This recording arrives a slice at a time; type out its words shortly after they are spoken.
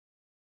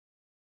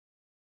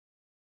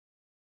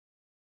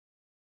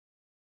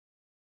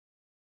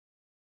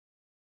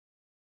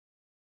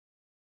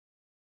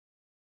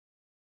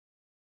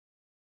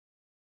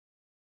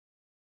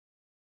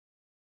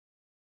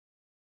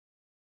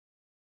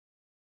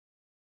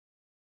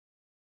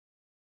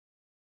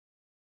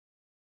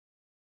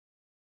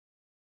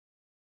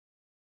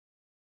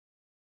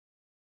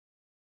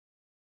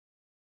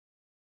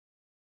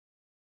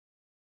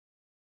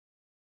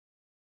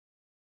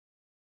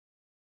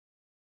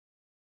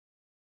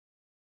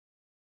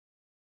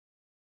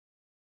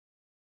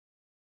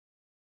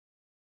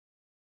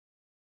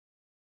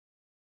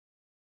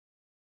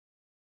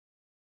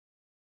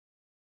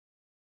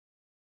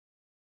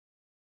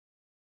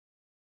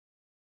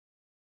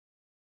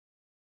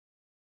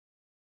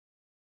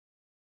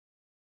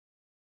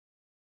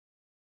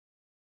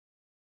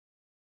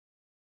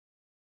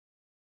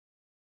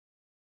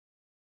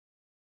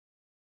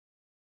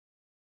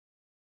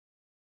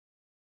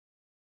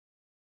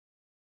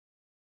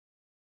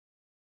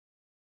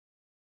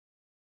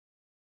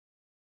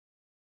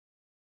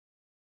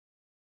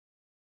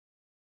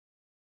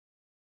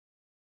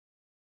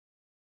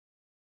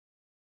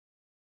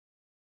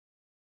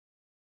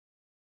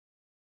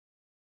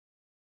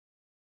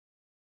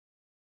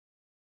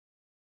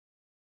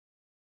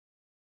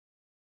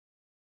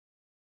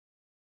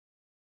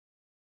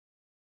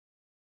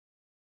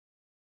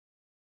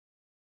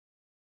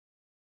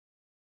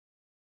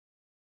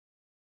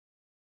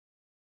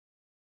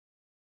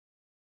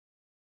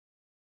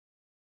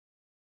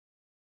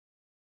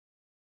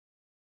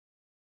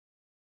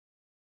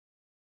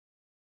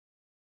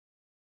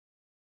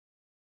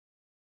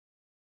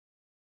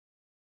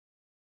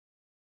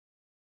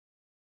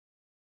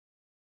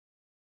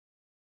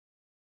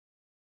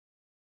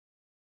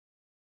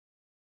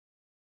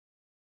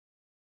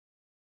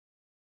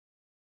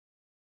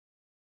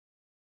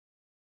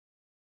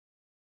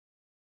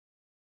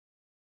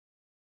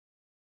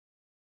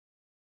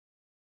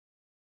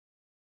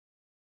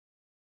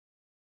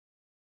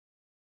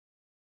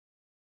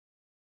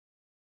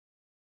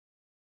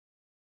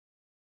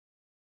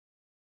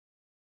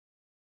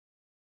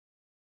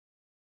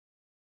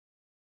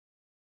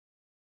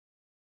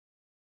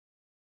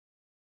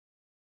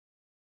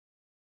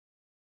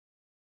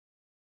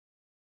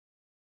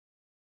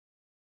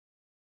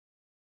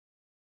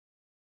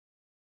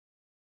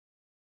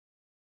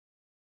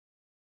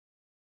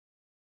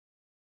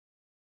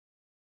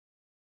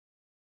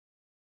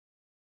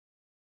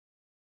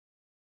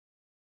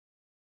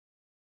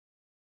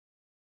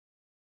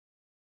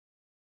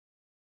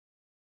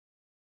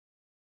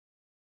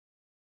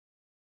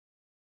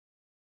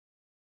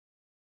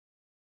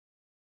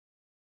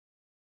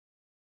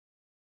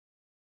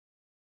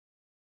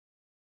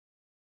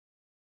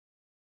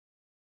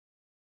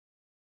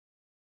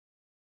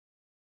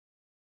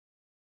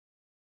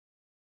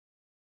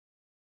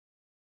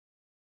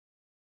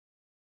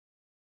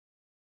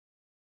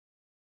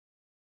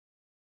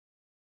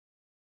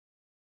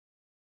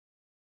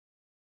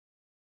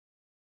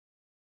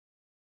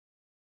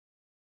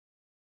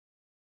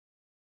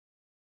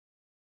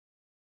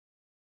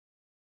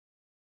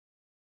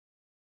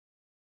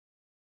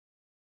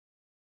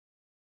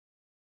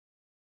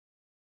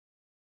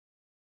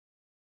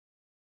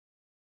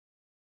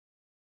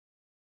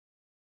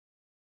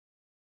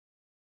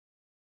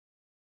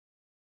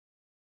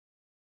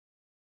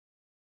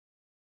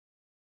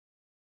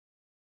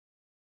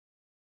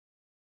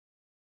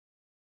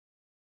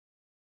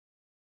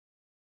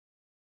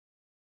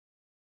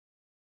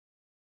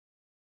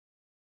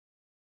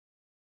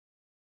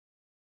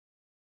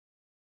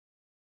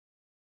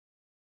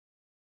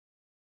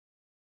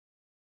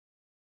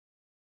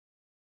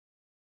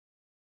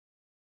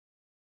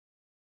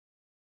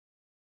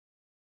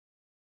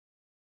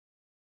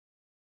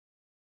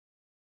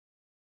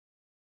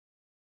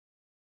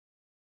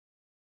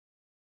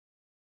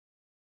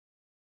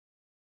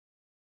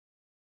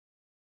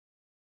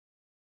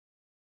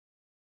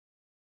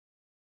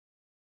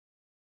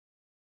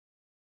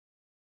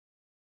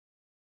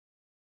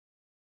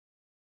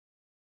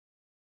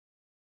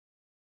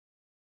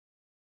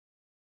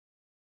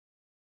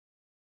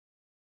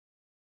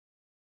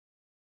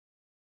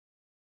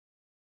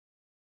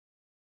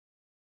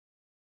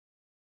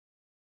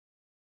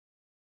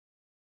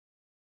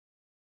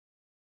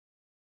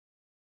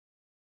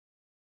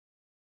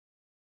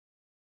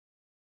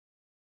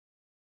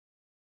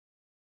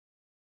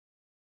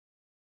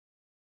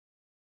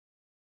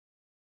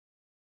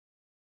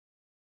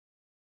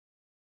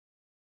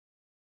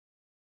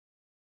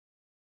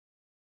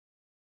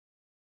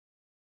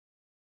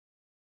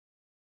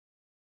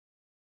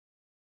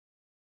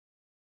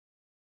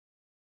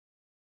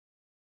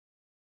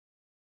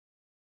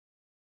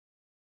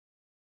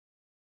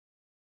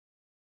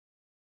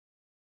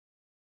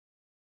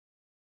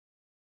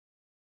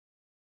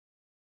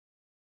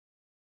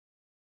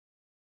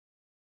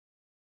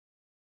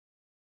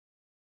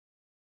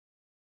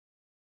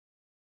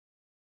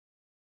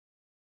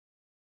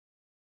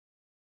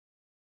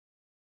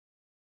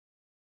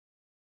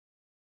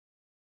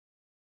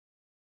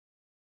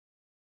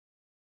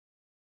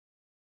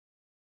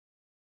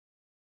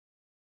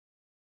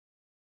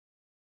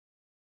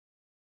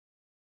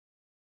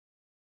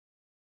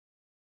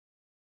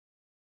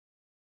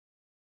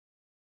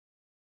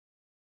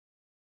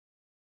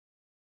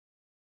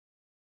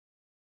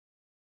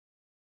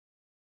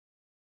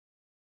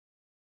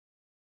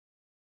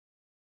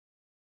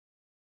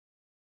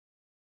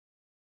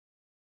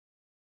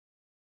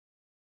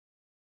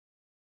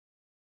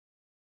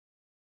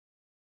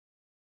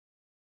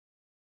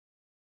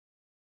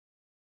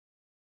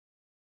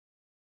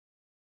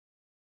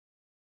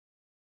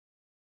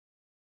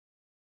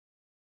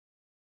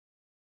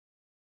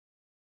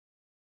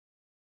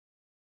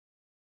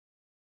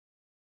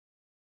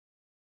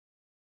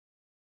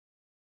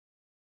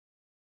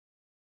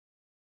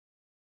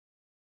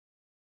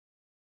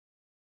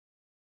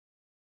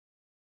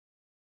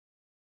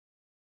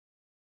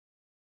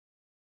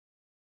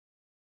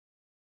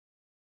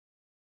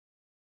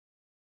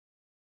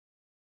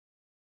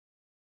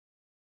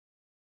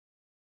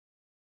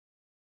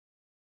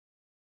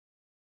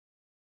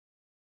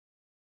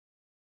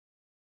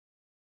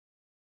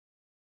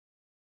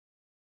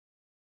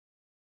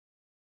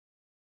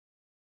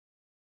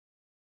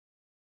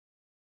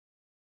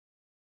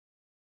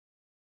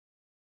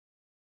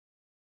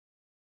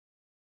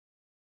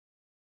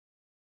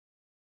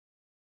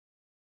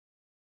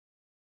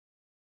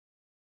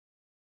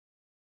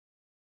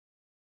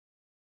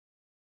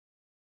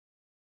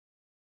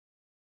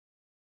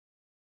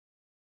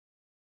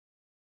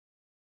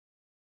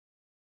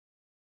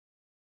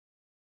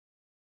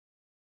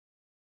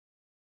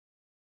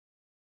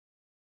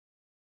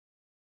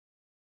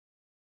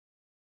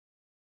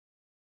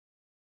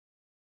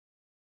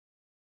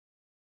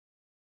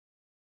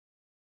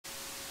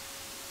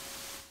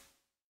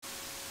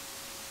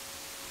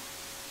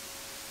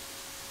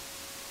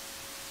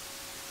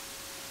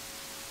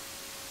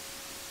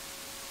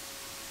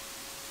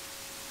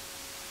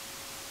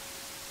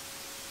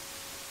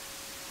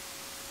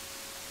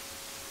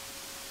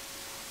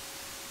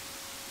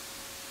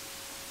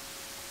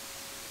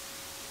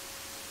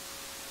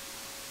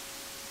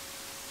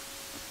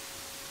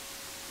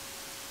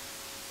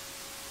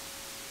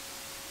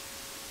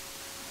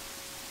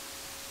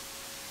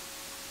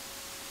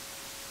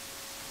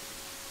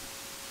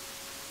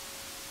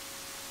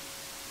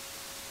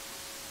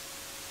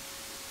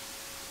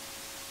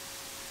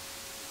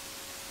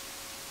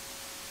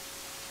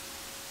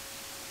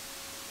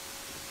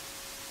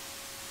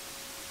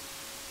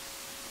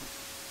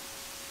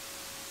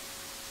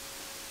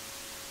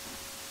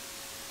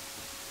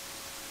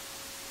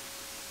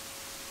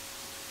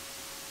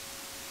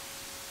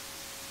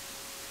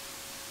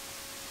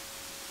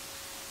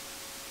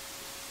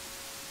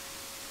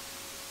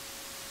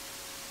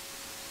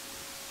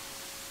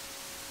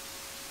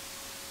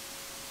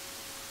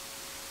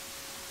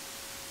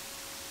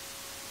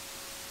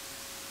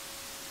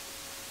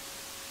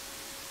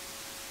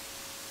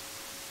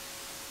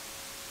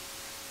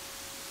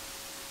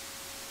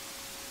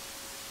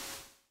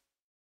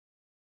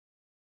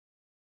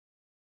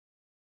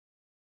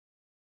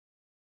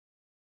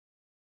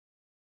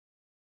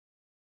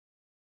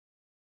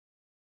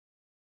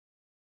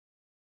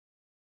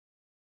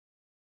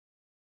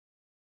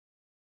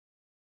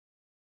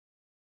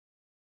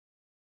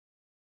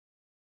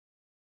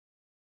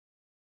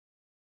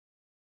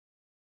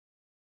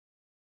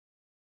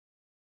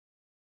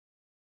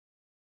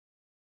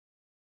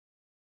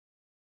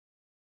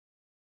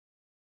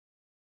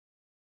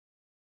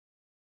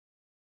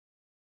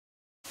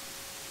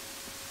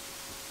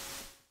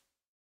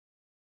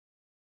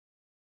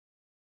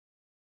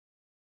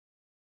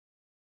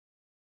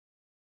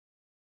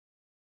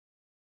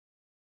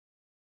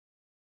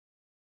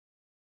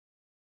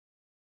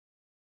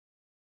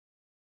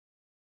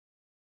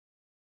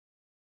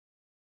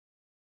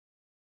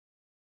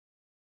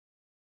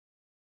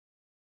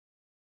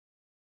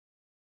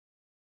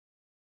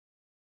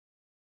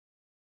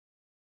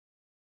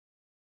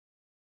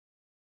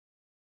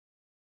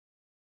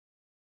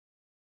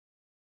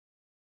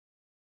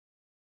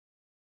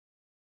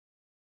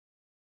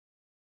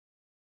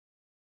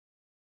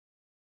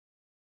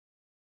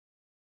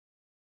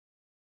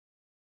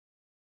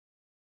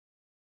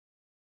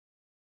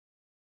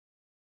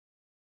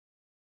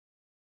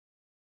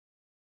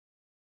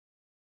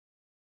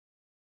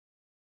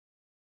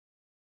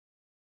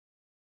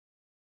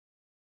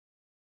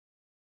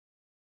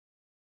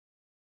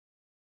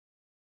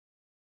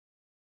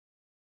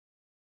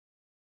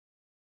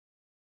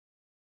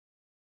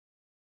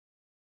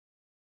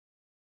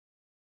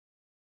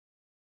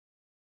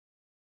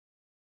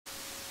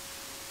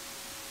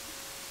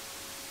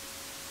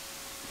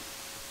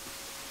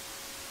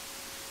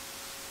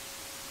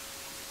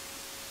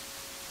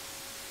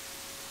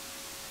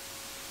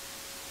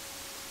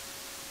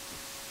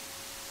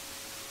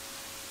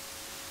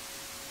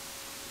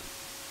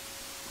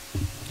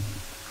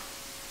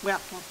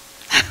welcome.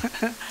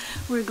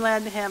 We're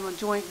glad to have a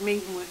joint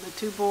meeting with the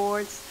two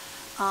boards.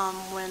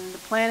 When the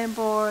planning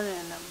board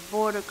and the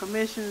board of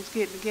commissioners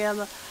get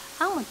together,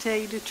 I'm gonna tell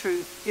you the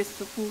truth.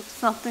 It's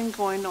something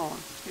going on.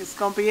 It's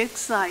gonna be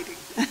exciting.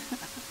 Sorry,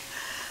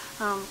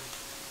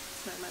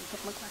 let me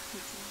put my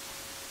glasses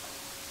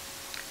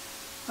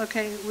on.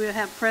 Okay, we'll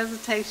have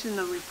presentation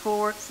of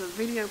reports, a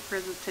video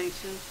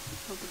presentation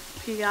of the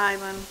P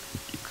Island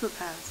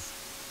Cookhouse.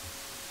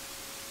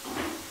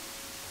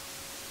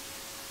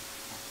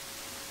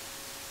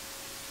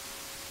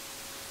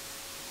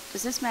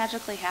 Does this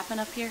magically happen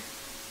up here?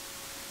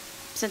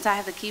 Since I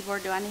have the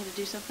keyboard, do I need to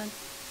do something?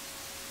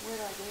 Where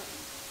do I do it?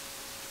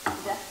 The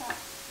desktop?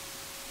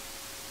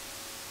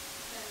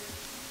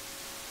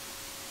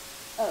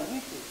 Oh,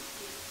 YouTube.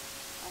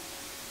 Okay.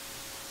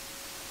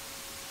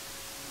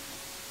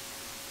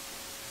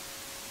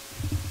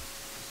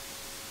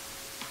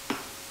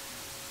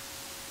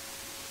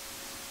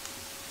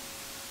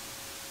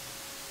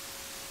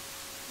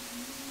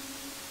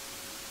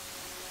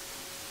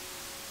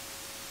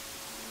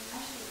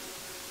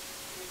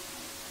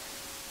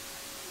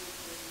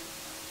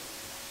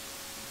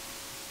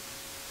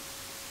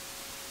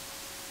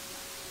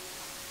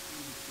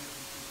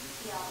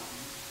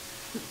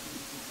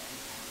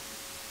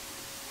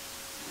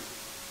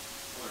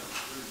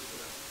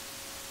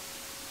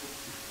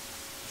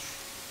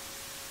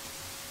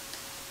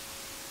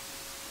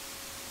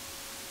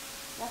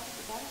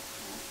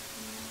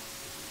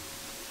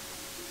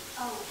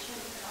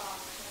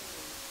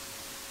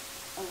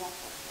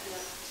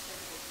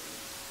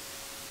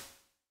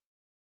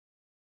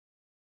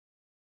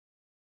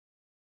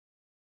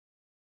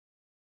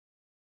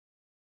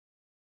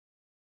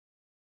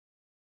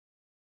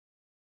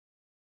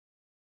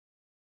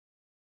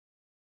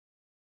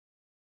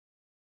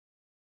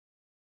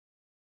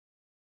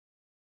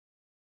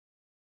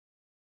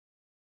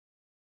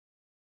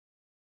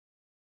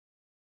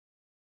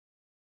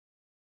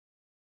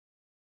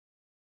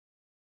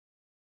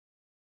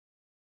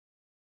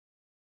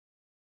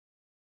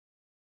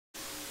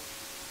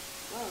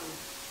 Whoa.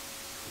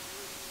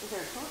 Is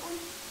there a short one?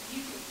 You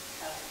can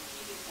cut it.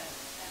 You can cut it.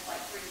 That's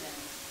like 3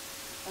 minutes.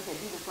 Okay,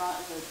 do the front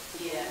of the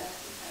yeah.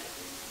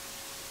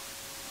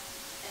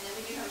 And then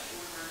we do have a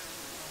short version.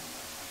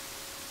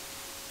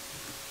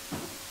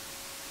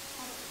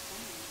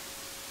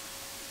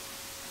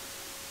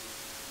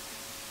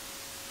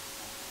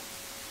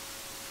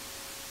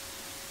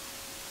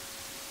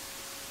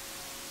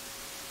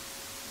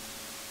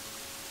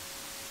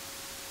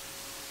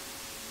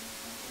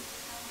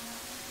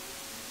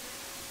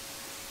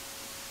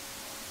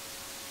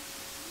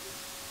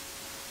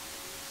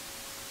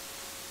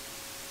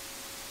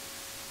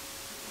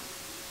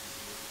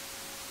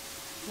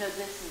 No,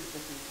 this is the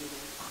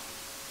computer.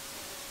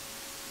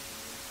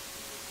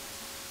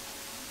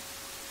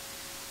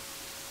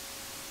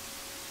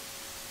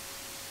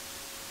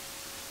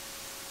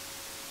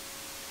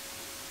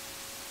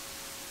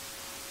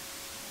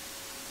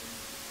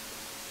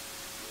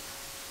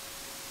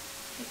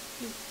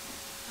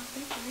 I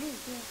think it is,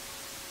 yeah.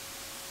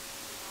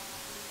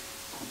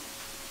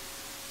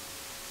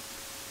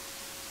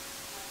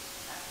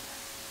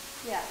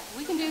 Yeah,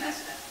 we can do this.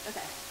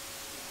 Okay.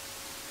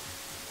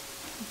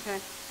 Okay,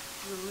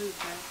 remove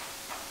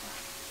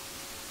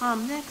that.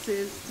 Next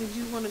is, did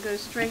you want to go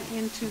straight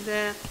into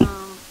that,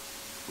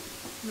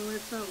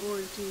 Melissa, or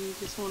do you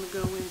just want to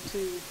go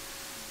into?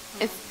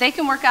 If they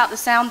can work out the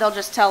sound, they'll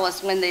just tell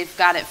us when they've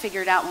got it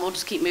figured out, and we'll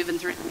just keep moving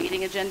through the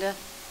meeting agenda.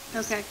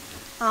 Okay.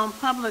 Now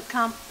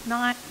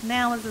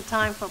is the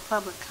time for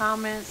public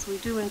comments. We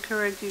do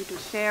encourage you to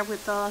share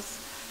with us.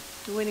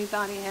 Do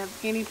anybody have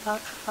any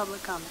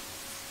public comments?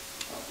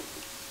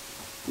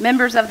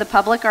 Members of the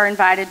public are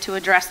invited to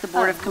address the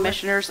Board of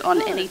Commissioners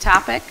on any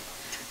topic.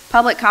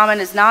 Public comment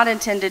is not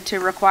intended to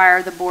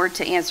require the board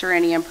to answer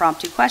any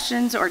impromptu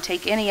questions or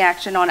take any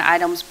action on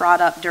items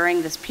brought up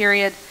during this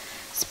period.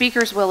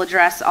 Speakers will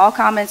address all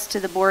comments to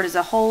the board as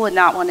a whole and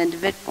not one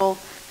individual.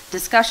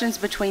 Discussions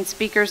between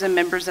speakers and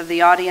members of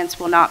the audience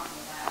will not be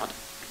allowed.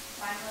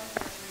 5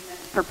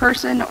 minutes per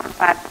person or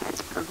 5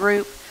 minutes per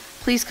group.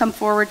 Please come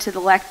forward to the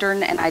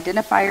lectern and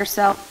identify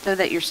yourself so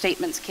that your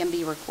statements can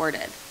be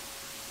recorded.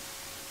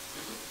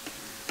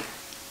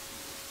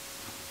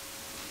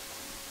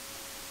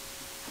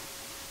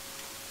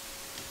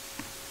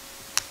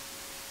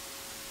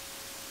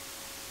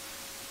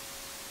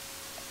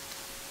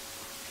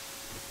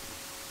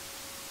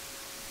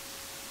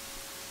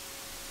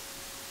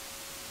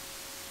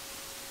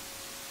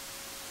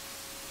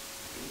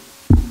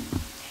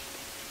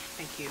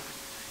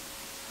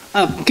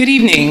 Good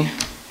evening.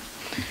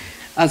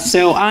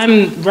 So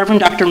I'm Reverend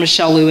Dr.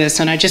 Michelle Lewis,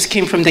 and I just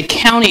came from the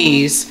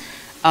county's,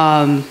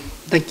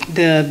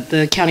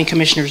 the county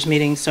commissioners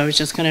meeting. So I was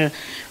just going to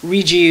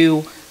read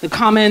you the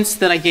comments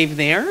that I gave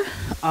there,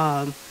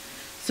 so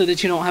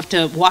that you don't have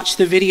to watch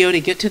the video to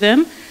get to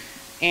them.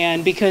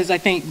 And because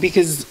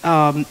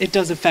it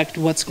does affect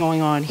what's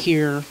going on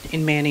here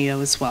in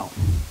Manteo as well.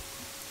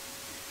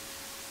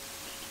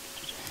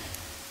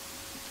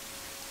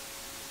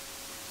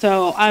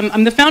 So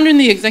I'm the founder and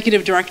the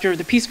executive director of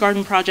the Peace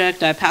Garden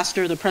Project. I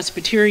pastor the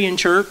Presbyterian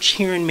Church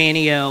here in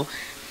Manteo.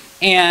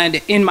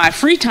 And in my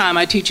free time,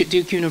 I teach at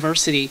Duke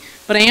University.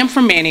 But I am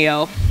from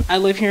Manteo. I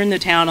live here in the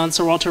town on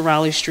Sir Walter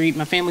Raleigh Street.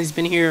 My family's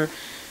been here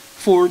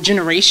for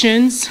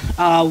generations.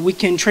 We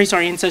can trace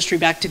our ancestry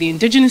back to the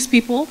indigenous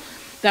people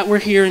that were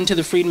here into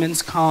the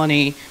Freedmen's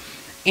Colony.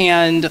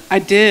 And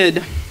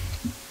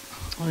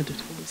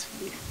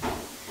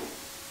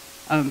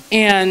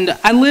and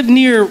I live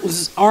near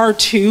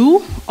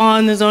R2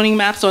 on the zoning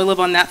map, so I live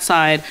on that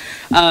side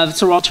of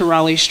Sir Walter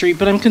Raleigh Street,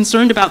 but I'm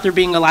concerned about there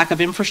being a lack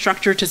of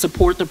infrastructure to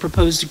support the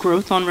proposed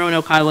growth on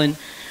Roanoke Island.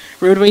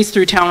 Roadways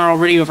through town are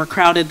already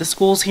overcrowded. The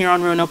schools here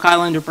on Roanoke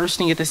Island are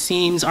bursting at the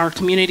seams. Our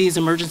community's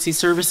emergency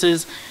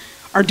services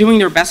are doing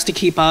their best to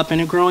keep up,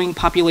 and a growing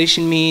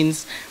population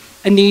means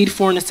a need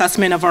for an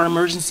assessment of our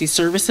emergency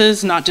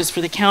services, not just for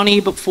the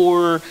county, but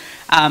for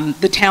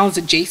the towns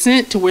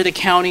adjacent to where the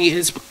county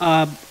is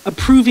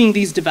approving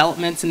these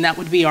developments, and that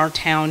would be our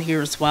town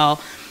here as well.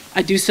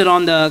 I do sit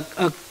on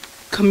the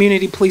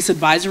Community Police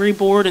Advisory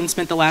Board and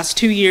spent the last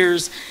 2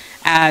 years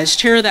as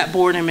chair of that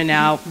board. I'm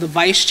now the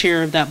vice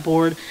chair of that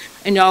board.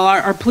 And y'all,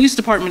 our police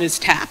department is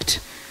tapped.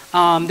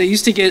 They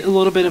used to get a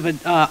little bit of an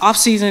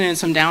off-season and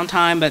some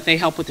downtime, but they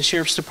help with the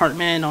sheriff's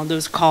department on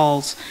those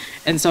calls.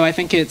 And so I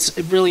think it's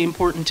really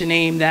important to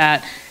name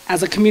that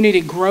as a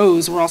community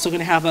grows, we're also going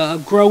to have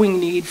a growing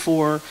need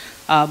for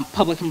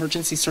public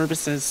emergency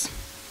services.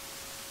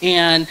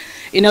 And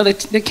you know,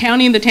 the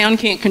county and the town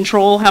can't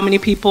control how many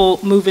people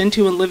move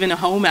into and live in a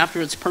home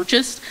after it's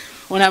purchased.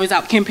 When I was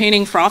out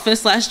campaigning for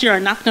office last year, I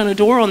knocked on a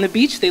door on the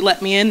beach. They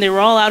let me in. They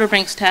were all Outer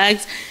Banks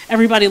tags.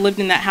 Everybody lived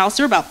in that house.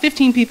 There were about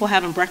 15 people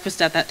having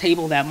breakfast at that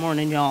table that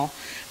morning, y'all.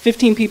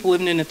 15 people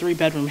living in a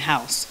 3-bedroom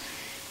house.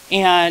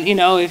 And you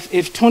know,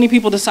 if 20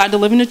 people decide to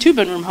live in a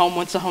 2-bedroom home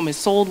once the home is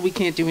sold, we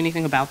can't do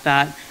anything about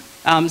that.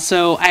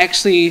 So I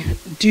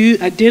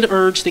did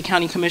urge the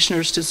county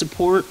commissioners to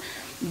support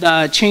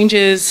the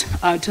changes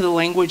to the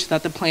language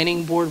that the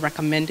planning board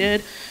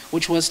recommended,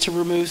 which was to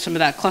remove some of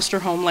that cluster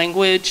home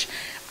language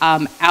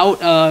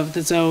out of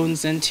the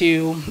zones, and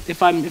to,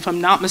 if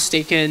I'm not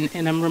mistaken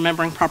and I'm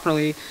remembering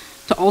properly,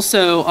 to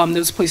also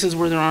those places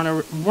where there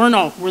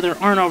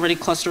aren't already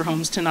cluster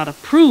homes, to not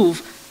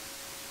approve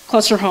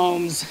cluster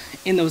homes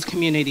in those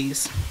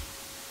communities.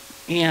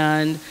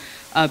 And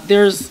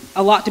there's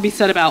a lot to be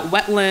said about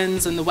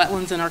wetlands and the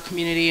wetlands in our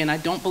community, and I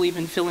don't believe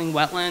in filling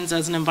wetlands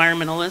as an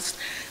environmentalist.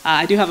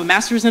 I do have a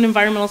master's in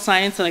environmental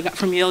science that I got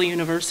from Yale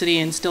University,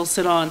 and still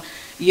sit on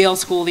Yale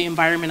School of the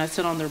Environment. I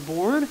sit on their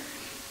board.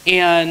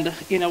 And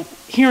you know,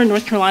 here in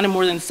North Carolina,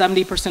 more than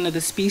 70% of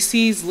the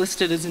species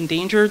listed as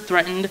endangered,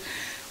 threatened,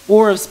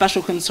 or of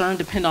special concern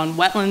depend on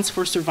wetlands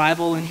for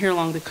survival. And here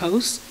along the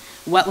coast,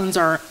 wetlands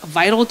are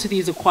vital to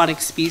these aquatic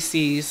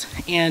species,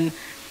 and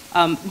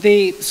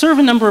they serve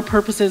a number of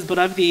purposes, but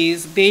of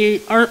these,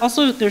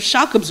 they're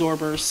shock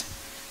absorbers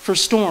for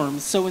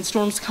storms. So when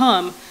storms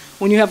come,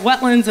 when you have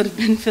wetlands that have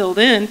been filled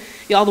in,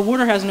 all the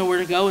water has nowhere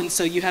to go, and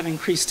so you have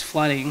increased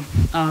flooding.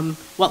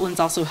 Wetlands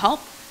also help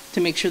to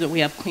make sure that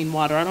we have clean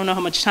water. I don't know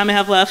how much time I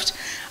have left.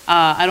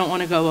 I don't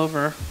want to go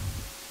over.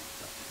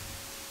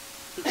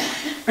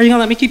 Are you gonna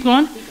let me keep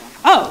going?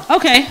 Oh,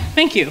 okay,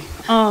 thank you.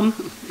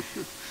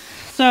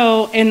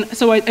 So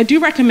I do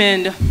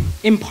recommend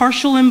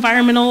impartial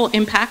environmental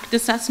impact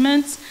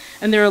assessments,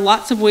 and there are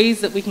lots of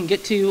ways that we can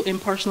get to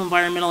impartial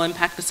environmental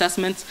impact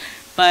assessments,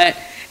 but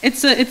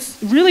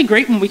it's really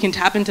great when we can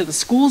tap into the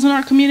schools in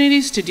our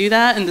communities to do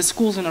that, and the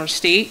schools in our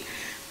state.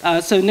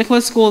 So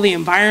Nicholas School of the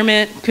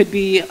Environment could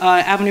be an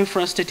avenue for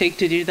us to take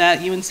to do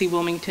that. UNC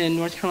Wilmington,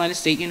 North Carolina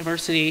State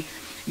University,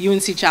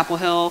 UNC Chapel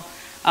Hill.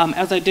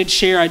 As I did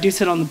share, I do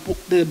sit on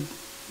the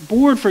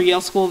board for Yale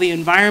School of the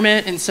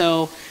Environment, and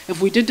so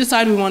if we did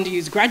decide we wanted to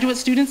use graduate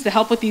students to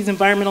help with these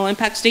environmental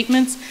impact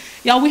statements,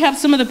 y'all, we have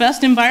some of the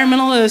best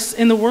environmentalists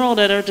in the world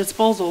at our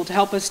disposal to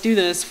help us do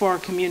this for our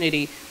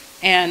community,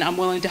 and I'm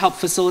willing to help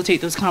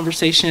facilitate those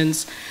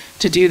conversations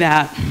to do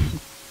that.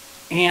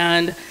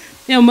 And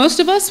you know, most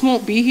of us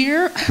won't be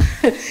here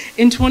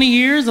in 20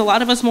 years. A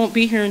lot of us won't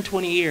be here in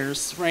 20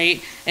 years,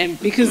 right? And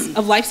because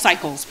of life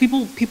cycles,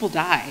 people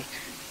die.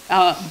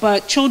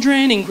 But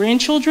children and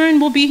grandchildren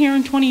will be here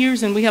in 20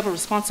 years, and we have a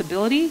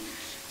responsibility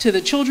to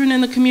the children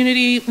in the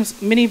community.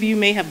 Many of you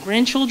may have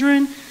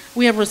grandchildren.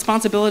 We have a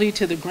responsibility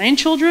to the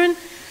grandchildren,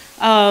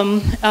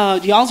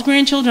 y'all's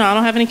grandchildren. I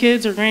don't have any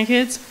kids or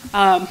grandkids,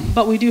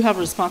 but we do have a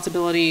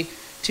responsibility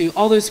to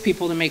all those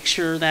people to make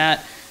sure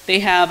that they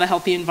have a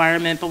healthy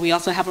environment, but we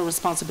also have a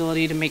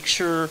responsibility to make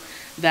sure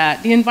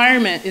that the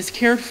environment is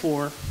cared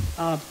for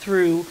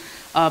through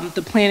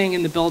the planning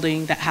and the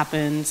building that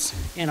happens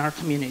in our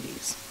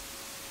communities.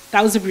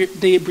 That was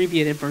the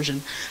abbreviated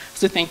version,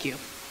 so thank you.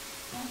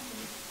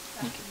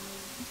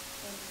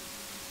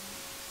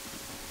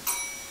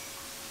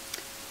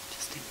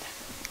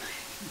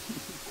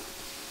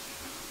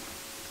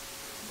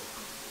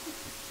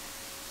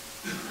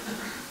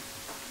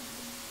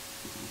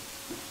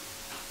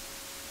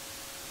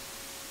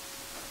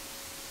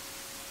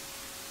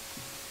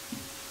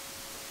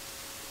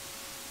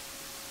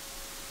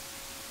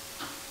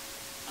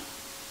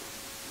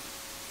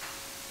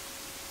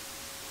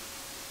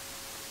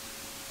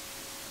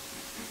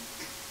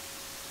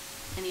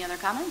 Any other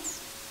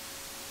comments?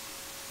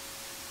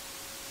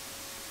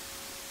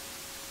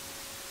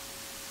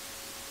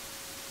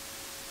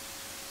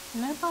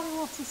 Nobody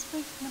wants to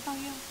speak?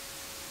 Nobody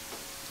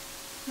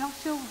else? Y'all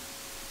sure?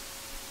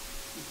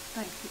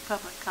 Thank you.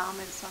 Public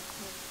comments are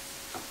closed.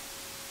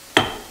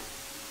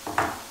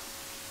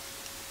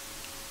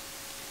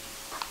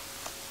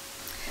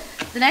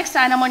 The next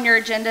item on your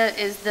agenda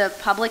is the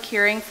public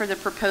hearing for the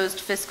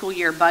proposed fiscal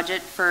year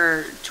budget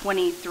for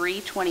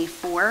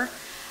 23-24.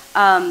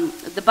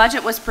 The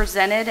budget was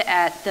presented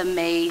at the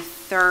May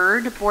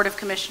 3rd Board of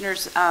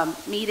Commissioners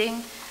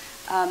meeting,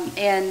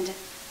 and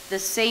the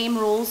same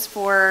rules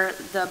for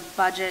the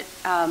budget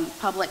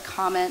public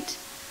comment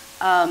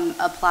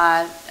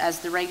apply as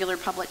the regular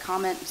public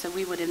comment. So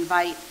we would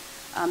invite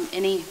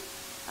any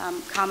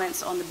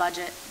comments on the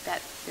budget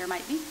that there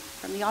might be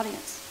from the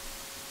audience.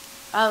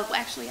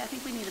 Actually, I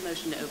think we need a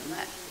motion to open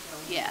that.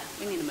 Yeah,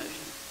 we need a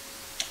motion.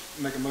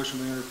 Make a motion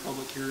to enter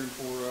public hearing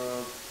for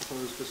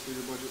proposed fiscal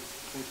year budget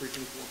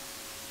 23-24.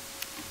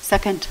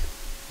 Second.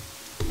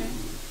 Okay.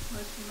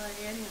 Motion by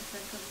Eddie and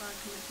second by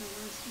Commissioner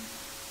Wilson.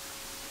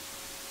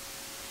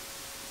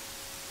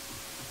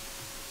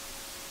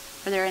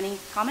 Are there any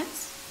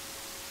comments?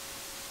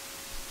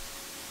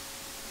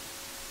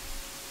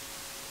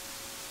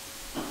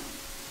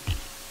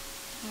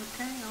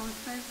 Okay, all in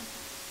favor?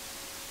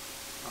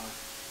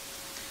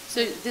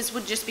 So this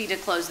would just be to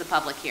close the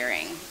public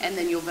hearing, and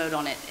then you'll vote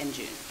on it in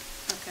June.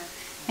 Okay.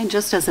 And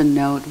just as a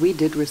note, we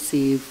did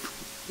receive,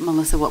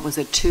 Melissa, what was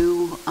it,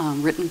 2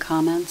 written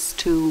comments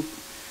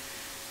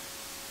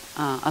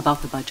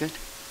about the budget?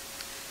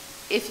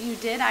 If you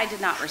did, I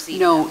did not receive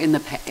No, them. in the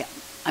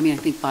I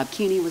think Bob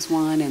Keeney was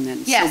one, and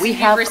then Yes, so we you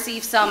have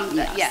received some.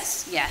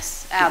 Yes.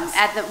 Yes.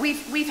 Yes.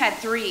 We've had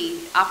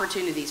 3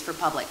 opportunities for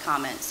public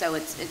comment, so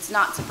it's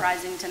not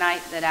surprising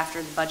tonight that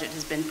after the budget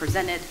has been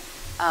presented,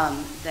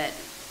 that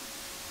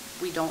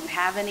we don't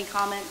have any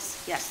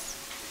comments. Yes.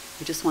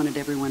 I just wanted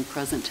everyone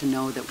present to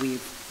know that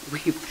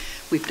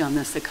we've done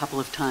this a couple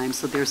of times,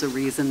 so there's a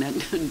reason that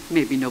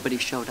maybe nobody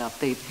showed up.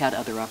 They've had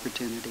other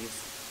opportunities.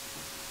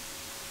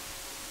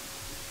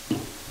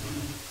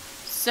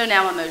 So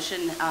now a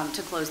motion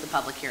to close the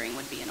public hearing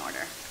would be in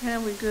order. Yeah,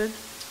 we good?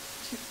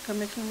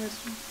 Commissioner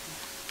Wilson?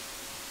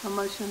 A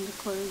motion to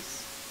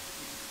close.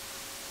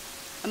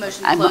 A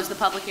motion to close the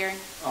public hearing?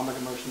 I'll make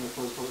a motion to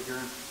close public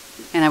hearing.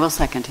 And I will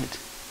second it.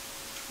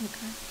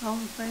 Okay, all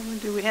in favor?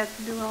 Do we have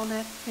to do all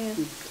that, Ken?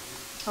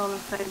 All in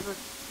favor?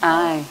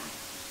 Aye.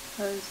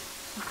 Opposed?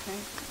 Okay.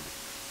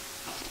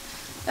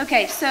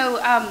 Okay, so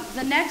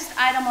the next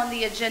item on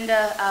the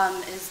agenda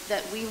is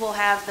that we will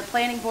have the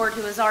planning board,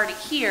 who is already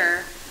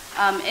here,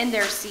 in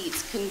their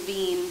seats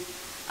convene,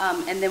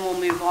 and then we'll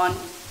move on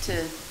to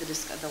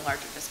the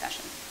larger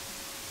discussion.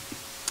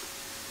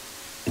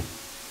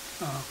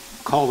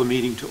 Call the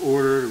meeting to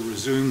order to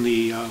resume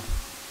the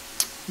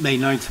May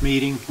 9th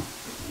meeting.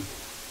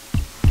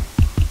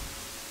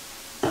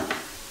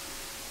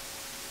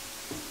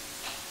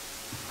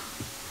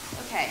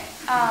 Okay.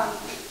 I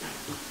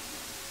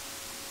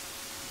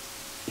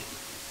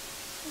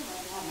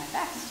have my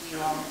backs to you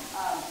all.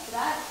 For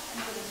that,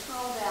 I'm going to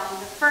scroll down.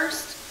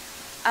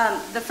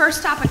 The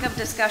first topic of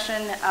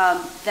discussion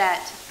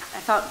that I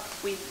thought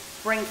we'd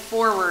bring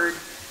forward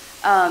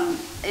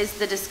is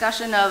the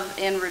discussion of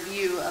and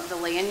review of the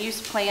land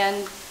use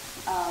plan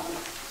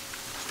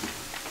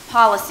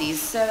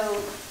policies.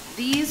 So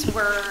these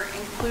were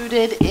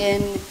included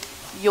in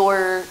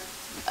your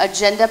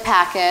agenda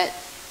packet,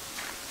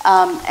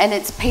 and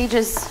it's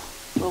pages,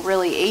 well,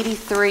 really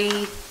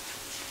 83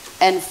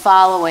 and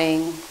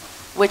following,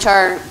 which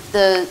are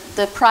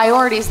the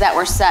priorities that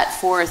were set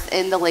forth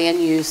in the land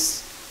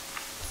use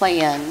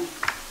plan.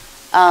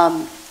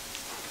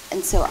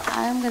 And so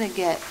I'm going to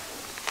get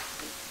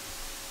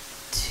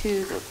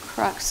to the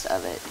crux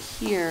of it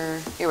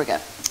here. Here we go.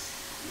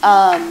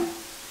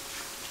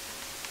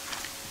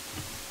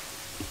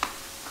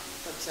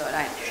 So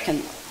I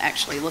can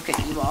actually look at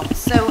you all.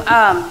 So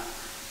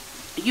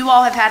you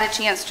all have had a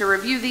chance to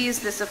review these.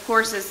 This, of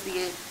course, is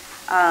the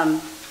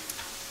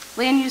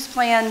land use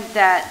plan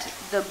that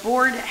the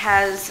board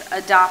has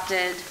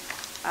adopted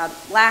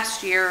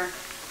last year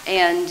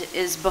and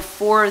is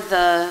before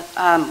the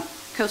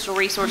Coastal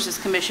Resources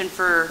Commission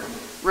for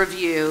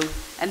review,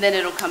 and then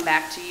it'll come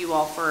back to you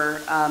all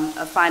for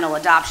a final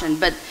adoption.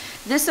 But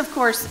this, of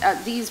course,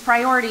 these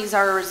priorities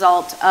are a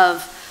result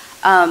of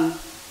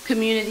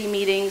community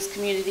meetings,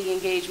 community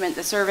engagement,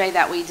 the survey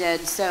that we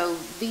did. So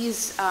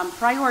these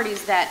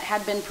priorities that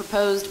had been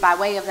proposed by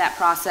way of that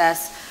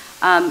process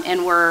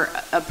and were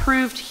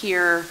approved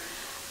here,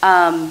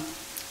 and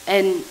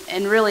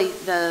really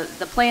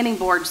the planning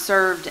board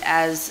served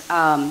as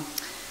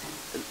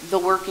the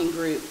working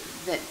group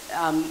that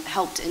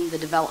helped in the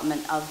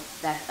development of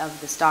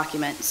this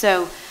document.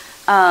 So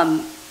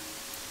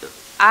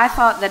I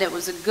thought that it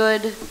was a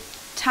good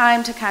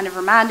time to kind of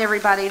remind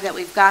everybody that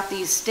we've got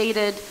these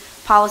stated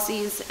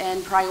policies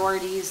and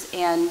priorities,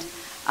 and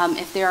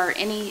if there are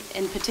any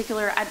in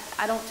particular,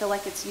 I don't feel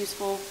like it's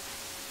useful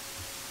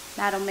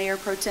Madam Mayor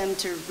Pro Tem,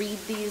 to read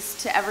these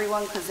to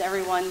everyone, because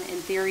everyone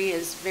in theory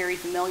is very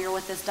familiar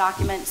with this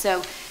document.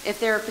 So if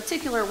there are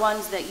particular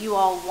ones that you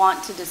all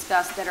want to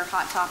discuss that are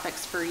hot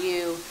topics for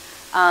you,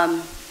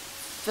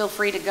 feel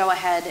free to go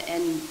ahead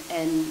and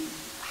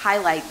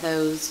highlight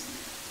those,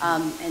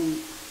 and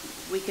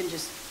we can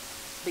just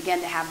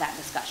begin to have that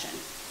discussion.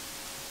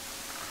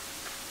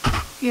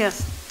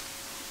 Yes.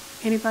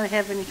 Anybody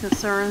have any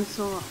concerns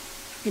or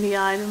any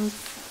items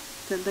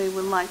that they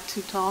would like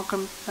to talk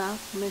about,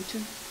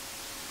 mention?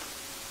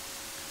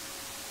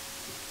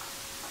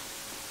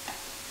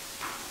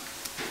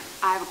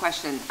 I have a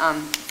question.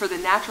 For the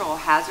natural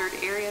hazard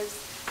areas,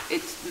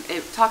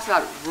 it talks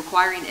about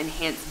requiring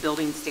enhanced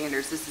building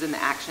standards. This is in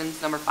the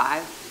actions, number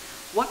 5.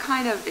 What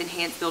kind of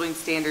enhanced building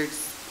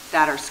standards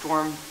that are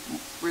storm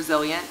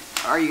resilient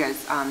are you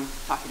guys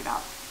talking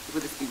about?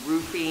 Would this be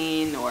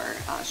roofing or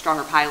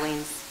stronger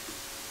pilings?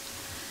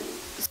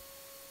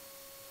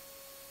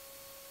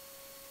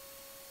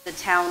 The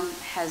town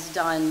has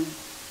done,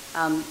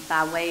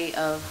 by way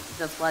of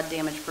the flood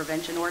damage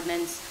prevention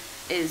ordinance,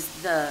 is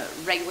the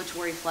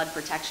regulatory flood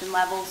protection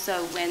level.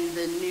 So when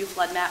the new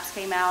flood maps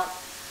came out,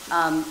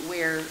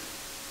 where,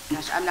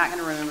 gosh, I'm not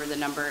going to remember the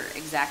number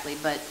exactly,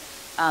 but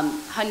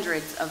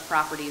hundreds of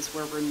properties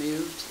were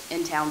removed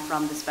in town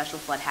from the special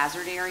flood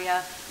hazard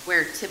area,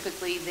 where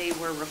typically they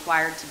were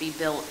required to be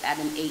built at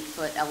an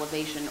 8-foot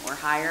elevation or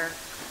higher.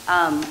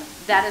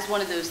 That is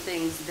one of those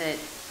things that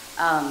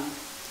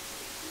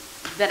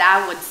that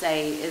I would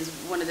say is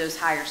one of those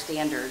higher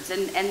standards,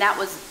 and that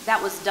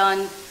was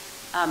done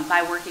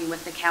by working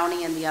with the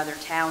county and the other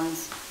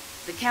towns.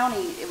 The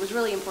county, it was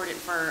really important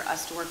for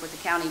us to work with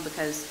the county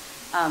because,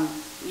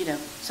 you know,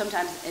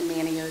 sometimes in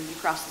Manteo, you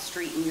cross the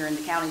street and you're in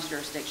the county's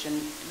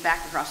jurisdiction,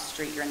 back across the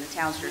street, you're in the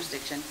town's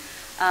jurisdiction.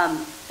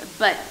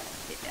 But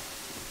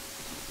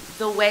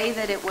the way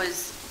that it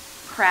was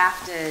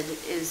crafted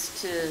is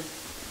to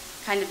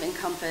kind of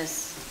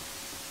encompass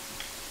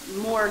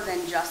more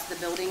than just the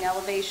building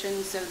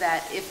elevation, so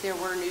that if there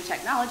were new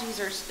technologies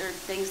or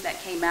things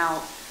that came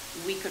out,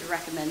 we could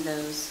recommend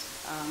those,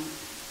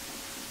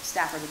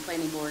 staff or the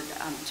planning board,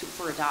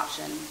 for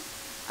adoption.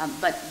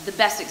 But the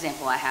best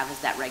example I have is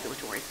that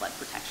regulatory flood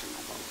protection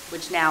level,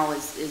 which now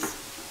is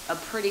a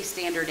pretty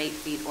standard 8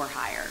 feet or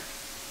higher.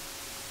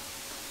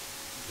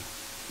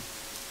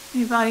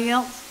 Anybody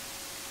else?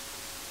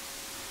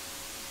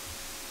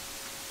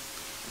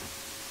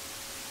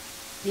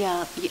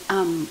 Yeah,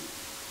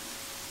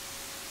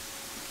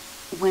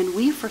 when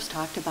we first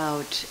talked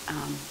about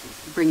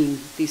bringing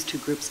these two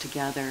groups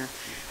together,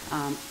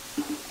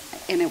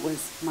 and it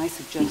was my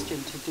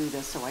suggestion to do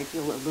this, so I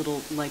feel a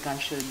little like I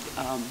should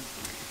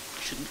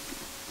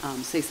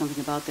say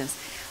something about this.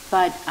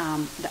 But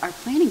our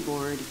planning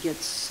board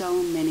gets so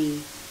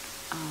many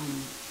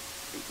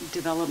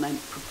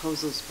development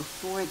proposals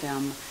before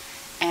them,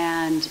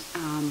 and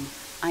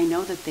I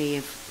know that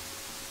they've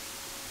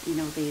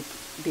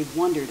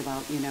wondered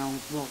about,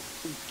 well,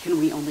 can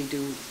we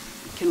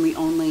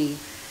only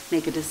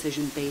make a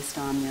decision based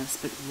on this,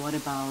 but what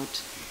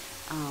about,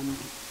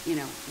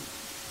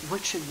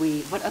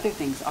 what other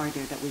things are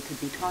there that we could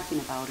be talking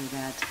about or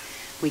that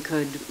we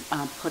could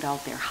put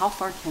out there? How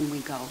far can we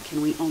go?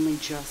 Can we only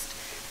just,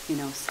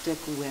 stick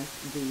with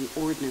the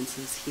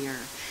ordinances here?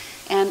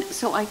 And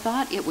so I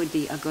thought it would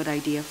be a good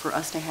idea for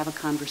us to have a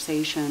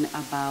conversation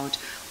about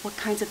what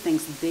kinds of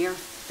things they're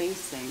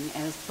facing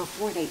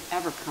before they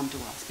ever come to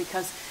us,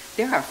 because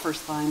they're our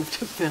first line of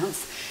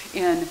defense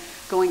in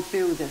going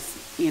through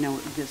this,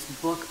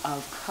 this book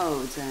of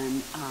codes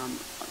and,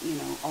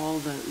 all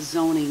the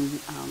zoning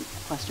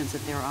questions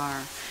that there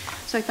are.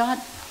 So I thought,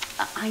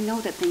 I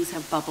know that things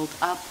have bubbled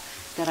up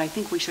that I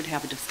think we should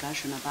have a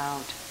discussion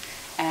about,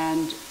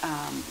 and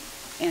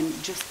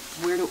just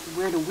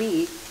where do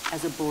we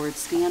as a board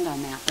stand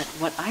on that. But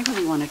what I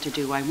really wanted to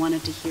do, I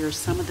wanted to hear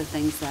some of the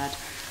things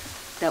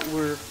that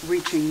were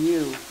reaching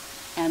you,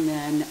 and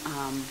then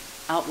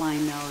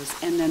outline those,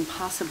 and then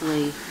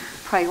possibly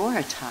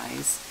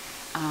prioritize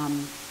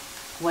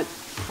what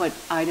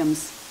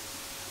items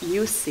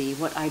you see,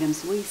 what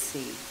items we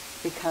see,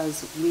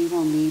 because we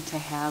will need to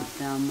have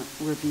them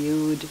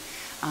reviewed,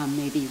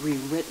 maybe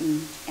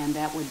rewritten, and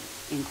that would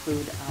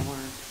include our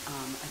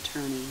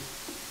attorney.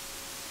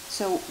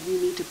 So we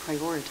need to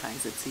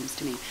prioritize, it seems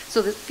to me.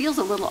 So this feels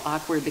a little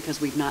awkward because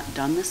we've not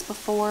done this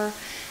before,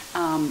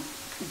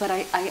 but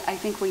I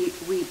think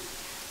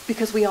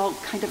because we all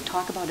kind of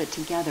talk about it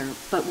together,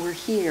 but we're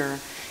here,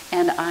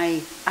 and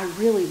I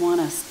really want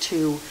us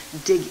to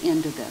dig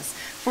into this.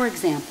 For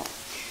example,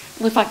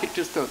 if I could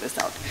just throw this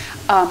out.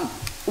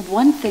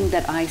 One thing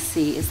that I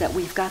see is that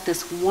we've got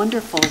this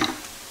wonderful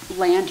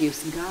land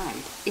use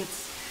guide.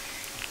 It's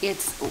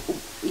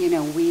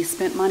we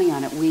spent money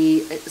on it.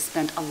 We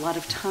spent a lot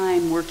of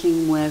time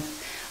working with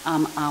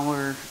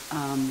our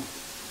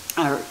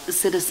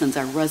citizens,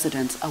 our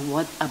residents,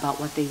 about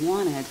what they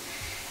wanted.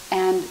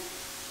 And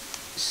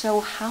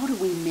so how do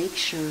we make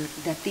sure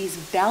that these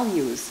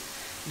values,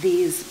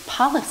 these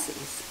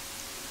policies,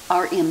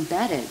 are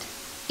embedded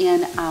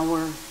in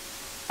our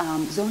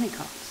zoning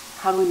codes?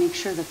 How do we make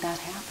sure that that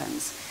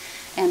happens?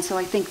 And so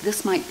I think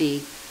this might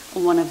be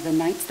one of the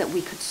nights that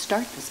we could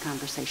start this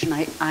conversation.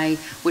 I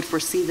would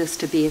foresee this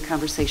to be a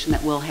conversation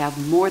that we'll have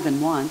more than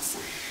once.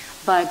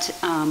 But,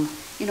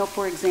 you know,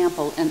 for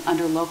example,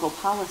 under local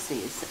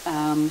policies,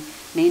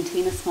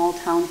 maintain a small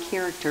town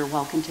character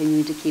while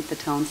continuing to keep the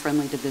town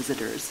friendly to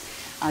visitors.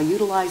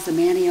 Utilize the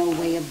Manteo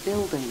way of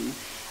building.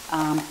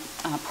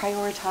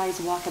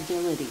 Prioritize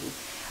walkability.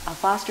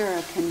 Foster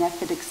a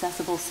connected,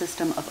 accessible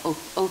system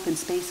of open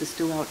spaces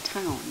throughout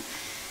town.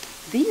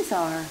 These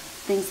are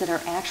things that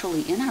are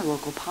actually in our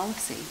local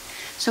policy.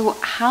 So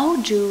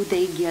how do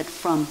they get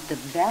from the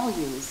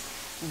values,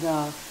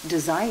 the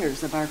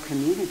desires of our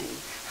community?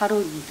 How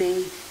do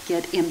they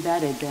get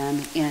embedded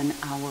then in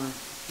our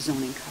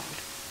zoning code?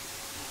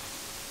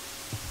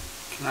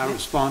 Can I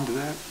respond to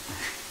that?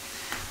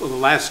 Well, the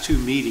last two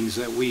meetings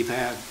that we've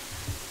had,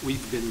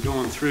 we've been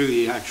going through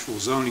the actual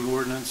zoning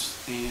ordinance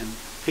and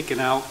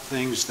picking out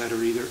things that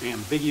are either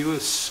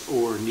ambiguous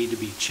or need to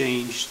be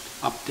changed,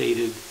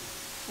 updated,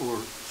 or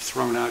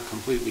thrown out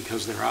completely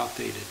because they're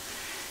outdated.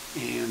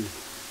 And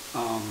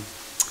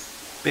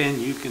Ben,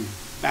 you can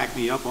back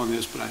me up on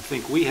this, but I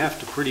think we have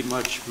to pretty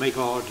much make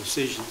all our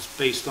decisions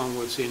based on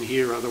what's in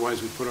here,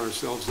 otherwise we put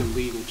ourselves in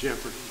legal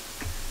jeopardy.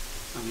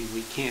 I mean,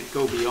 we can't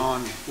go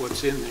beyond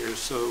what's in there,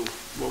 so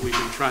what we've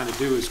been trying to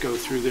do is go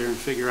through there and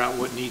figure out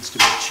what needs to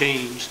be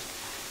changed,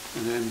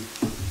 and then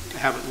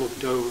have it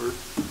looked over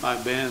by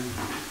Ben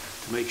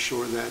to make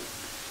sure that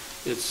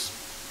it's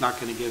not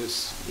going to get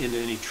us into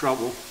any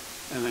trouble,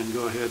 and then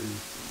go ahead and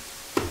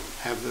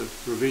have the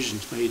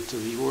revisions made to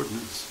the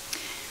ordinance.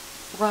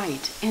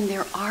 Right, and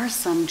there are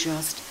some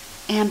just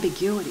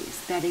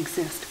ambiguities that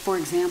exist. For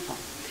example,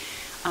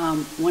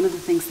 one of the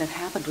things that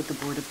happened with the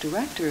Board of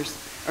Directors,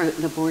 or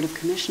the Board of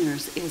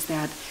Commissioners, is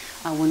that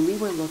when we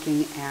were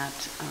looking at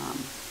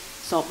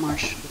Salt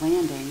Marsh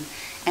Landing,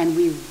 and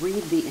we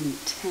read the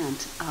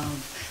intent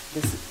of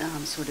this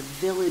sort of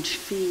village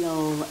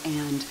feel,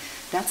 and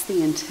that's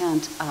the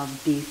intent of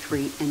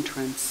B3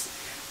 entrance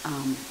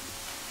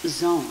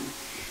zone.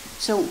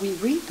 So we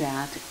read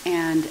that,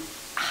 and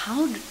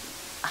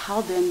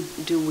how then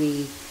do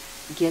we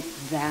get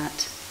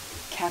that,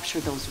 capture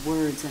those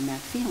words and that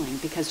feeling?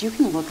 Because you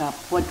can look up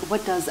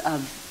what does a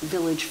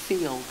village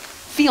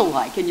feel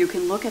like, and you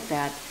can look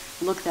that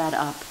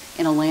up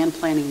in a land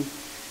planning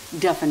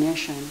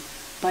definition,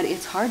 but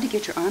it's hard to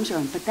get your arms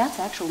around. But that's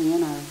actually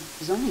in our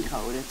zoning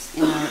code. It's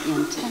in our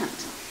intent.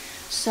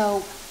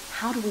 So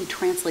how do we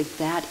translate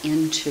that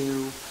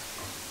into,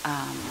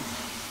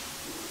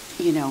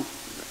 you know,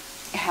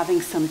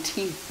 having some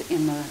teeth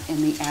in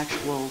the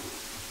actual?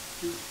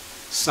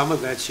 Some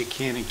of that you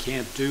can and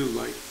can't do,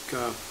 like,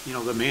 you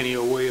know, the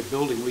Manteo way of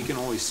building, we can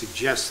always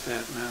suggest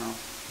that now.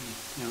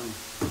 You know,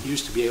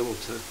 used to be able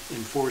to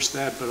enforce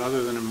that, but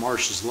other than in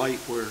Marsh's Light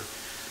where,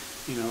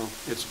 you know,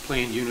 it's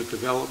planned unit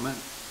development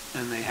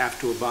and they have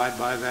to abide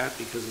by that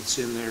because it's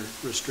in their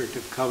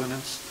restrictive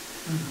covenants.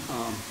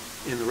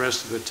 In the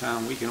rest of the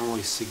town, we can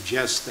only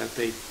suggest that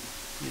they,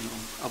 you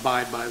know,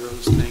 abide by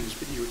those things,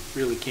 but you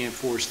really can't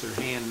force their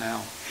hand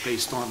now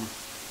based on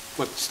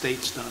what the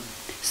state's done.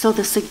 So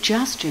the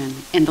suggestion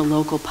in the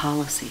local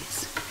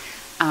policies,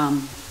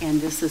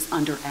 and this is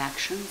under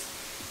actions,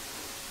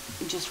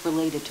 just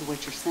related to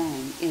what you're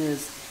saying,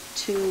 is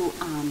to,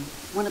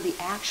 one of the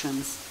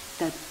actions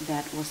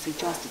that was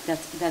suggested,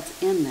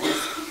 that's in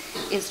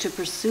this, is to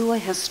pursue a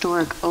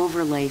historic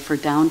overlay for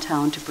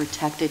downtown to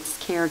protect its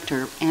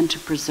character and to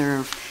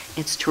preserve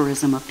its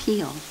tourism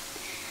appeal.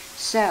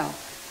 So,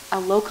 a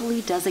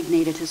locally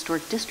designated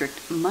historic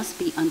district must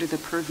be under the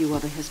purview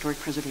of a Historic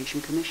Preservation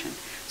Commission.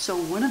 So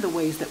one of the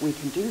ways that we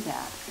can do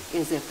that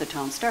is if the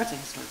town starts a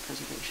Historic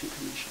Preservation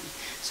Commission.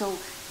 So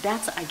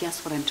that's, I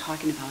guess, what I'm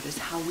talking about, is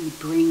how we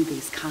bring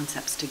these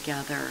concepts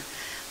together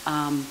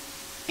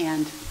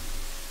and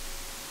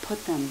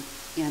put them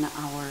in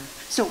our,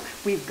 so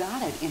we've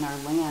got it in our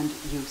land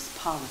use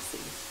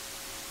policies.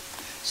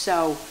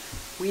 So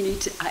we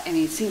need to, I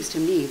mean, it seems to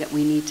me that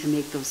we need to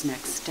make those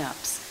next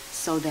steps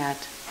so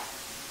that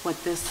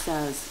what this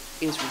says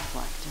is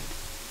reflected.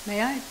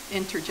 May I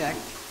interject?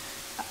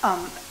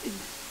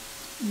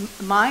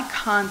 My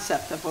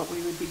concept of what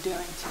we would be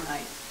doing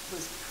tonight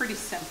was pretty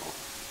simple.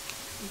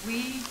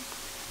 We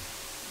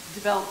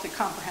developed a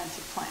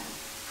comprehensive plan.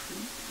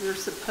 We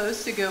were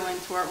supposed to go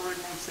into our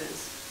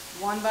ordinances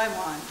one by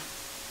one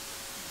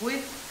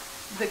with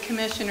the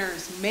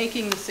commissioners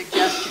making the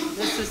suggestion.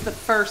 This is the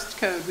first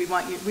code we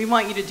want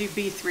you to do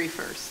B3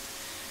 first.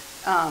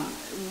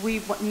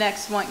 We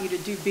next want you to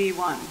do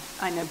B1.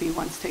 I know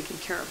B1's taken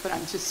care of, but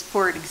I'm just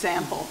for an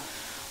example.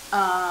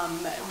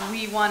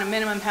 We want a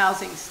minimum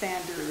housing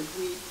standard.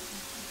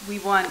 We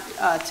want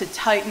to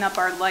tighten up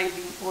our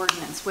lighting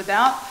ordinance.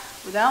 Without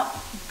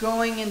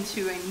going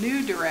into a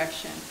new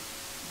direction,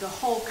 the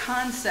whole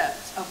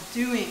concept of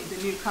doing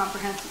the new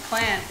comprehensive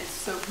plan is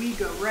so we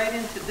go right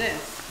into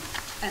this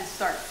and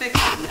start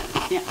fixing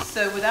it. Yeah.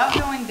 So without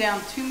going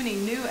down too many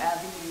new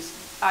avenues,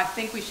 I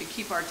think we should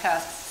keep our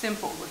tasks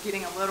simple. We're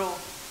getting a little,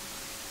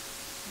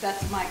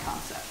 that's my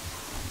concept,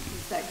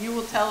 is that you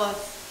will tell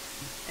us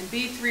And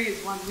B3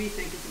 is one we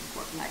think is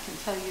important, I can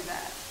tell you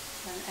that.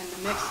 And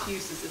the mixed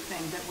use is the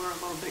thing that we're a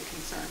little bit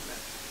concerned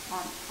with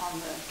on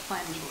the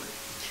planning board.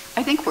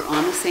 I think we're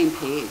on the same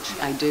page.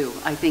 I do.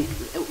 I think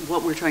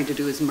what we're trying to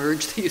do is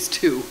merge these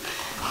two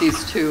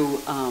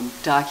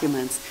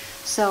documents.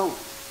 So,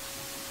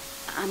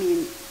 I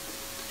mean,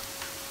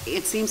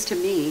 it seems to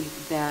me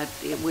that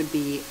it would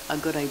be a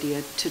good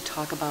idea to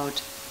talk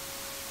about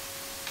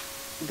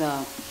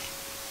the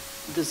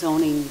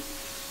zoning,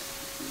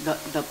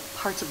 the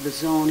parts of the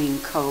zoning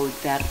code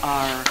that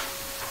are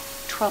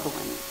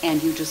troubling.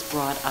 And you just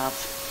brought up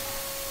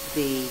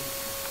the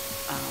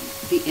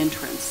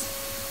entrance.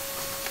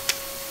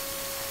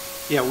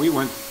 Yeah, we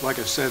went, like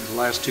I said, the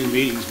last two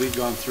meetings, we've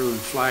gone through and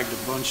flagged a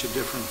bunch of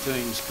different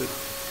things. But,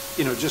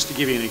 you know, just to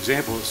give you an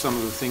example of some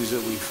of the things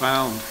that we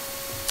found,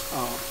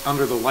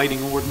 under the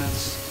lighting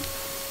ordinance,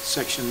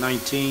 section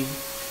 19,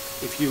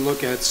 if you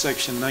look at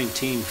section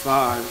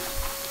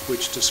 19.5,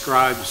 which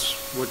describes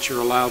what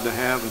you're allowed to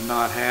have and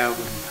not have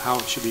and how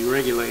it should be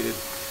regulated,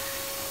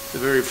 the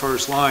very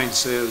first line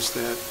says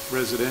that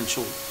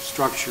residential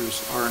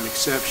structures are an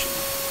exception.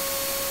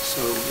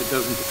 So it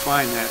doesn't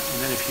define that.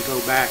 And then if you go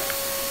back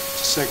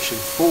to section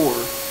 4,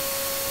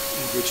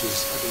 which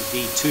is, I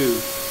think, D2,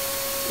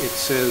 it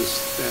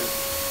says that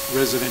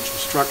residential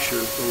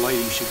structure, the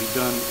lighting should be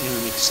done in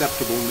an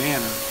acceptable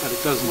manner, but it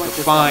doesn't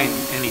define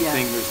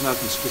anything. Yeah. There's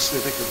nothing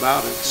specific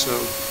about it, so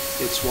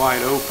it's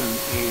wide open.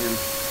 And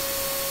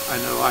I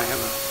know I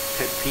have a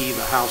pet peeve,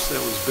 a house that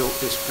was built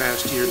this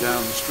past year down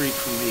the street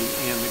from me,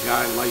 and the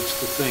guy lights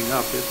the thing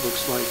up. It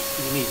looks like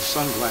you need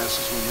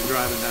sunglasses when you're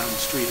driving down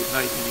the street at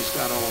night, and he's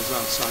got all his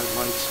outside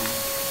lights on.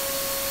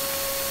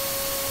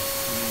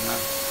 I mean, I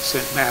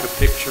sent Matt a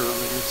picture of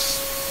it. It's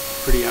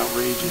pretty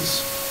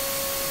outrageous.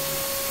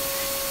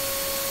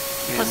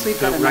 Plus, we've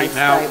got a right night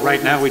now, sky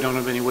right now, ordinance. we don't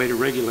have any way to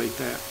regulate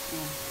that.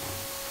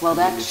 Well,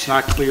 I mean, it's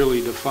not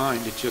clearly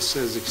defined. It just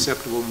says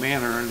acceptable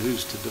manner, and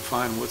who's to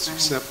define what's Right.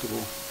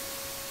 acceptable?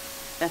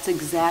 that's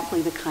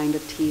exactly the kind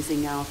of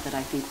teasing out that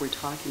I think we're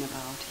talking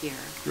about here.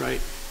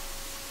 Right.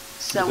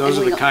 So, Those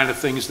and are the we- kind of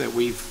things that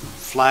we've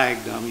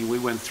flagged. I mean, we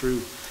went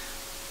through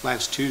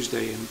last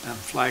Tuesday and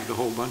flagged a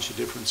whole bunch of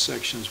different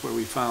sections where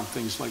we found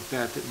things like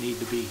that that need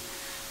to be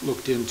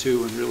looked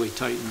into and really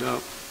tightened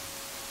up.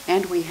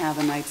 And we have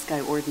a night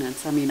sky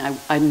ordinance. I mean,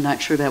 I'm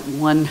not sure that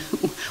one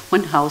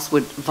house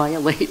would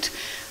violate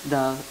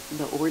the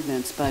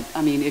ordinance, but,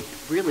 I mean, it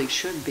really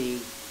should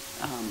be,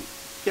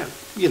 Yeah,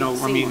 you know,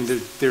 I mean,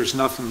 Seamless. there's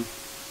nothing,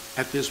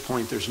 at this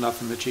point, there's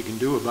nothing that you can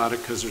do about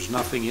it because there's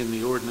nothing in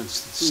the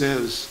ordinance that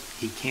says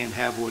he can't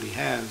have what he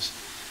has.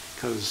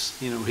 Because,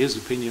 you know, his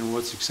opinion of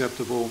what's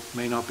acceptable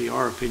may not be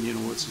our opinion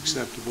of what's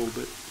acceptable,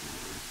 but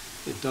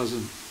it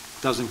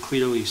doesn't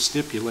clearly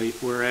stipulate,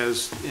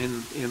 whereas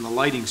in the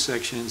lighting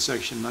section, in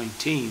section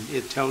 19,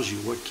 it tells you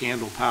what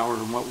candle power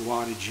and what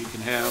wattage you can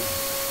have,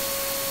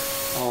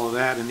 all of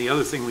that. And the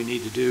other thing we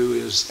need to do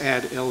is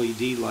add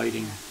LED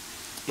lighting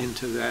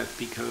into that,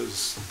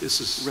 because this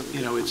is, Really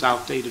you know, good it's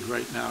point. outdated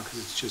right now because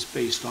it's just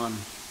based on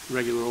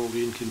regular old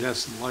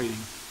incandescent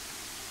lighting.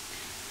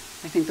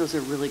 I think those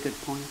are really good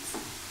points.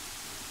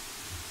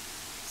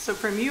 So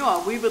from you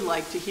all, we would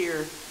like to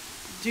hear,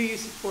 do you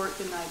support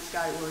the night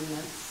sky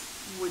ordinance?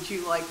 Would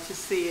you like to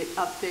see it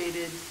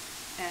updated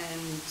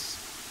and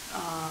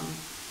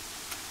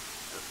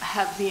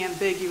have the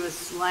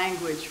ambiguous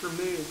language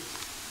removed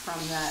from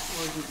that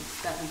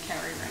ordinance that we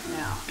carry right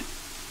now?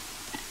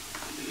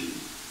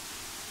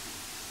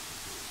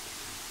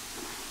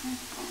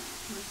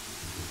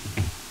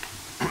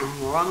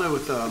 Well, I know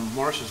with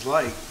Marsh's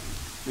Lake,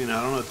 you know,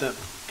 I don't know if that's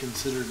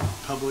considered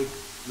public,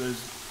 those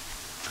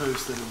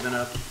posts that have been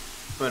up,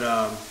 but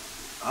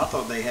I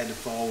thought they had to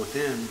fall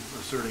within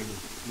a certain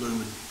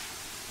lumen.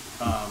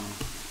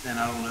 And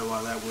I don't know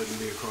why that wouldn't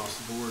be across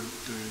the board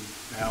through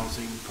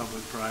housing,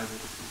 public,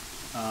 private.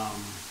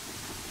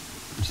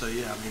 So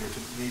yeah, I mean, if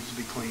it needs to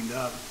be cleaned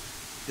up,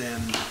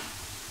 then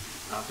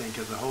I think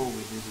as a whole,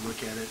 we need to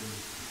look at it, and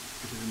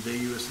if it's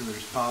ambiguous and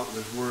there's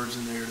words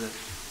in there that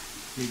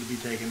need to be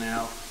taken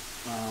out,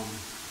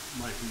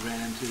 like we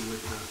ran into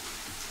with the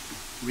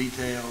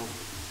retail,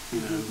 you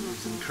know,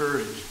 is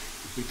encouraged.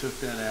 We took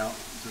that out,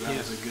 so that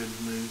was a good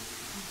move.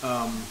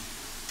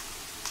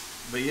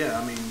 But yeah,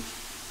 I mean,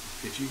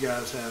 if you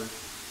guys have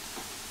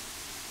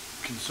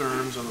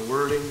concerns on the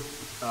wording,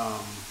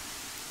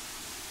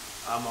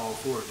 I'm all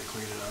for it to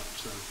clean it up,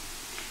 so.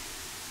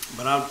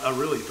 But I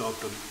really thought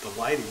the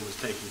lighting was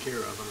taken care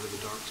of under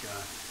the dark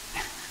sky.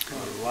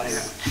 The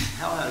lighting.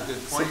 Hal had a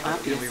good point,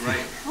 didn't we,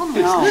 right? Oh,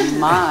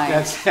 my.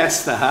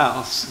 That's the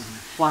house.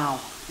 Wow.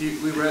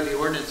 We read the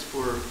ordinance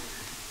for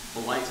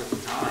the lights at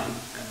the time,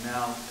 and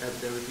now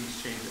everything's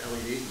changed to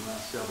LEDs in the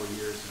last several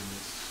years, and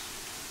it's...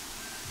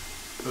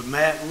 But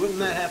Matt, wouldn't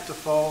that have to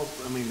fall,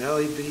 I mean,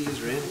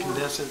 LEDs or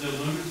incandescent? The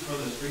lumens for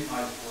the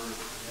streetlights were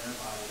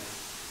identified as,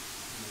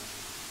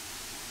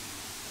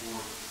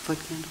 Foot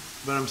candle.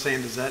 But I'm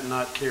saying, does that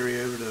not carry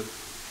over to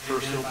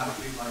personal? identified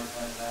streetlights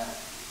as that,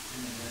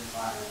 and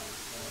identified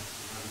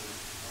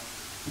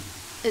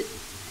as,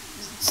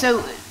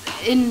 So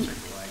in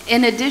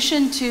in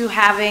addition to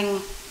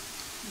having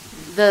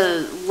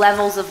the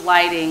levels of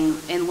lighting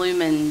in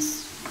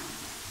lumens,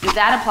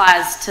 that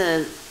applies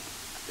to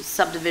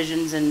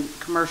subdivisions and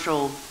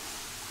commercial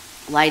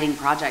lighting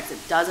projects. It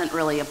doesn't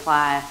really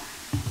apply,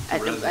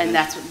 and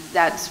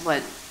that's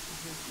what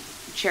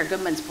Chair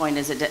Goodman's point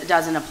is. It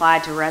doesn't apply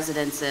to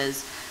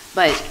residences,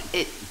 but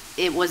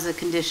it was a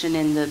condition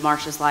in the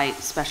Marcia's Light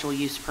special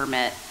use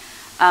permit.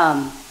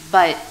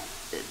 But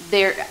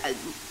there,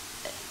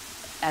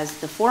 as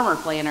the former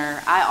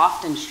planner, I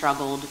often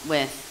struggled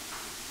with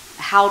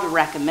how to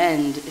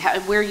recommend,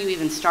 where you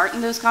even start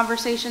in those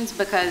conversations,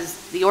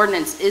 because the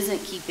ordinance isn't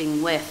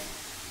keeping with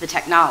the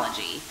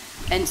technology.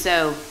 And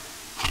so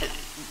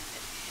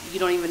you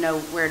don't even know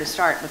where to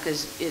start,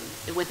 because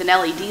with an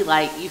LED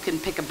light, you can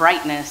pick a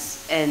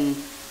brightness and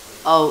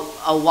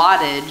a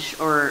wattage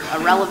or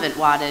a relevant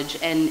wattage,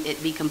 and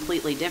it be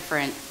completely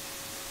different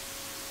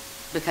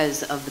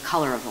because of the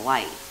color of the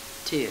light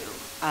too.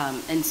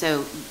 And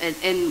so,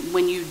 and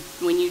when you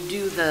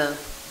do the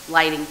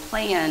lighting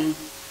plan,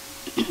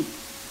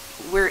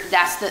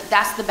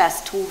 that's the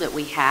best tool that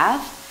we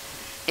have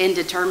in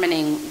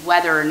determining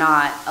whether or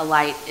not a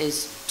light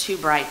is too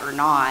bright or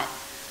not.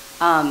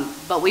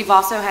 But we've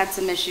also had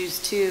some issues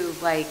too,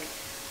 like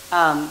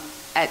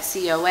at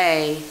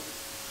COA,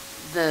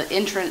 the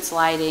entrance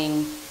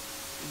lighting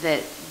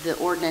that the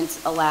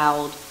ordinance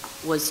allowed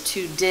was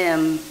too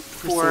dim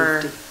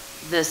for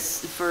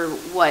this, for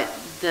what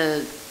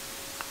the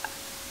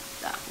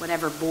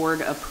whatever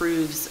board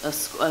approves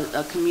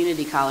a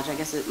community college. I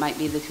guess it might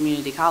be the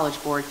community college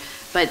board,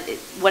 but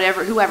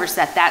whoever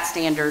set that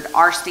standard,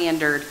 our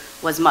standard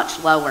was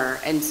much lower,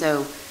 and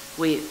so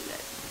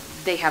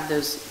they have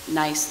those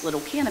nice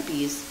little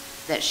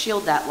canopies that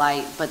shield that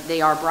light, but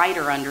they are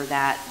brighter under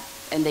that,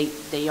 and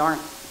they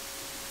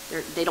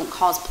don't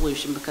cause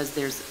pollution because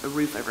there's a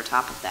roof over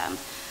top of them.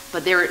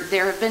 But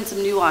there have been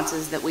some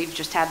nuances that we've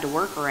just had to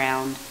work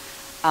around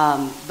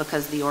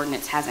because the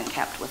ordinance hasn't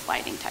kept with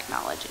lighting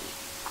technology.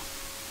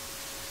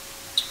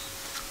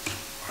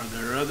 Are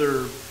there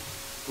other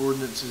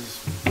ordinances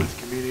with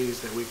communities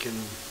that we can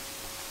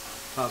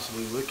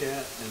possibly look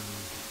at and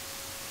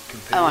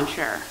compare? Oh, I'm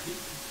sure.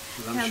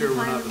 'Cause I'm sure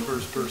we're not the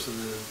first person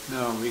to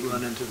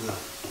run into the...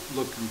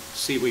 Look and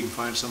see if we can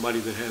find somebody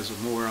that has a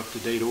more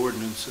up-to-date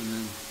ordinance and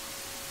then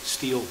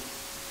steal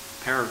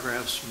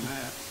paragraphs from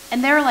that.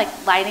 And there are like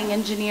lighting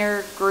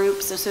engineer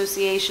groups,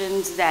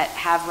 associations that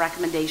have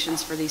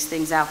recommendations for these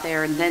things out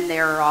there. And then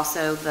there are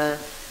also the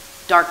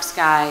dark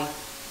sky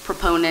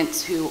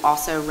proponents who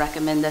also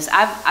recommend this.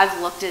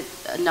 I've looked at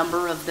a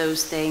number of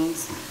those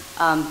things.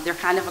 They're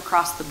kind of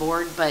across the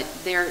board, but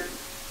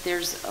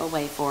there's a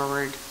way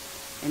forward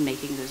in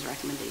making those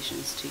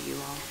recommendations to you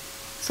all.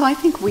 So I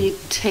think we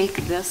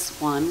take this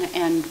one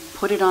and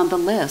put it on the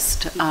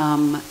list,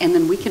 and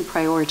then we can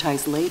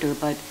prioritize later,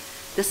 but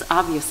this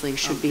obviously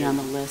should be on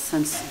the list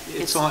since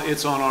it's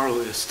on our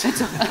list.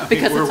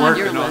 Because we're it's on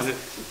your working on list.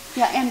 it.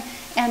 Yeah,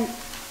 and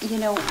you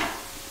know,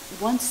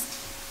 once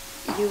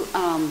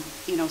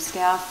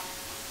staff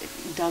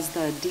does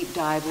the deep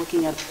dive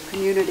looking at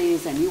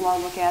communities and you all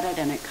look at it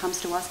and it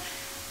comes to us,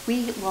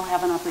 we will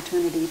have an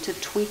opportunity to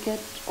tweak it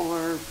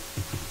or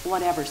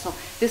whatever. So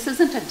this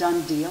isn't a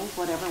done deal,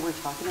 whatever we're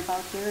talking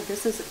about here.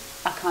 This is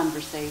a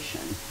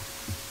conversation.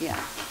 Yeah.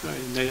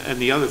 And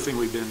the other thing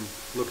we've been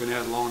looking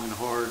at long and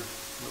hard,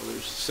 well,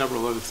 there's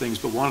several other things,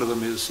 but one of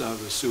them is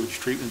the sewage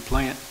treatment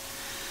plant.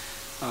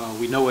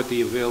 We know what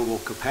the available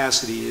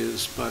capacity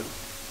is, but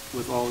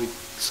with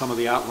some of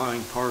the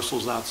outlying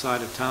parcels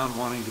outside of town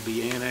wanting to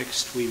be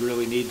annexed, we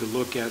really need to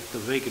look at the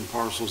vacant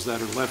parcels that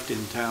are left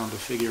in town to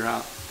figure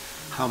out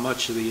how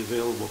much of the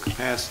available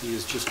capacity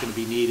is just going to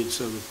be needed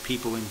so that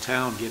people in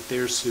town get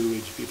their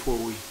sewage before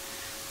we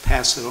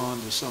pass it on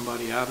to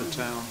somebody out of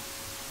town.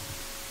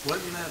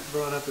 Wasn't that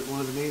brought up at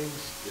one of the meetings?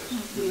 Yes.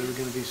 That there were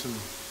going to be some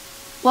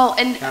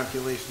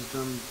calculations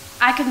done?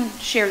 I can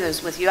share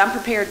those with you. I'm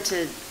prepared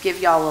to give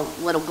y'all a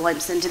little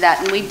glimpse into that.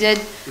 And we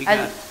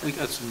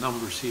got some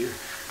numbers here.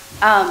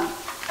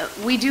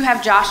 We do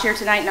have Josh here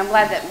tonight, and I'm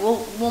glad that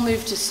we'll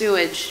move to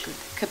sewage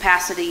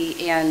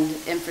capacity and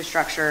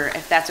infrastructure,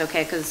 if that's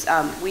okay, because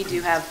we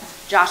do have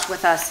Josh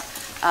with us,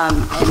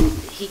 and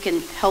he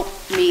can help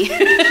me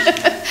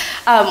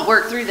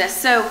work through this.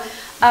 So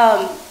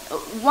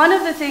one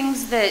of the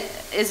things that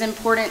is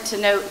important to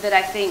note that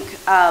I think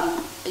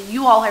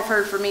you all have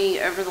heard from me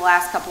over the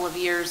last couple of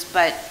years,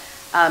 but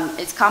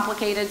it's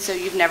complicated, so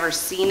you've never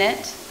seen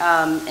it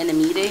in a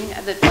meeting.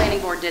 The planning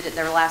board did it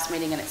their last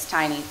meeting, and it's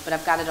tiny, but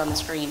I've got it on the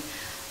screen,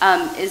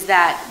 is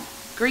that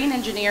Green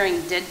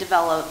Engineering did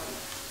develop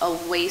a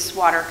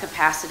wastewater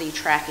capacity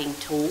tracking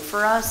tool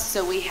for us,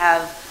 so we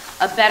have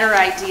a better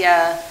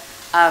idea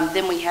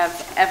than we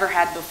have ever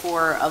had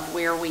before of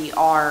where we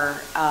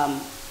are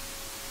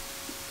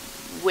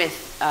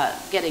with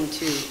getting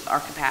to our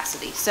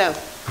capacity. So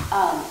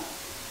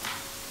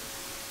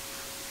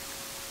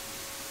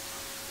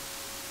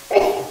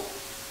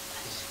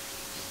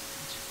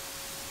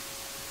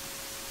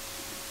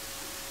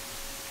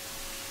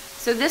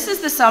so this is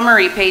the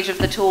summary page of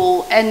the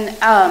tool, and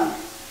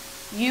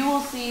you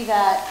will see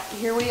that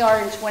here we are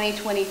in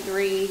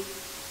 2023,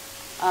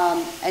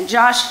 and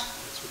Josh,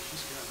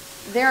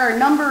 there are a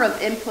number of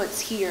inputs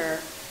here,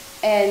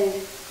 and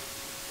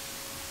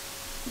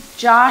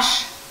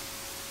Josh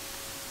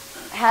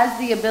has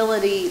the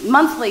ability,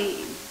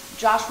 monthly,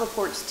 Josh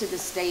reports to the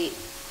state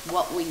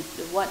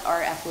what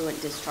our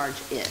effluent discharge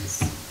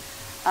is.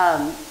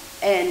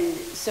 And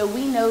so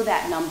we know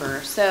that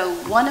number. So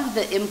one of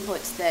the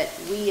inputs that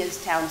we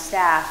as town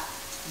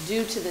staff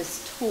do to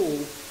this tool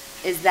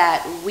is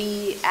that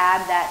we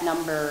add that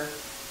number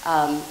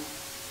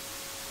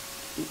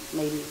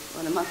maybe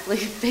on a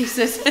monthly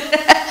basis.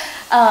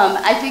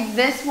 I think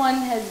this one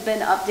has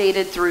been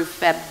updated through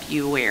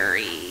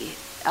February.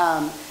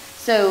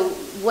 So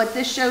what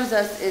this shows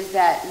us is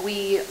that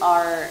we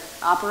are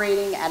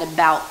operating at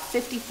about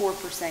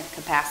 54%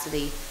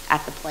 capacity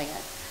at the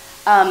plant.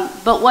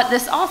 But what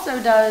this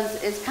also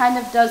does is kind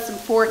of does some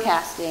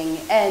forecasting.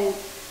 And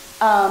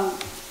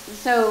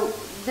so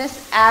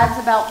this adds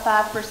about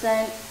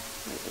 5%.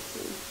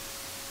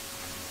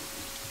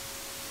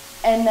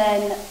 And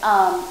then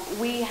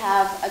we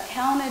have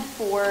accounted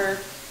for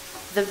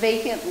the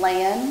vacant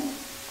land.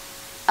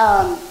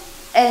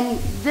 And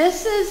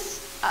this is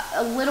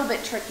a little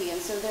bit tricky,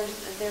 and so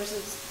there's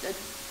a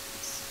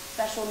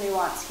special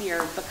nuance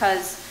here,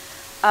 because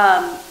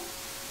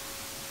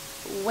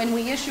when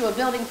we issue a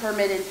building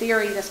permit, in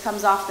theory, this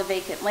comes off the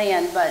vacant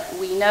land, but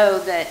we know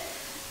that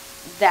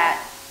that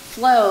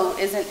flow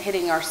isn't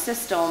hitting our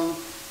system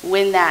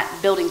when that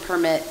building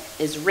permit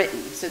is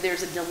written. So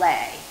there's a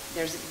delay,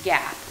 there's a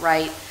gap,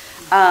 right?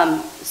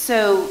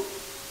 So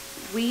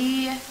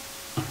we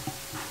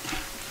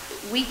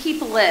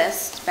keep a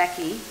list,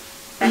 Becky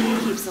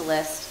keeps a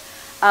list,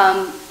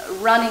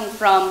 running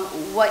from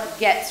what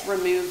gets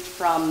removed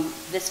from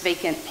this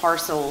vacant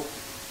parcel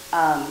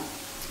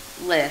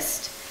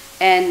list.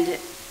 And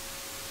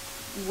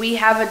we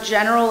have a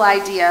general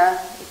idea,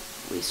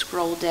 if we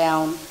scroll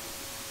down,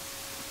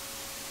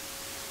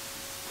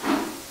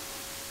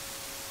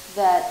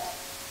 that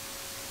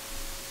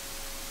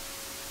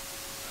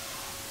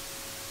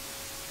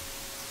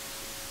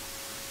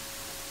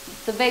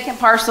the vacant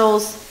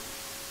parcels,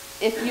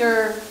 if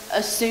you're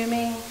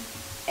assuming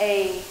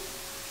a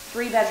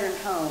 3-bedroom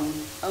home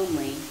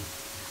only,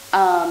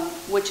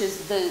 which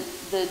is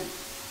the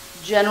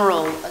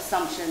general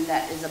assumption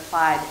that is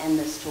applied in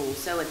this tool.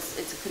 So it's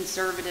a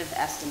conservative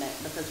estimate,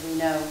 because we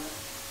know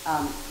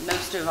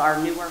most of our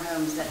newer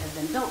homes that have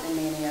been built in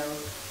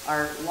Manteo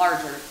are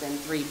larger than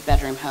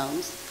 3-bedroom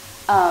homes.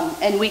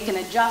 And we can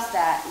adjust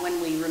that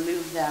when we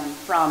remove them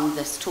from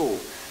this tool.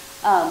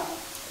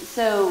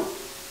 So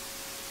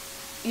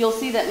you'll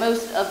see that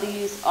most of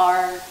these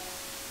are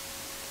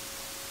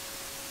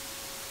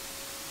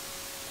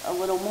a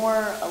little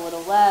more, a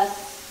little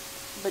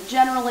less, but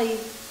generally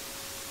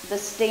the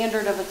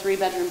standard of a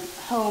 3-bedroom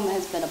home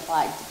has been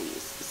applied to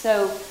these.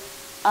 So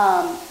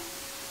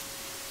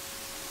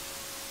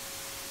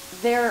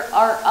there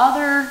are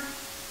other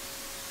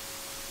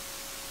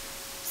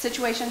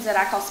situations that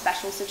I call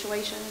special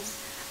situations,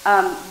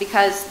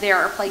 because there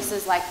are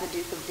places like the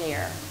Duke of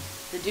Dare.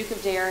 The Duke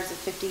of Dare is a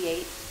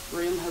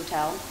 58-room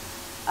hotel.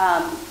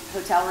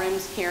 Hotel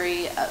rooms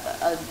carry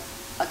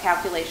a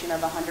calculation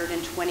of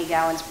 120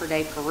 gallons per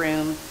day per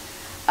room.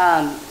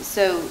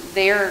 So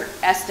they're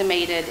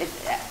estimated,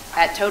 if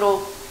at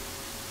total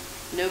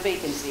no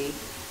vacancy,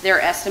 their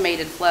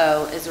estimated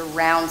flow is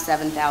around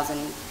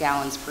 7,000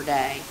 gallons per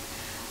day.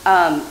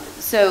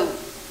 So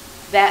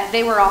that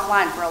they were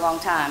offline for a long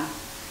time,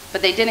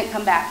 but they didn't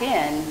come back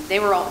in. They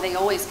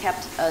always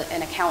kept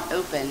an account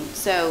open.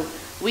 So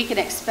we can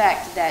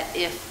expect that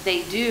if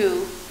they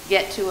do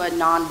get to a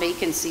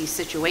non-vacancy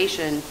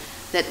situation,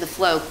 that the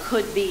flow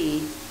could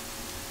be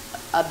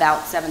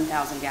about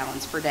 7,000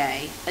 gallons per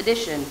day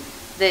addition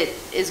that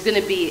is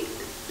going to be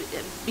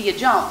a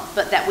jump,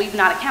 but that we've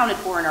not accounted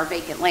for in our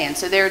vacant land.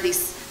 So there are these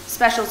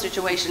special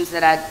situations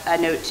that I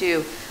note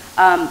too.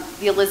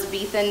 The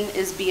Elizabethan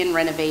is being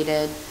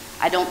renovated.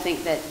 I don't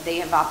think that they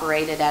have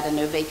operated at a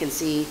no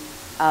vacancy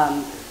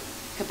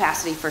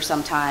capacity for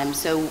some time.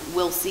 So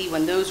we'll see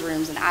when those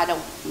rooms, and I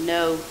don't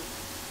know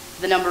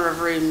the number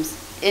of rooms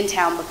in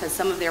town, because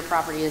some of their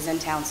property is in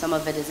town, some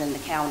of it is in the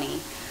county.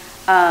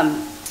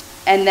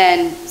 And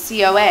then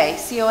COA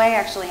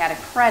actually had a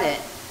credit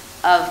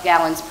of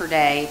gallons per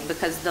day,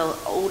 because the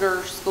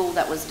older school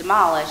that was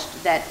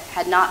demolished that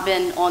had not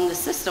been on the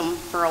system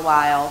for a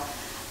while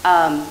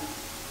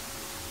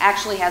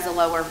actually has a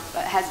lower,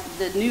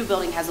 the new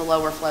building has a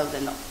lower flow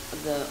than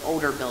the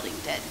older building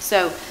did.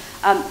 So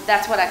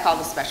that's what I call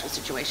the special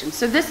situation.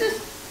 So this is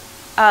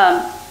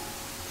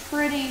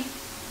pretty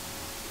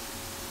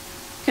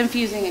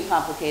confusing and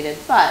complicated,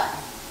 but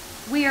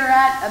we are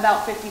at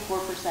about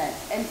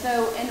 54%. And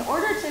so in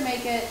order to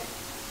make it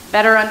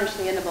better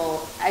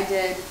understandable, I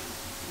did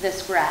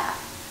this graph.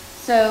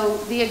 So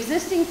the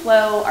existing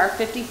flow, our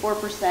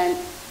 54%,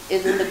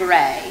 is in the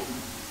gray.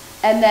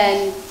 And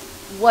then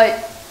what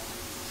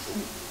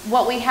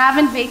we have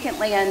in vacant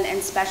land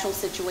and special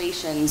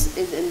situations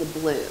is in the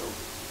blue.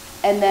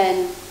 And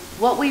then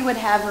what we would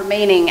have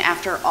remaining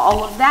after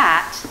all of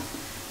that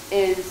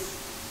is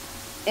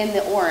in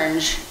the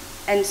orange.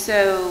 And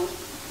so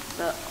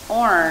the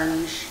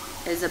orange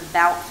is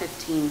about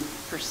 15%.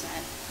 Is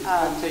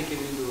that taking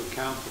into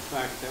account the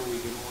fact that we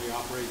can only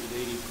operate at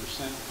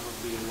 80%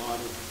 of the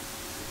allotted?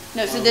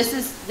 No, so this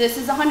is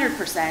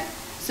 100%.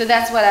 So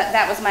that's what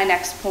that was my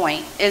next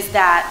point, is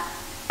that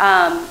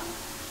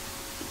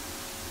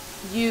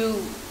you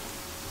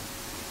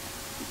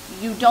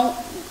don't,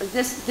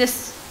 this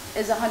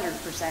is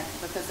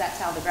 100% because that's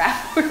how the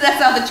graph works, that's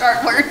how the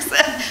chart works.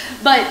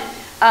 But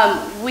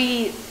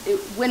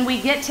when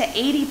we get to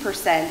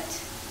 80%,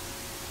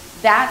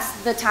 that's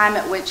the time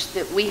at which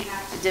that we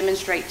have to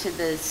demonstrate to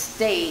the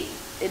state,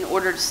 in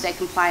order to stay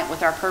compliant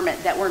with our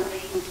permit, that we're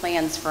making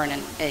plans for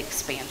an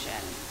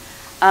expansion.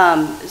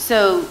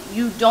 So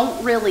you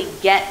don't really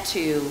get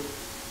to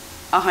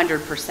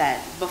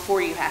 100%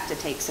 before you have to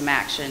take some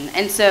action.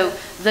 And so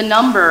the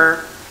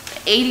number,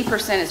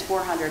 80% is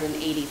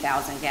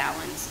 480,000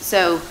 gallons.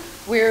 So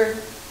we're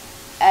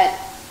at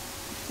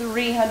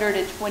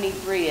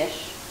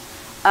 323-ish.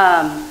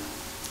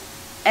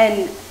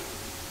 And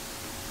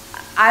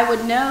I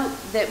would note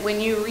that when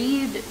you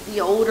read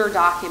the older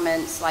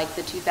documents, like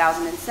the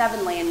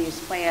 2007 land use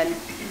plan,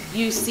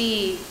 you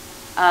see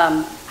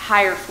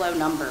higher flow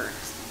numbers,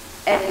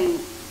 and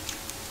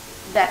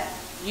that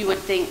you would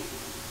think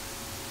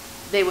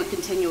they would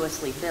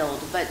continuously build.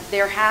 But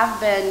there have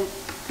been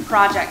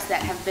projects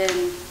that have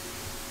been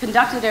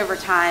conducted over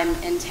time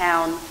in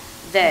town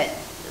that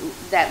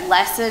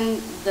lessen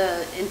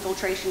the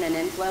infiltration and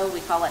inflow.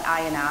 We call it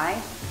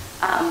I&I.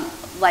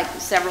 Like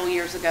several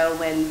years ago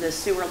when the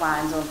sewer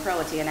lines on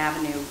Croatian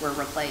Avenue were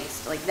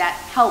replaced. Like that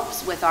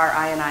helps with our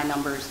I&I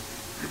numbers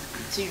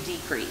to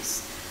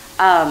decrease.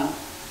 And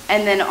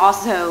then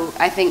also,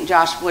 I think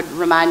Josh would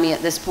remind me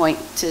at this point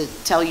to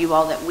tell you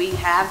all that we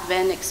have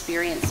been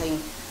experiencing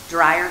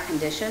drier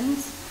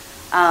conditions.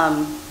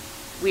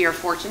 We are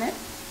fortunate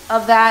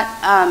of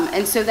that.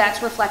 And so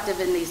that's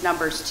reflective in these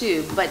numbers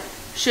too. But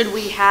should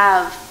we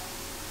have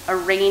a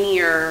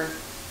rainier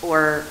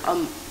or a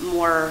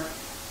more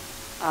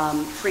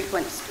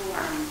frequent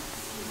storm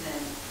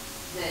season,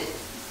 that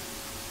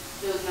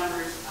those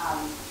numbers,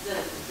 the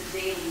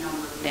daily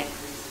number would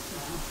increase as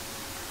well.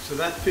 So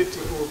that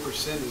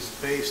 54% is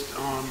based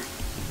on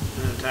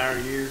an entire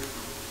year?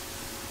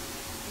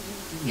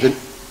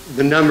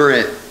 The number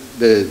at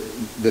the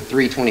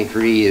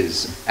 323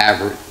 is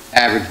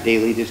average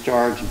daily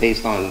discharge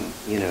based on,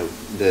 you know,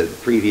 the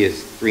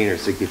previous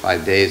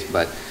 365 days.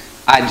 But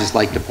I'd just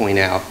like to point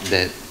out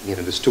that, you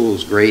know, this tool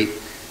is great.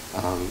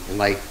 And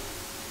like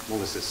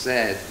Melissa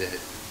said, that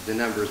the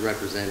numbers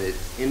represented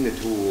in the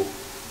tool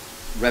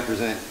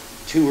represent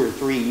 2 or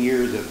 3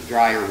 years of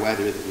drier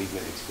weather that we've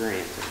been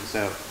experiencing.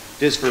 So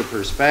just for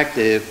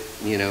perspective,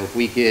 you know, if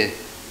we get,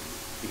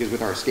 because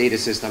with our SCADA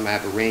system, I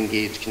have a rain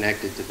gauge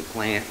connected to the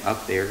plant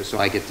up there, so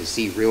I get to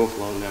see real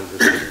flow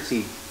numbers, I get to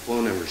see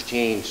flow numbers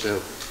change.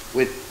 So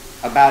with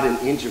about an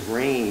inch of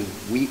rain,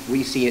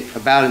 we see it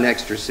about an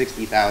extra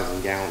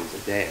 60,000 gallons a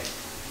day,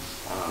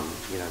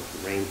 you know,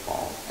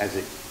 rainfall as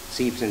it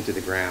seeps into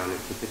the ground.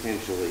 It could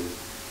potentially,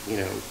 you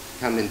know,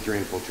 come in through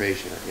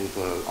infiltration or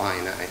inflow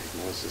I&I, as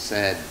Melissa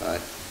said. But,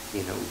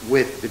 you know,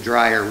 with the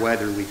drier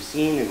weather we've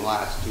seen in the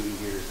last 2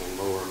 years and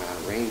lower amount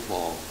of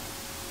rainfall,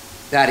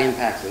 that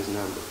impacts those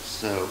numbers.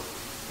 So,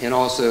 and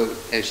also,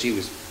 as she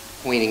was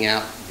pointing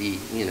out, the,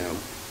 you know,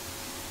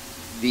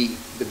 the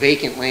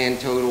vacant land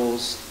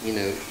totals, you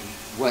know,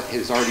 what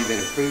has already been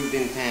approved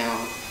in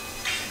town,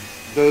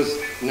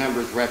 those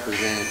numbers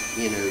represent,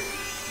 you know,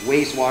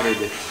 wastewater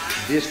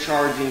that's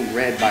discharging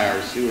read by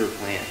our sewer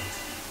plant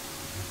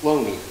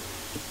flow meter.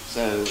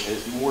 So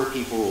as more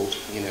people,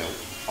 you know,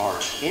 are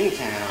in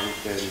town,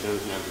 then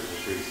those numbers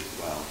increase as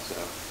well.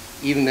 So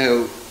even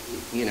though,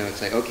 you know,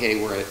 it's like, okay,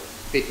 we're at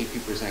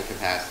 52%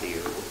 capacity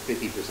or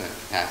 50%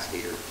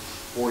 capacity, or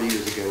 4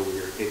 years ago we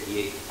were at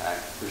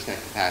 58%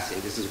 capacity,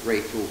 and this is a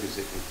great tool because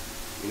it can,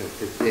 you know,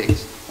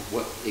 predicts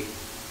what it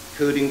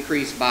could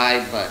increase by.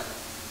 But,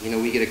 you know,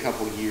 we get a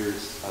couple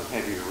years of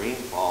heavier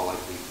rainfall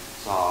like we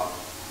saw,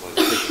 what,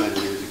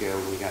 6-7 years ago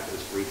when we got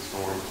those freak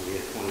storms, we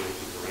had 20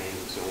 inches of rain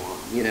and so on,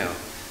 you know,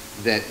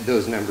 that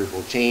those numbers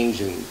will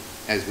change, and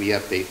as we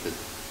update the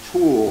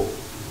tool,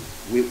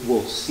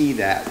 we'll see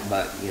that.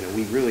 But, you know,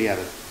 we really had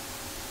a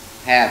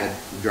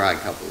dry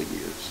couple of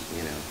years,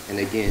 you know. And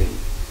again,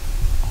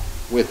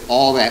 with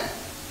all that,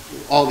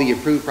 all the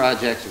approved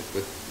projects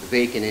with the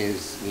vacant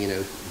is, you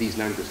know, these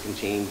numbers can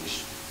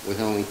change with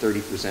only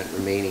 30%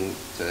 remaining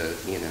to,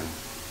 you know,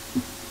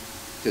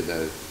 to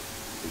the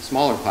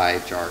smaller pie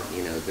chart,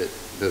 you know, that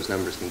those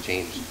numbers can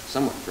change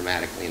somewhat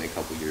dramatically in a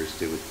couple of years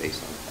too,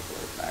 based on a couple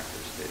other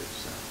factors too.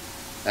 So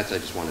that's, I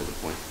just wanted to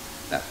point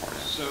that part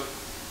out.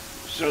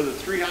 So the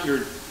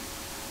 300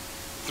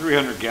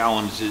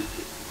 gallons,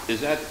 is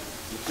that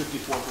the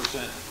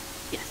 54%?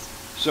 Yes.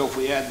 So if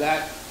we add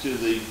that to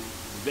the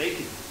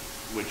vacant,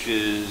 which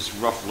is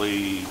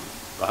roughly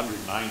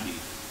 190,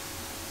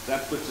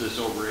 that puts us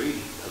over 80,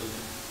 doesn't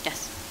it?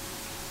 Yes.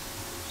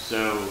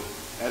 So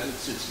as it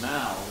sits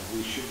now,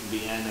 we shouldn't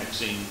be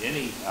annexing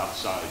any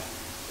outside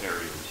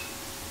areas.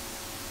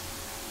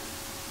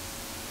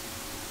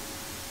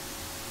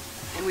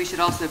 And we should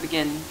also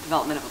begin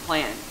development of a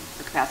plan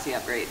for capacity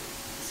upgrade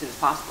as soon as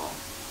possible.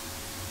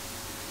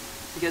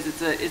 Because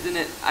isn't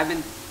it,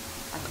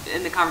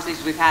 in the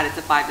conversations we've had, it's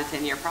a 5 to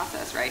 10 year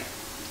process, right?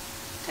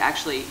 To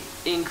actually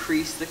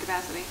increase the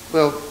capacity?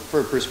 Well,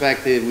 for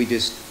perspective, we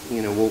just,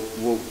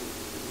 we'll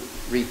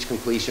reach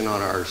completion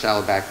on our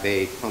Shallowback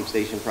Bay pump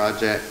station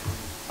project.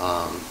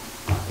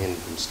 And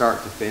from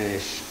start to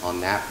finish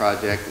on that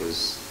project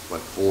was,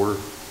 what,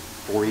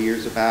 4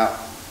 years about?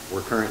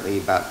 We're currently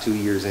about 2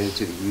 years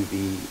into the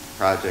UV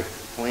project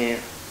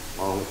plant,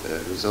 along with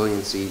the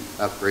resiliency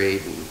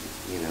upgrade, and,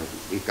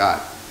 we've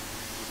got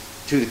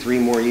 2 to 3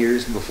 more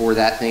years before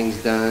that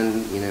thing's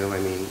done.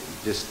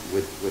 Just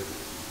with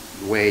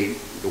the way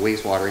the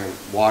wastewater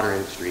and water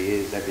industry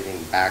is, everything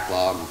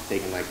backlogged, it's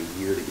taking like a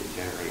year to get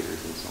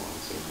generators and so on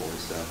and so forth.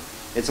 So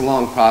it's a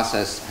long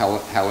process.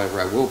 However,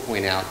 I will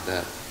point out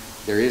that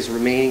there is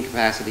remaining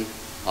capacity,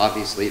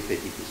 obviously at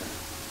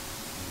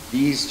 50%.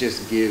 These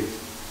just give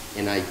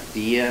an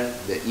idea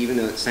that even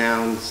though it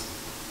sounds,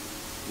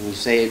 when you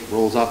say it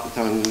rolls off the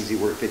tongue easy,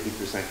 we're at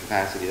 50%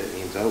 capacity, that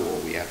means, oh, well,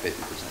 we have 50%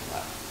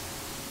 left.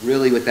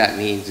 Really what that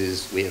means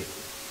is we have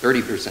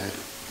 30%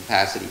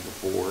 capacity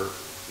before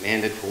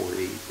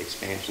mandatory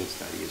expansion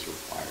study is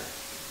required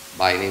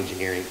by an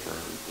engineering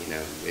firm,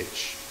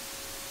 which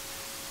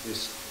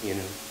is,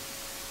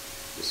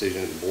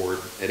 decision of the board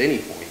at any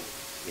point,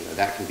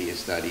 that can be a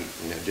study,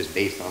 just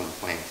based on the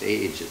plant's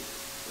age.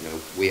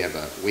 We have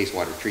a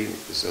wastewater treatment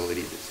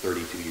facility that's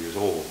 32 years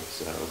old,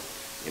 so,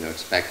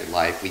 expected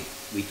life.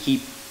 We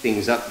keep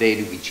things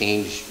updated, we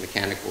change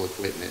mechanical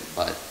equipment,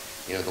 but,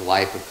 the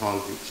life of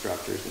concrete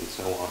structures and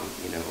so on,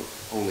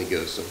 only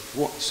goes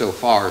so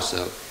far.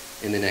 So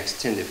in the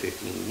next 10 to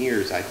 15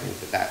 years, I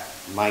think that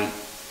might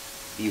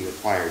be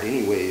required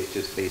anyways,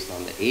 just based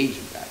on the age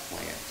of that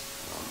plant,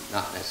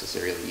 not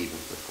necessarily even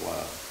for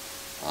flow.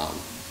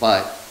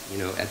 But,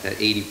 at that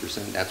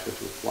 80%, that's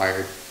what's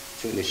required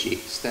to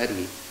initiate the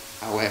study.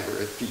 However,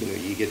 if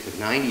you get to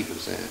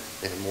 90%,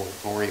 then a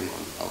moratorium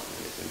on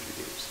development is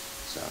introduced.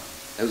 So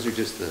those are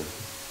just the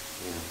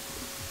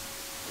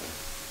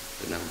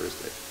numbers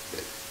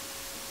that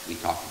we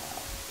talked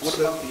about. What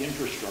about the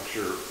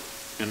infrastructure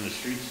in the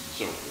streets and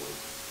so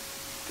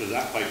forth? Because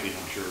that piping,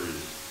 I'm sure,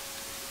 is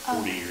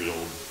 40 years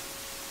old.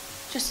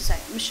 Just a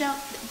second. Michelle,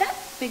 that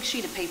big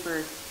sheet of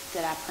paper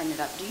that I printed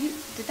up,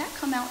 did that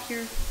come out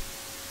here?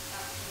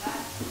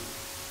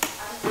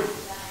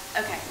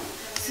 Okay.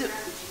 So,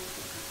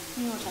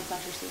 you want to talk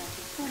about your CIP?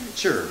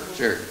 Sure.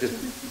 Just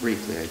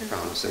briefly, I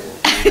promise it will.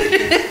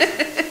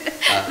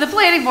 The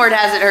planning board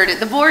hasn't heard it.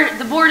 The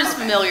board is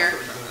familiar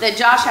that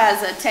Josh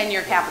has a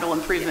 10-year capital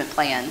improvement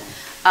plan.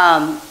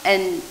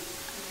 And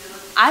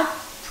I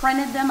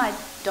printed them. I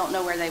don't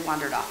know where they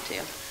wandered off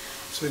to.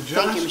 So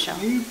Thank you, Josh, Michelle.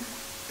 can you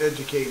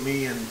educate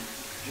me, and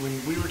when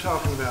we were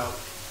talking about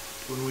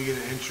when we get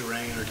an inch of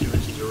rain or 2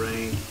 inches of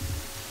rain,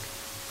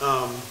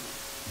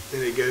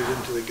 and it goes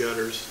into the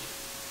gutters,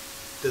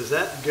 does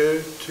that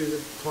go to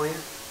the plant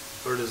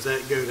or does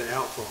that go to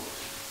outfalls?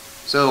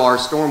 So our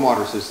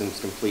stormwater system is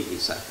completely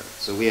separate.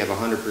 So we have a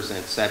 100%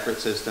 separate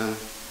system.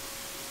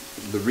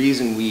 The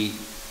reason we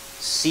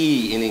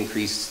see an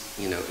increase,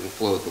 in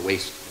flow at the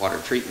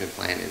wastewater treatment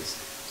plant is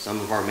some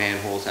of our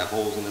manholes have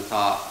holes in the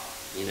top.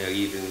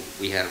 Even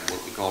we have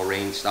what we call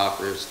rain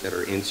stoppers that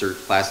are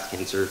plastic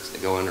inserts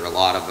that go under a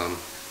lot of them,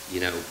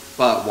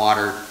 but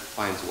water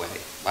finds a way.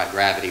 By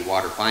gravity,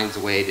 water finds a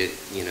way to,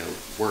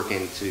 work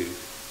into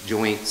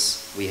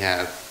joints.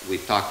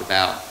 We've talked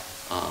about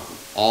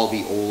all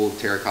the old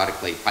terracotta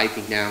clay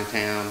piping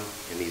downtown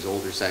in these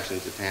older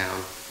sections of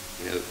town.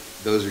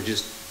 Those are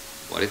just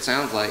what it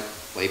sounds like,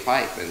 clay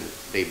pipe, and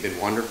they've been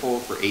wonderful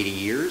for 80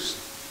 years.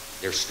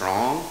 They're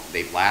strong,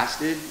 they've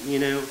lasted,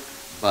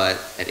 but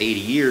at 80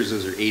 years,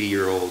 those are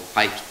 80-year-old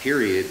pipes,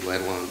 period,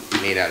 let alone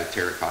made out of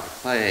terracotta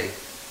clay,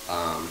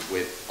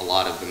 with a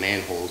lot of the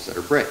manholes that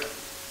are brick.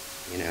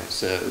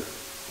 So,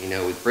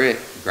 with brick,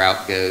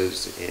 grout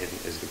goes, and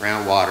as the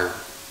groundwater,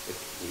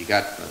 if you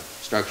got a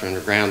structure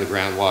underground, the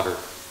groundwater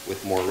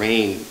with more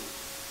rain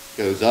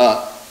goes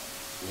up,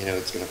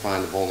 it's going to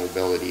find the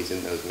vulnerabilities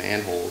in those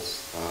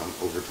manholes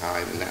over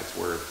time, and that's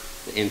where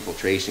the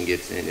infiltration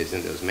gets in, is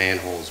in those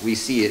manholes. We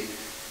see it,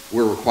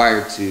 we're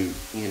required to,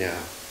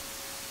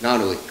 not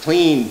only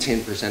clean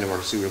 10% of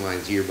our sewer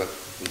lines a year, but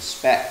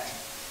inspect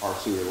our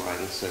sewer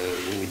lines. So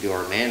when we do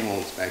our manhole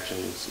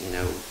inspections,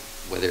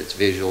 whether it's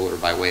visual or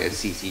by way of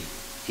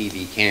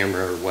CCTV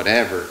camera or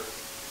whatever,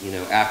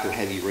 after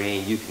heavy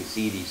rain, you can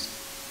see these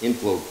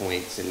inflow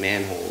points in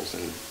manholes,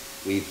 and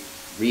we've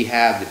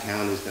rehabbed. The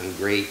town has done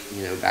great.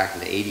 Back in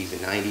the 80s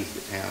and 90s,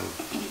 the town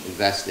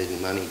invested in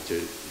money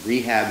to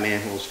rehab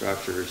manhole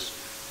structures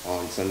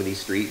on some of these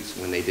streets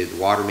when they did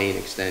the water main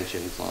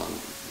extensions, on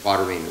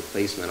water main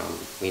replacement on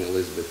Queen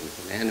Elizabeth and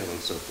Fernando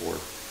and so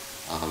forth.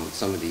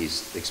 Some of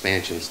these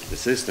expansions to the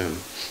system,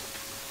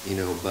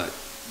 but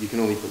you can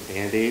only put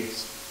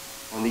Band-Aids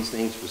on these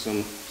things for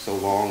so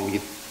long.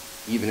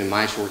 even in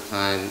my short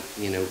time,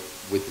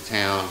 with the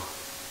town,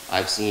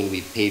 I've seen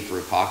we've paid for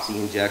epoxy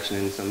injection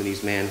in some of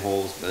these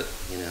manholes, but,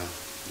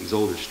 these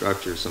older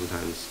structures,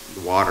 sometimes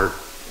the water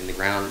in the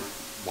ground,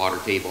 water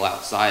table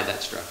outside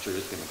that structure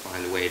is going to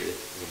find a way to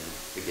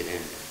get in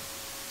there.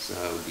 So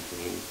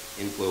between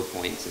inflow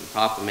points and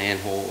top of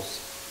manholes,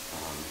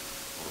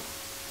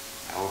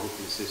 however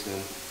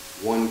consistent,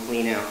 one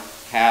clean out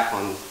cap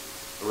on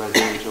a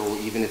residential,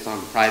 even if it's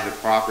on private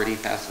property,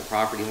 past the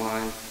property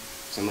line,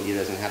 somebody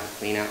doesn't have a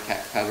clean out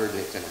cap covered and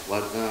it's in a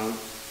flood zone,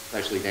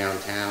 especially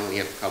downtown, we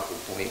have a couple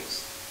of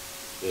points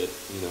that,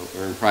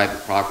 are in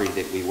private property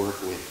that we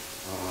work with,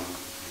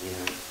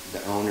 the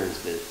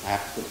owners that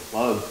have to put a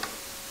plug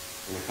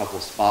in a couple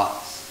of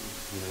spots.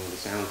 The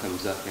sound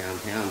comes up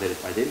downtown that if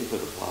I didn't put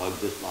a plug,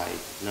 just by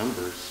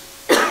numbers,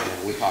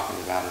 we're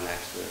talking about an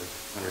extra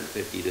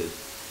 150 to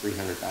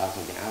 300,000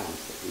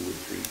 gallons that we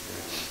would treat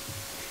during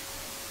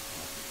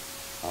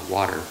a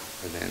water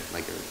event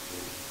like a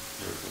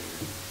hurricane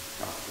or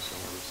tropical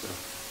storm. So,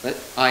 but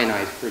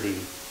I&I is pretty.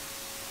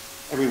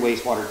 Every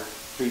wastewater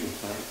treatment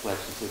plant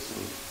collection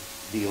system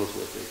deals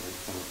with it in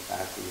some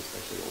capacity,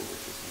 especially older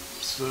systems.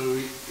 So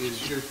is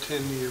your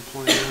 10-year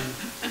plan,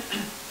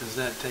 does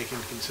that take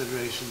into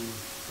consideration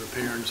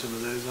repairing some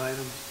of those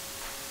items?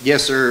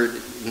 Yes, sir.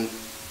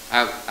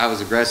 I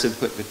was aggressive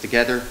putting it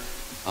together.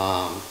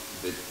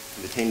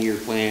 The 10-year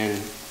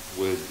plan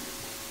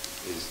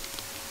is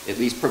at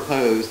least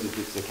proposed.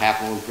 It's a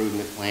capital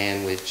improvement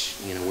plan, which,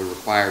 we're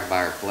required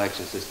by our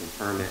collection system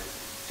permit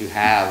to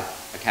have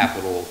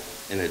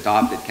an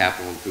adopted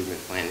capital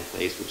improvement plan in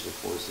place, which of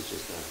course is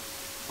just a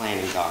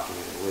planning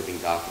document, a living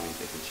document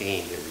that can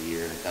change every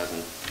year. And it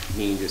doesn't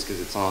mean just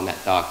because it's on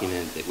that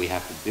document that we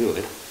have to do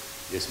it.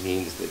 It just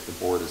means that the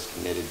board is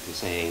committed to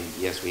saying,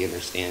 yes, we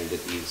understand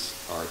that these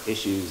are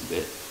issues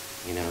that,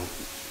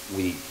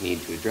 we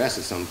need to address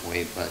at some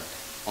point. But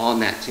on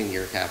that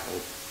 10-year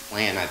capital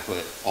plan, I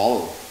put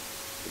all of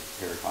the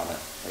terracotta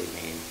clay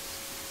mains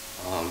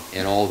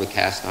and all the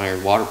cast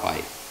iron water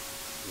pipe,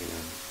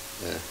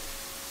 the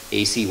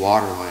AC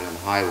water line on the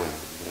highway.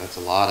 It's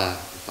a lot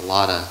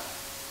of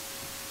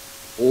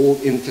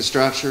old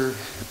infrastructure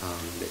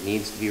that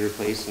needs to be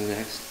replaced in the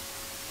next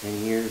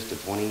 10 years to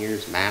 20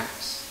 years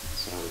max.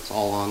 So it's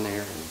all on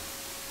there.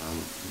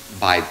 And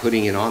by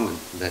putting it on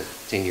the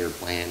 10-year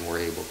plan, we're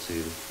able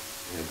to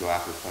go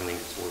after funding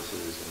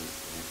sources and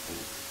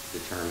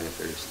determine if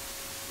there's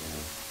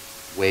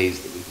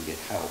ways that we can get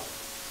help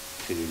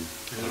to.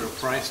 Is there a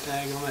price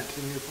tag on that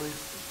 10-year plan?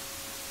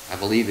 I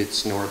believe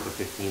it's north of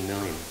 15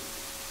 million.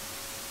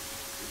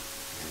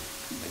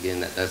 Again,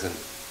 that doesn't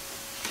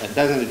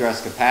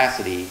address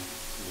capacity,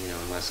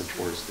 unless of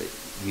course that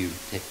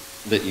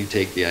you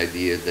take the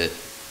idea that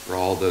for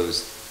all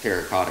those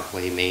terracotta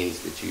clay mains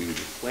that you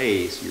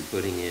replace, you're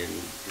putting in,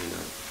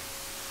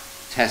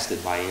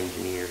 tested by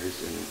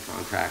engineers and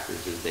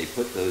contractors as they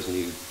put those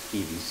new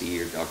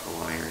PVC or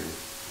ductile iron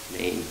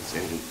mains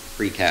and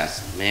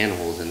precast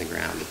manholes in the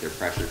ground, that they're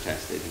pressure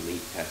tested and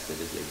leak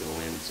tested as they go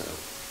in. So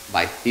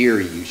by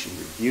theory, you should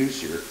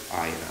reduce your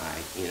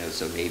I&I,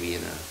 so maybe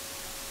in a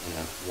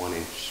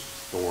 1-inch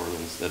storm,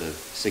 instead of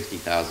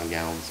 60,000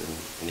 gallons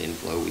in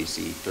inflow, we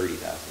see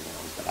 30,000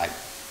 gallons. But I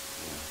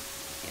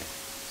can't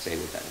say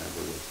what that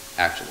number would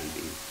actually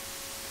be.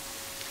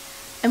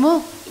 And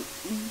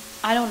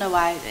I don't know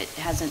why it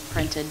hasn't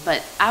printed,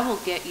 but I will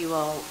get you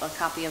all a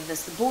copy of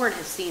this. The board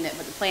has seen it,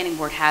 but the planning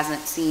board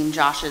hasn't seen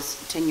Josh's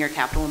 10-year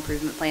capital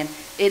improvement plan.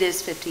 It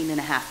is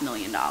 $15.5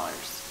 million.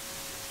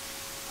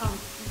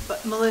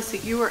 But Melissa,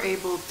 you were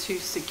able to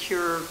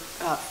secure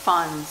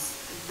funds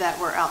that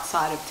were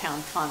outside of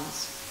town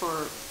funds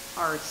for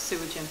our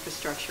sewage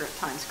infrastructure at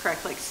times,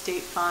 correct? Like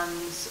state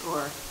funds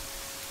or?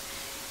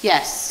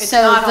 Yes. It's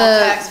so not all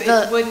tax.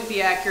 It wouldn't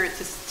be accurate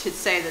to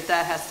say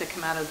that has to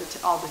come out of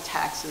all the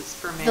taxes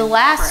for Manteo. The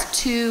last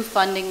two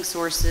funding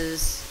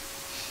sources,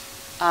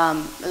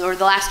 or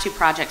the last two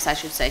projects, I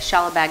should say,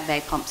 Shallowbag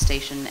Bay Pump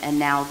Station and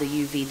now the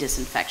UV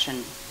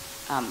disinfection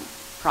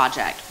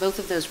project. Both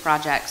of those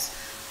projects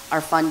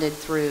are funded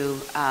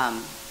through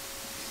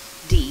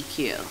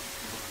DEQ.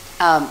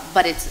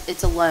 But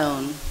it's a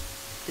loan.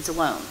 It's a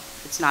loan.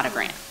 It's not a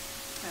grant.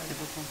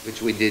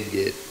 Which we did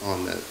get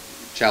on the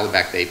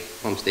Shallowback Bay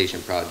Pump Station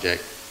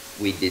project.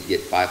 We did get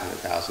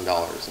 $500,000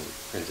 in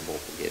principal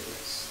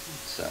forgiveness.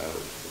 So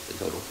the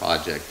total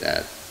project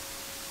at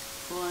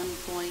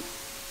 1.4,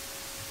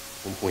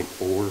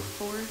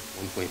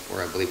 1.4,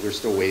 I believe. We're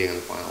still waiting on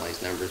the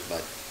finalized numbers,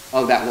 but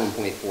of that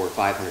 1.4,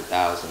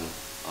 500,000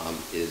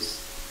 is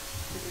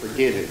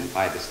forgiven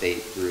by the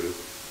state through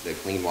the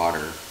clean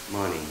water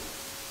money.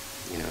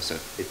 So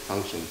it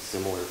functions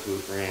similar to a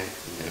grant,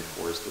 and then of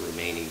course the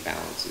remaining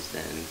balance is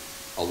then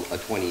a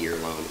 20-year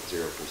loan at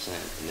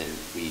 0%, and then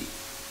we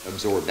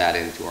absorb that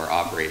into our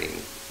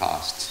operating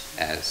costs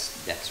as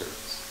debt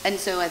service. And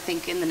so I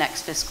think in the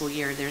next fiscal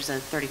year, there's a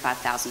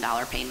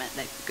 $35,000 payment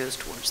that goes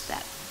towards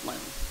that loan.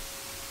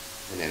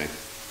 And then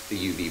the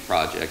UV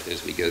project,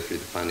 as we go through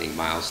the funding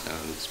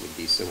milestones, would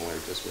be similar,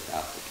 just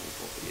without the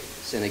principal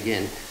forgiveness. And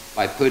again,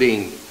 by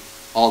putting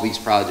all these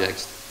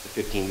projects, the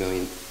 15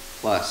 million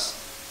Plus,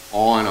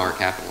 on our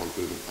capital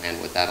improvement plan,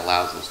 what that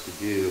allows us to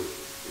do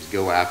is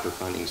go after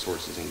funding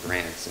sources and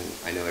grants. And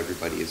I know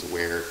everybody is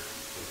aware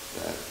with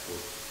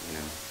you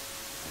know,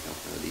 I don't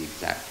know the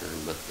exact term,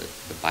 but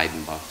the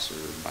Biden bucks or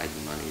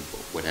Biden money,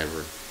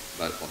 whatever.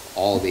 But with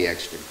all the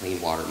extra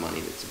clean water money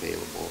that's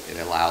available,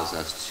 it allows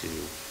us to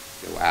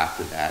go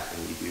after that, and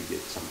we do get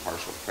some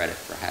partial credit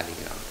for having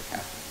it on the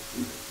capital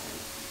improvement plan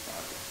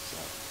project. So,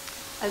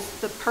 As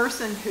the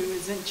person who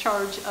is in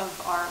charge of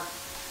our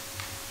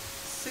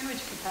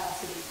sewage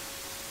capacity,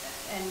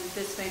 and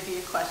this may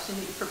be a question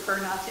that you prefer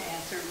not to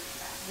answer,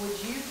 would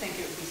you think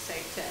it would be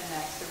safe to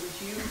annex, or would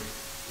you,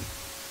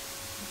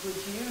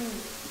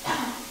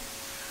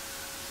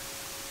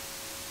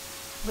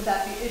 would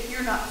that be, if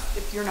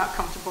you're not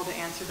comfortable to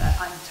answer that,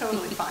 I'm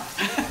totally fine.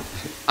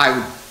 I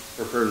would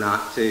prefer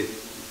not to,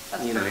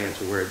 That's you know,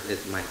 perfect. answer where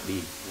it might be, you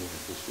know,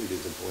 construed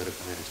as a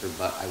political answer,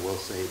 but I will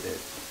say that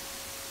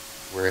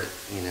we're at,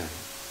 you know,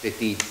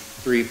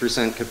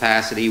 53%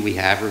 capacity. We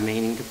have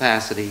remaining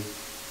capacity.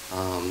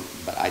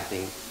 But I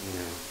think, you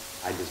know,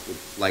 I just would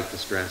like to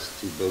stress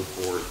to both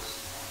boards,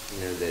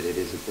 you know, that it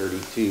is a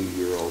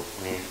 32-year-old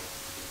plant,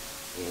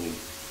 and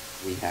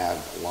we have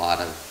a lot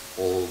of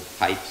old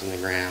pipes in the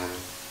ground,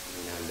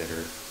 you know, that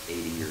are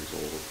 80 years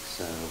old.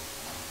 So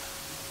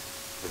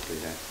hopefully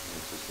that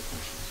answers the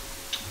question.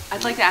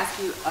 I'd like to ask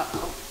you,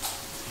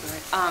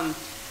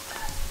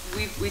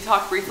 we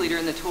talked briefly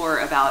during the tour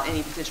about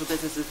any potential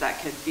businesses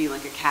that could be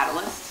like a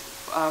catalyst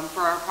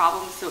for our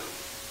problems. So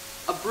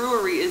a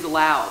brewery is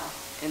allowed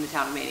in the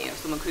town of Manteo.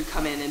 Someone could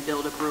come in and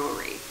build a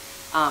brewery.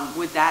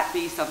 Would that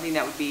be something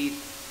that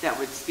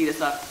would speed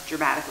us up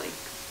dramatically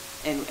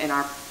in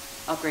our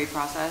upgrade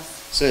process?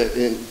 So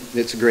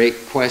it's a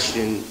great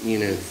question. You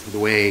know, the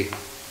way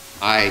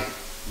I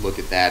look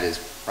at that is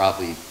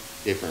probably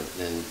different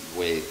than the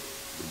way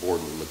the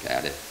board would look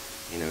at it.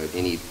 You know,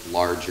 any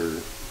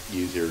larger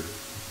user,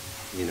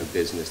 you know,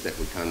 business that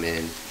would come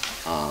in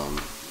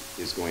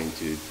is going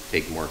to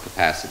take more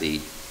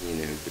capacity, you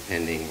know,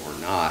 depending or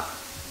not.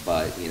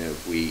 But, you know,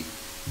 if we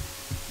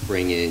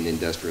bring in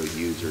industrial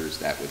users,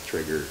 that would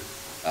trigger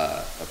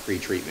a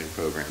pre-treatment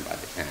program by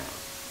the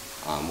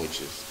town,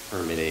 which is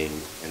permitting,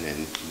 and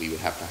then we would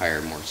have to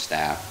hire more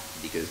staff,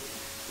 because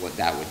what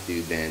that would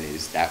do then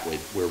is that would,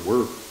 where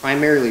we're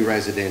primarily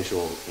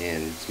residential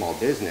and small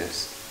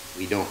business,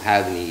 we don't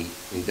have any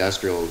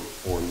industrial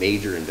or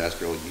major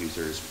industrial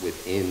users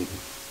within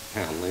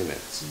town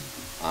limits.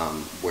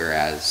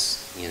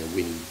 Whereas, you know,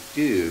 when you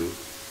do,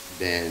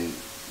 then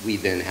we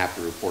then have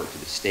to report to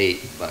the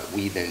state, but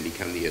we then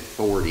become the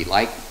authority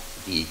like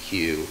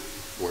DEQ,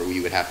 where we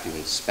would have to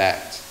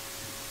inspect,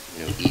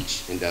 you know,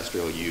 each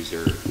industrial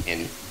user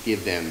and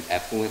give them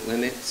effluent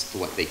limits to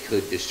what they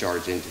could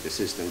discharge into the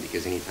system,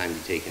 because anytime you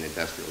take an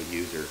industrial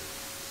user,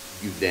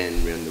 you then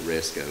run the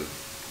risk of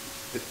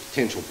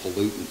potential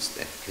pollutants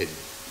that could,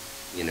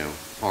 you know,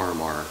 harm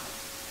our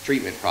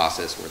treatment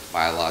process where it's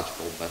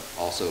biological, but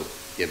also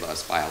give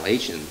us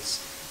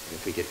violations. And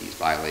if we get these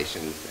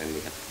violations, then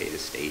we have to pay the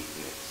state,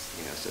 and it's,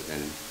 you know, so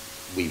then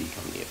we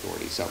become the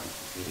authority. So,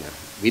 you know,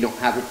 we don't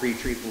have a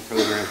pre-treatment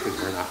program because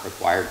we're not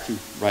required to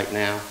right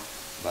now,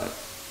 but,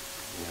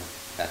 you know,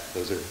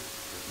 those are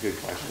good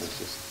questions.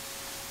 It's just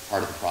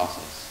part of the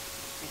process.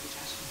 Thank you,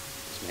 Josh.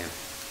 Yes, ma'am.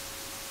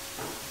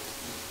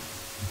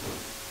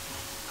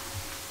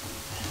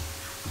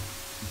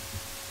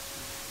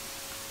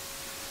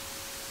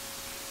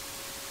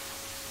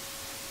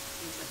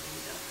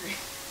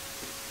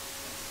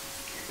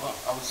 Well,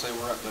 I would say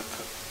we're at the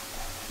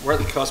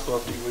cusp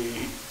of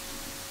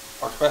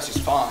our capacity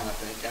is fine, I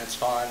think, and it's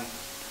fine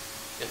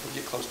if we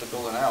get close to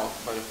building out,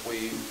 but if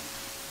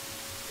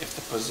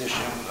the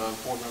position of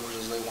board members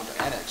is they want to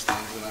annex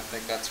things, then I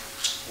think that's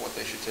what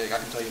they should take.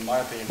 I can tell you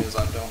my opinion is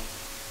I don't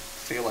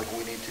feel like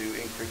we need to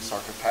increase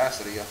our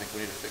capacity. I think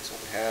we need to fix what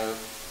we have,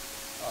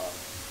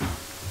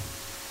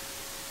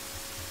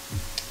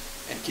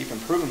 and keep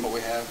improving what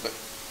we have, but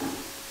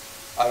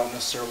I don't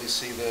necessarily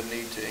see the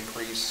need to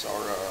increase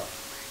our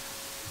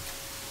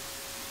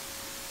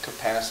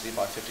capacity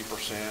by 50%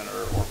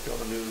 or build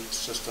a new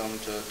system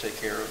to take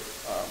care of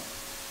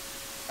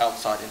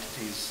outside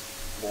entities'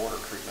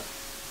 water treatment.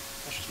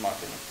 That's just my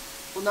opinion.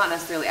 Well, not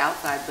necessarily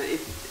outside, but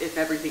if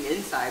everything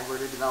inside were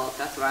to develop,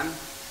 that's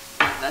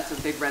a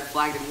big red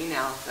flag to me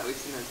now that we've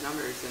seen those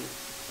numbers, and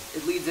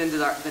it leads into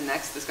the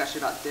next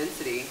discussion about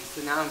density. So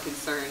now I'm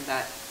concerned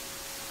that's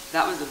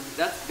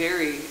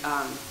very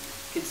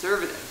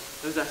conservative,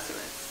 those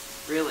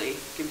estimates, really,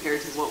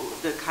 compared to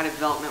the kind of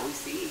development we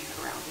see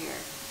around here,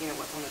 you know,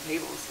 what's on the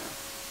table. So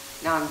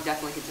now I'm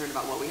definitely concerned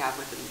about what we have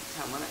within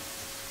town limits.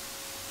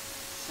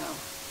 So.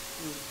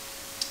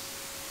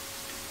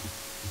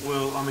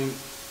 Well, I mean,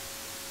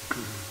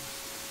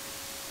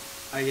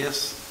 I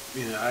guess,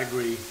 you know, I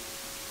agree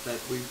that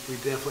we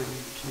definitely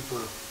need to keep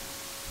an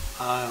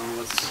eye on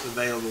what's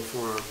available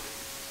for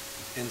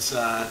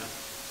inside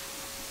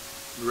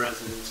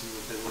residents and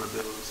what they want to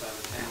build inside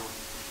the town.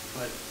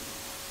 But,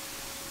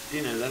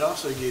 you know, that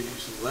also gives you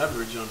some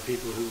leverage on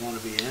people who want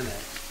to be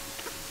annexed.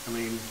 I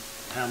mean,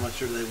 how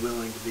much are they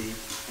willing to be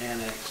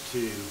annexed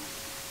to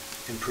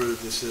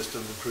improve the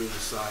system, improve the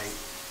site.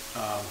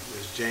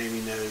 As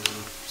Jamie knows,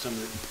 and some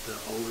of the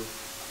older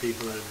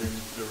people that have been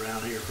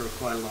around here for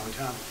quite a long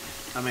time,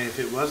 I mean, if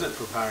it wasn't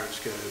for Pirates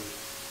Cove,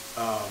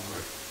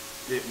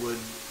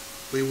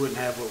 we wouldn't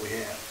have what we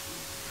have.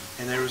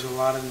 And there was a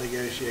lot of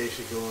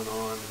negotiation going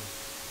on.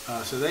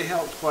 So they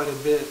helped quite a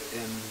bit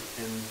in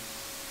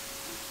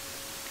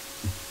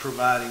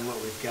providing what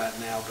we've got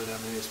now, but I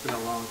mean, it's been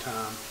a long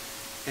time.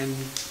 And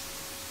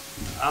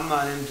I'm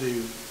not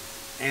into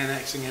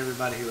annexing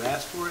everybody who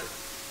asked for it.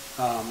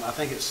 I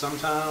think at some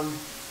time,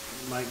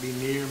 might be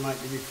near, might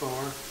be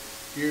far,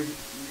 you're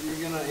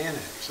going to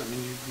annex. I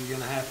mean, you're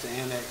going to have to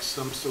annex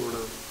some sort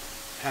of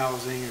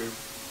housing or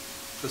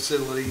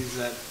facilities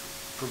that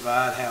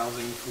provide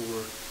housing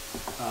for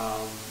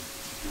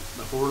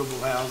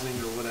affordable housing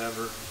or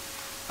whatever.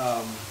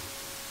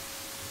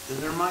 Then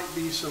there might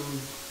be some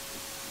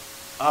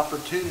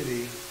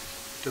opportunity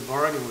to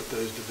bargain with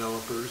those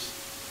developers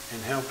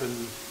and help them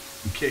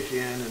kick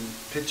in and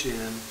pitch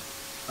in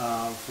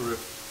for,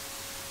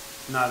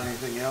 if not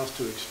anything else,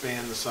 to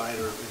expand the site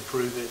or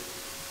improve it,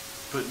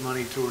 put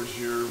money towards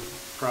your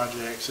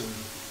projects and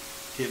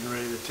getting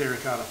rid of the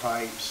terracotta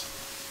pipes.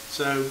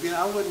 So, you know,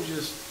 I wouldn't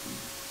just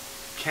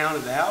count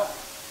it out.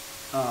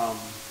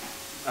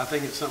 I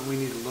think it's something we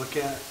need to look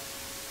at,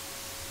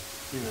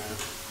 you know,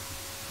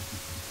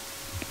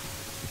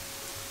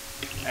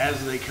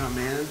 as they come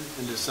in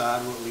and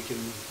decide what we can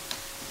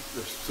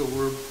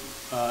absorb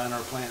in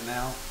our plant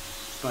now.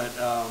 But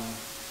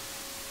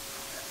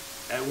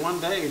at one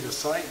day, the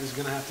site is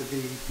going to have to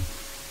be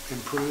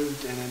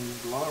improved and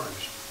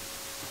enlarged.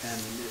 And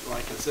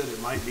like I said,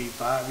 it might be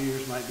 5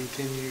 years, might be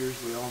 10 years,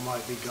 we all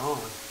might be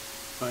gone.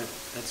 But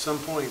at some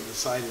point, the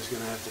site is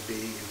going to have to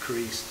be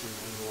increased and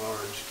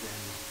enlarged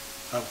and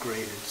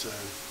upgraded. So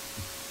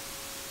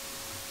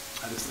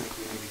I just think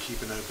we need to keep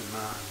an open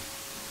mind.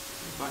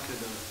 If I could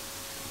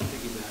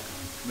piggyback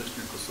on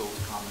Commissioner Cosol's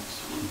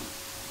comments.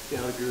 Yeah,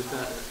 I would agree with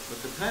that.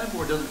 But the planning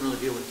board doesn't really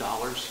deal with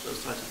dollars,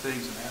 those types of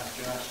things. And I asked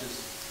Josh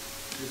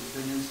his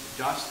opinions.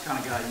 Josh is the kind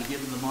of guy, you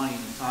give him the money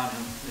and the time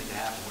and make it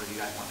happen. What do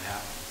you guys want to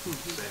happen?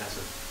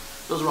 So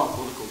those are all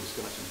political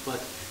discussions. But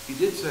he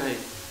did say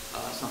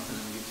something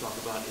that we talked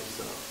about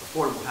is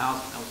affordable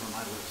housing. That was on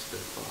my list.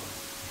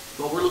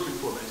 What we're looking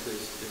for basically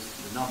is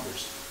the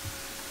numbers.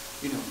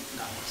 You know,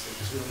 not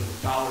necessarily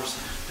dollars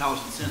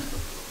and cents,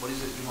 but what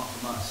is it you want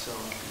from us? So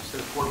you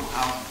said affordable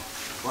housing.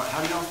 Well, how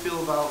do y'all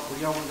feel about, where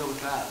do y'all want to go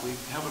with that? We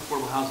have an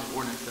affordable housing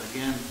ordinance that,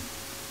 again,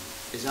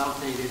 is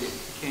outdated. It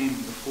came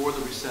before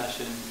the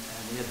recession,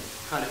 and we had to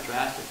cut it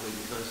drastically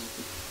because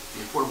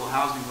the affordable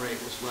housing rate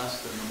was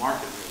less than the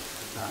market rate at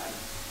the time,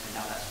 and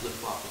now that's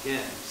flip-flopped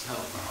again. So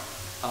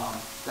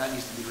that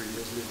needs to be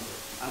revisited.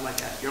 I'd like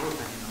to ask your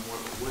opinion on what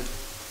would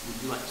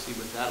you like to see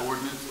with that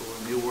ordinance, or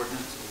a new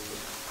ordinance,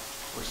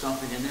 or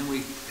something? And then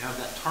we have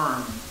that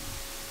term,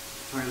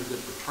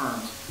 alternative for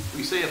terms.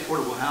 We say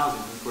affordable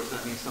housing, and of course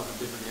that means something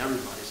different to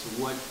everybody. So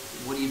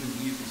what even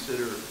do you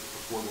consider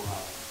affordable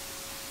housing?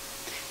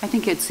 I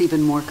think it's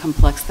even more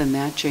complex than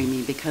that,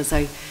 Jamie, because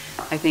I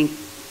think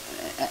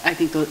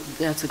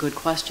that's a good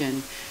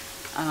question.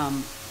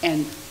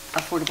 And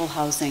affordable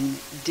housing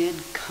did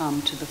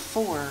come to the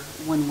fore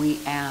when we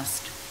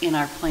asked in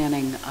our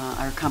planning,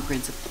 our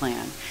comprehensive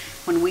plan,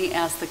 when we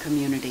asked the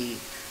community,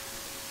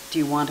 do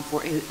you want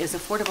is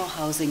affordable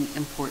housing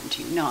important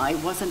to you? No,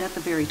 it wasn't at the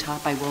very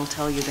top, I will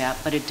tell you that,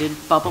 but it did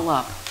bubble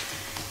up.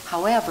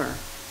 However,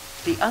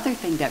 the other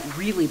thing that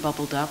really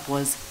bubbled up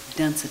was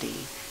density.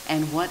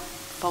 And what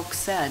folks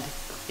said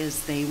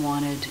is they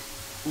wanted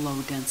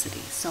low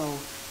density. So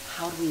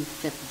how do we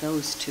fit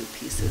those two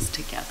pieces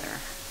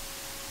together?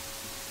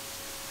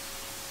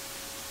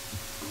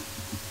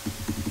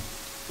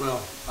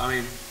 Well, I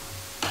mean,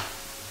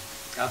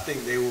 I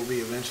think there will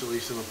be eventually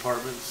some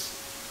apartments.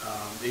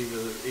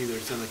 Either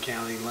it's in the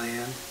county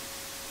land,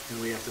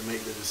 and we have to make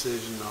the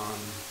decision on,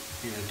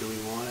 you know, do we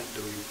want it,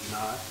 do we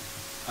not?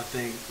 I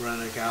think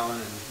Roanoke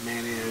Island and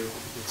Manteo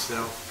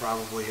itself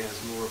probably has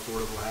more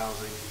affordable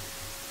housing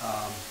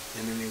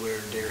than anywhere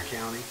in Dare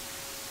County.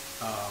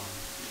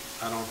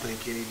 I don't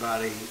think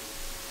anybody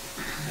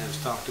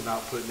has talked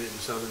about putting it in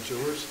Southern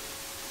Shores.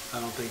 I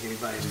don't think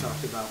anybody's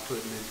talked about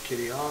putting it in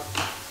Kitty Hawk.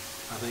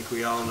 I think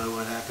we all know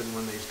what happened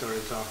when they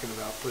started talking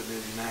about putting it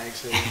in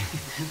Nags Head.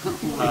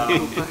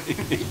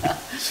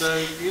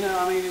 So, you know,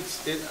 I mean,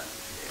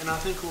 and I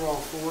think we're all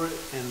for it,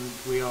 and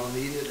we all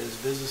need it as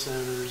business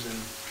owners, and,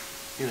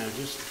 you know,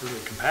 just for the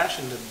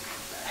compassion to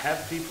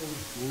have people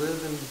live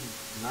in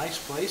nice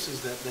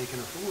places that they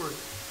can afford.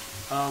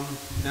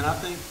 And I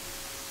think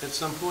at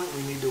some point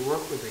we need to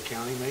work with the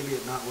county, maybe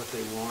it's not what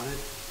they wanted,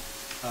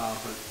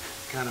 but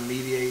kind of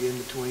mediate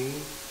in between.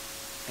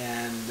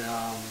 And,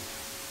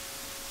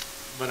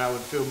 but I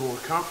would feel more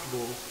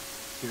comfortable,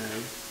 you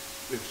know,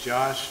 if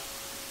Josh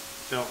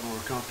felt more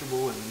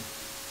comfortable and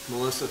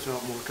Melissa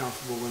felt more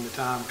comfortable when the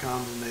time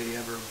comes and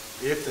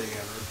if they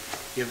ever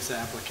give us the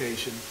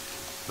application.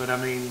 But I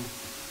mean,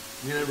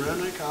 you know,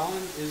 Roanoke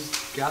Island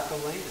got the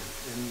land,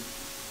 and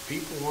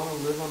people want to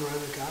live on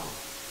Roanoke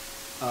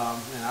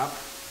Island. And I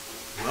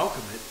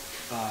welcome it.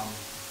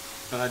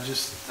 But I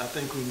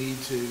think we need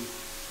to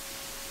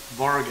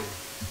bargain.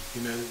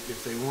 You know,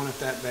 if they want it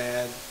that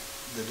bad,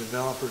 the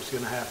developer's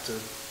going to have to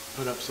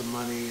put up some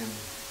money and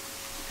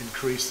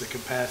increase the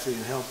capacity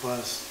and help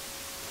us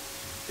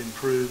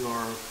improve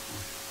our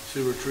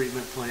sewer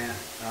treatment plant.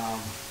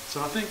 So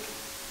I think,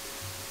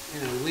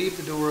 you know, leave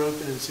the door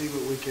open and see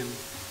what we can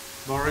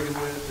bargain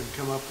with and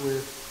come up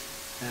with,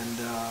 and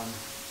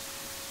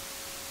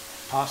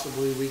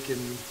possibly we can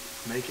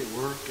make it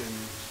work, and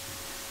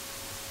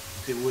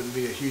it wouldn't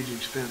be a huge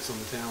expense on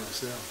the town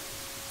itself.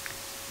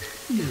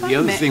 The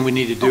other thing we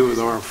need to do with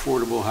our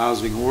affordable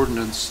housing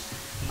ordinance,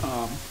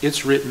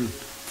 it's written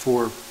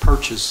for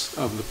purchase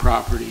of the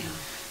property.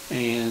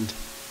 And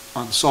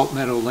on Salt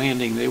Meadow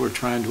Landing, they were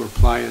trying to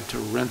apply it to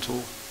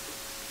rental.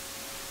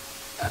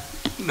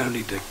 No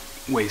need to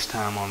waste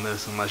time on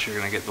this unless you're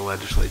going to get the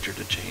legislature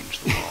to change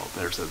the law.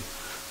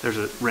 There's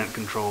a rent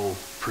control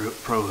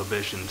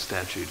prohibition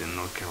statute in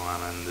North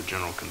Carolina, and the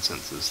general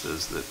consensus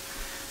is that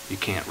you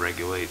can't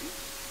regulate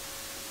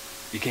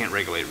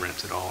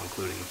rents at all,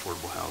 including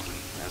affordable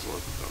housing as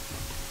local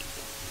government.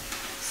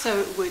 So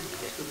it would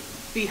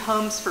be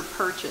homes for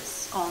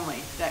purchase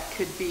only. That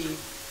could be,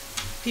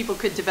 people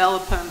could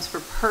develop homes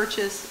for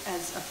purchase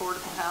as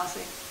affordable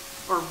housing,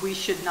 or we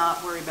should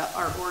not worry about,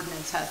 our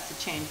ordinance has to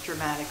change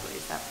dramatically.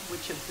 Is that,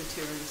 which of the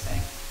two are you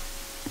saying?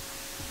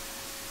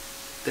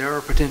 There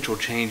are potential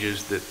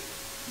changes that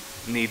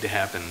need to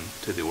happen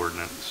to the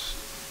ordinance,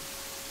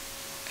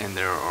 and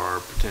there are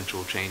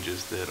potential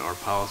changes that are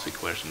policy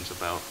questions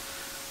about,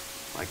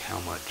 like how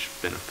much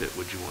benefit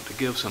would you want to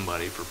give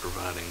somebody for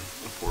providing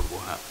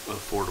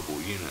affordable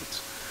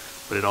units.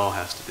 But it all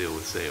has to deal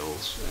with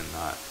sales and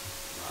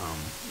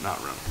not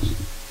rentals.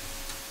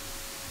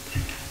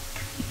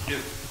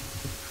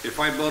 If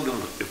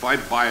I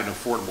buy an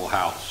affordable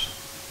house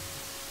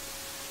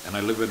and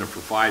I live in it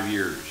for 5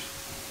 years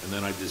and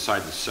then I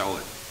decide to sell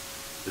it,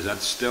 is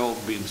that still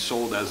being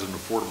sold as an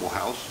affordable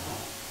house?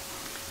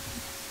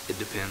 It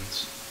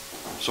depends.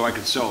 So I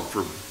could sell it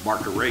for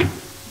market rate?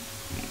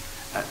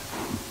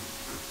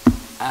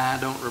 I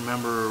don't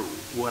remember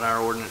what our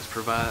ordinance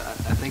provides.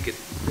 I think it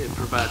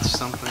provides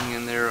something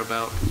in there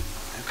about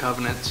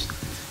covenants,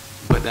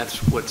 but that's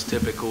what's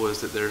typical,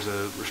 is that there's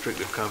a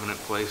restrictive covenant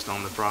placed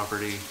on the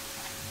property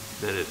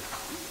that it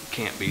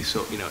can't be,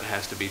 so, you know, it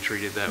has to be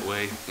treated that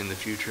way in the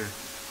future.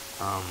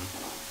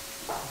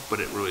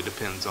 But it really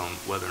depends on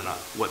whether or not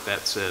what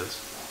that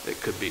says. It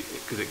could be,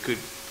 because it could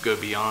go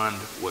beyond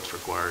what's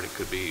required. It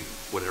could be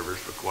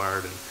whatever's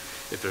required, and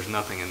if there's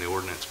nothing in the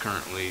ordinance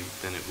currently,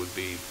 then it would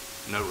be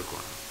no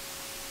requirement.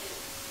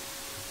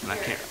 And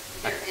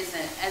There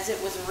isn't, as it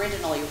was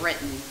originally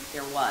written,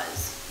 there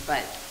was,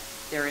 but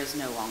there is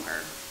no longer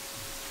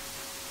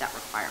that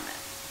requirement.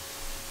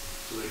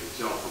 So they can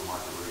sell for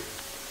market rate?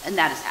 And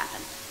that has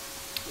happened.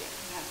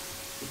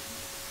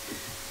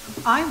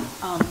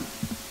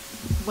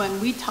 When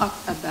we talk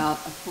about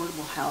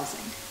affordable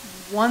housing,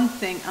 one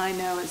thing I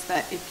know is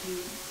that if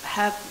you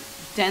have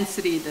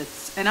density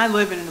that's, and I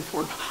live in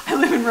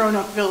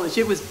Roanoke Village.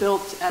 It was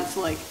built as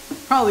like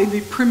probably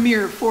the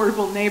premier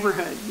affordable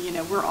neighborhood. You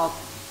know, we're all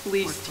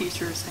police,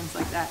 teachers, things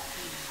like that.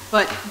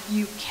 But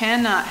you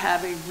cannot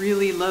have a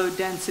really low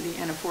density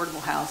in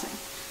affordable housing.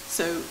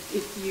 So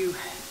if you,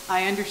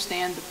 I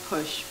understand the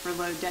push for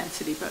low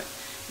density, but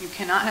you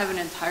cannot have an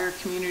entire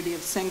community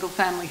of single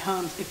family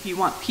homes if you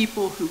want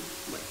people who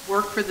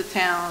work for the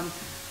town,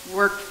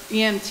 work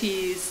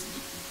EMTs,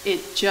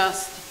 it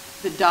just,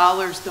 the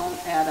dollars don't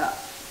add up.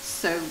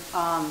 So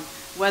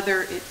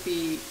whether it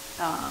be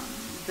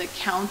the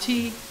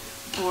county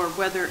or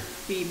whether it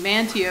be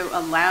Manteo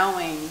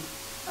allowing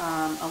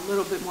a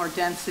little bit more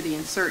density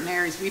in certain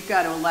areas, we've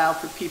got to allow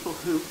for people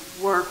who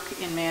work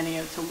in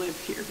Manteo to live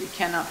here. We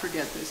cannot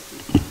forget those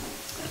people.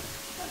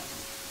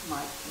 That's my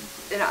opinion.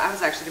 And I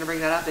was actually going to bring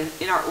that up.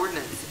 In our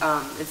ordinance,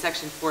 in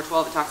section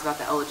 412, it talks about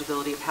the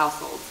eligibility of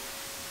households.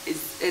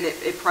 And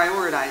it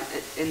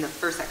prioritized, in the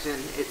first section,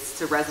 it's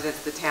to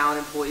residents of the town,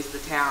 employees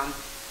of the town.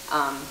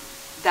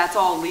 That's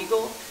all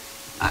legal.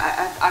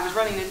 I was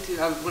running into,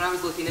 when I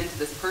was looking into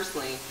this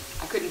personally,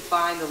 I couldn't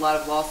find a lot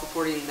of law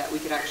supporting that we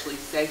could actually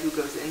say who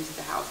goes into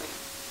the housing.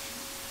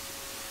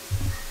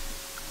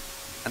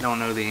 I don't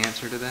know the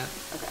answer to that.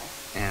 Okay.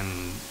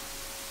 And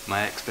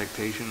my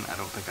expectation, I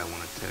don't think I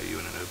want to tell you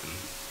in an open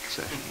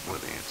session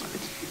what the answer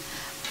is.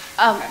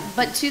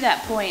 But to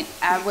that point,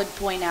 I would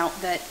point out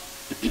that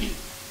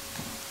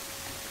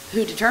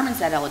who determines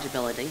that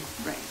eligibility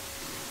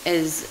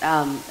is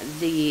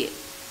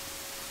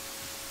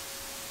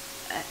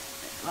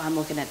I'm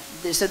looking at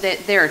this, so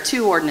there are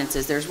two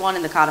ordinances. There's one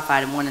in the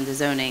codified and one in the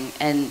zoning,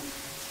 and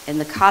in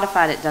the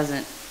codified it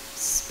doesn't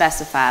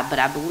specify, but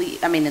I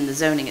believe, I mean in the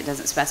zoning it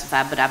doesn't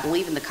specify, but I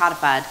believe in the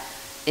codified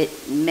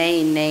it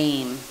may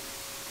name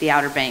the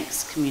Outer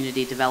Banks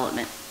Community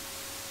Development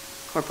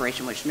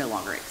Corporation, which no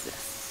longer exists.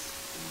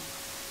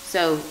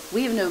 So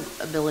we have no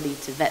ability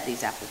to vet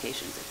these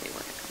applications if they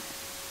were to come in.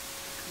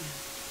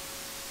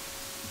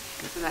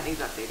 So that needs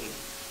updating.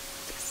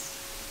 Yes.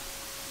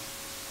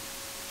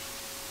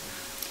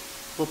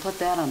 We'll put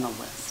that on the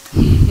list.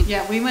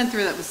 Yeah, we went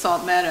through that with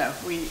Salt Meadow.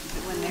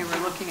 When they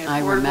were looking at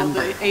I affordable, remember.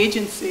 the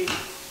agency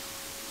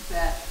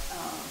that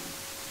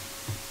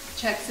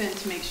checks in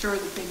to make sure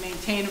that they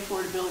maintain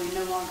affordability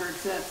no longer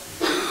exists.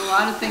 There's a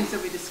lot of things that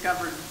we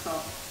discovered in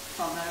Salt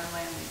Meadow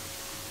Landing.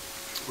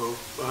 Well,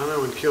 I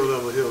know in Kill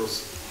Devil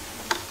Hills,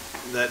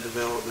 that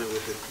development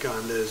with the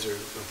condos or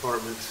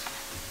apartments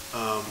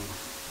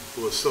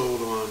was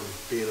sold on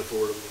being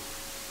affordable.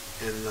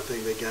 And I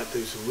think they got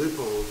through some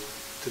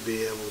loopholes to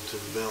be able to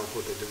develop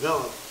what they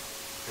developed.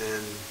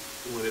 And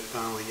when it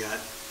finally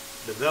got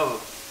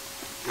developed,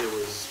 it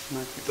was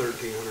 $1,300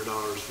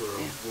 for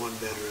a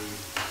one-bedroom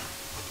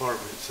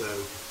apartment. So,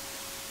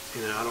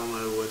 you know, I don't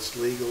know what's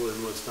legal and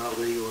what's not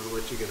legal and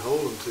what you can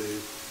hold them to.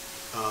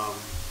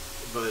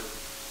 But,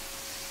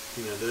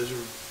 you know, those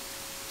are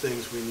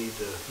things we need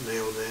to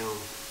nail down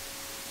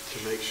to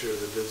make sure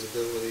the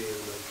visibility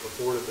and the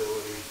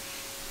affordability.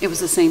 It was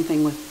the same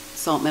thing with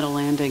Salt Meadow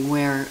Landing,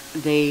 where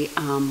they,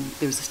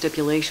 there's a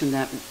stipulation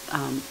that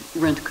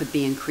rent could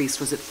be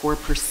increased, was it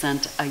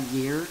 4% a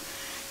year?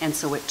 And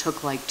so it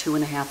took like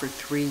 2.5 or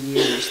 3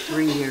 years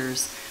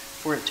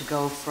for it to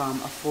go from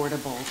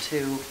affordable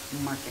to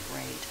market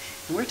rate.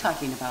 And we're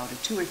talking about a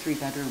 2 or 3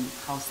 bedroom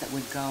house that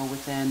would go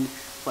within,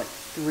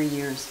 3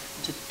 years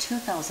to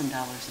 $2,000 a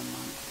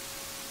month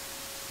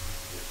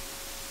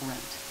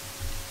rent.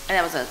 And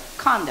that was a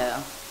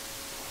condo,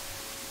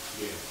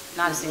 Yeah.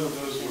 not a single.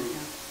 Those were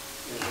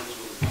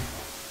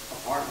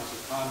apartments or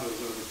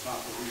condos over top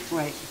of retail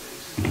Right. space.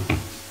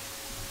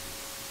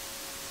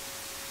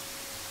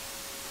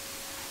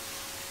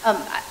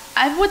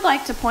 I would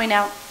like to point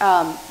out,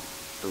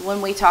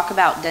 when we talk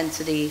about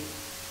density,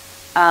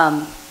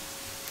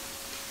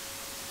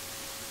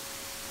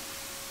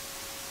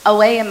 a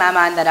way in my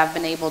mind that I've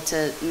been able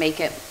to make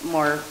it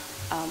more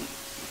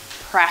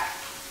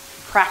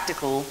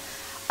practical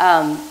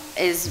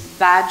is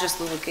by just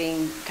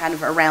looking kind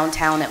of around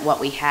town at what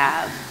we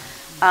have.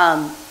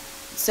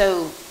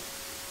 So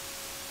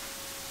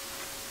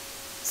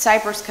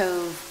Cypress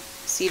Cove,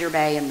 Cedar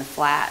Bay, and the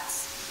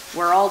Flats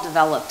were all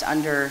developed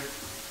under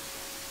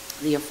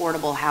the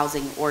affordable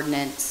housing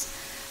ordinance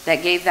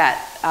that gave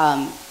that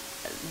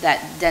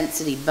that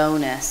density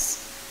bonus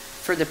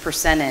for the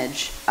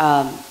percentage,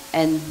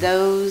 and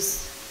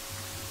those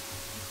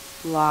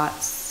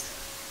lots,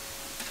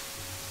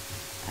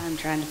 I'm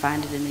trying to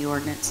find it in the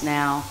ordinance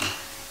now,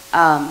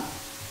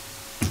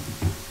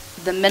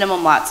 the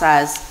minimum lot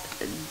size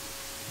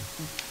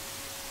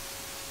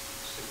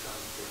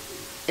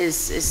is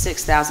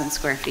 6,000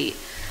 square feet.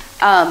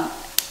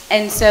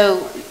 And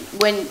so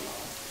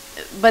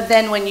but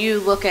then when you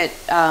look at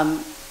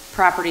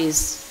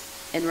properties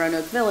in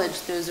Roanoke Village,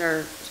 those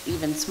are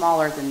even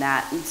smaller than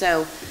that. And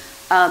so,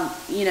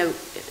 you know,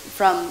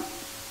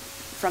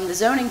 from the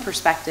zoning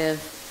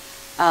perspective,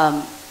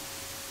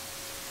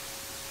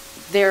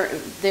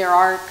 there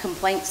are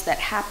complaints that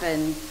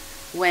happen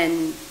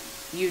when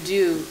you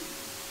do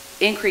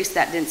increase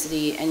that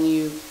density and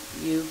you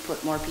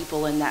put more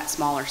people in that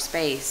smaller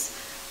space.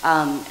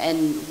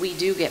 And we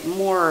do get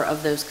more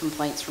of those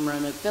complaints from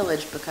Roanoke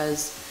Village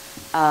because,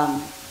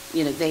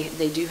 you know,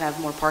 they do have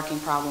more parking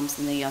problems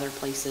than the other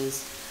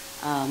places,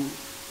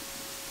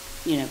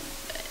 you know,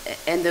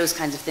 and those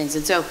kinds of things.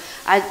 And so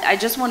I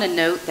just want to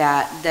note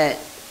that,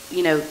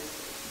 you know,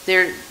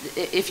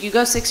 if you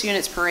go 6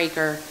 units per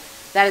acre,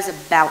 that is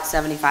about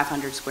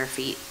 7,500 square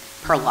feet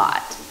per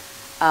lot,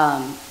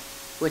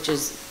 which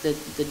is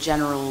the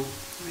general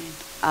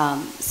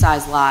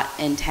size lot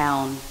in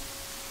town.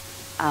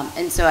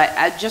 And so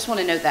I just want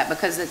to note that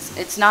because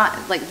it's not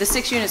like the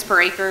 6 units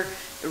per acre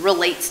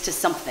relates to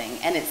something,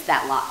 and it's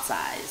that lot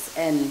size.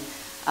 And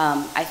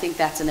I think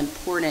that's an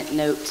important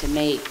note to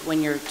make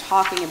when you're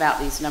talking about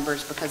these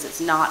numbers, because it's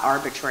not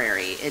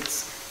arbitrary.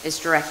 It's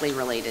directly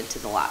related to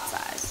the lot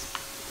size.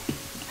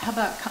 How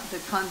about the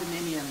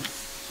condominiums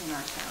in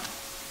our town?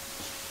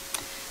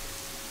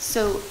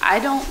 So I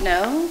don't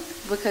know,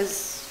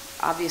 because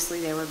obviously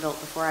they were built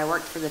before I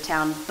worked for the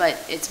town, but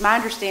it's my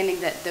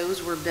understanding that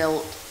those were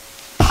built,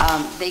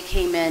 they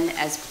came in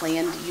as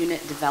planned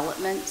unit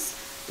developments,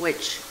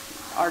 which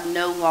are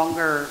no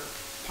longer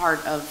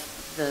part of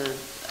the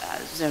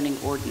zoning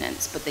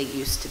ordinance, but they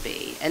used to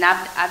be. And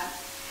I've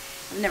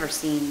never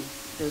seen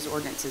those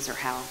ordinances or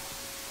how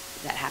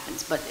that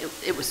happens, but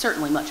it was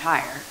certainly much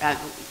higher.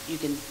 You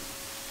can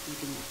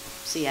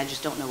see, I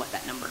just don't know what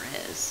that number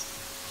is.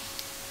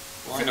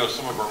 Well, I know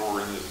some of our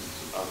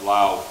ordinances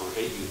allow for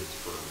 8 units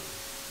per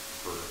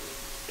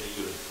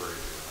acre.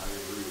 I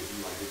agree with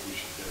you. I think we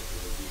should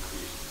definitely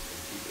decrease and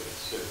keep it at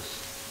 6.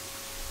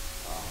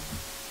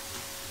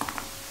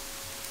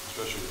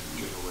 Especially with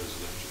the general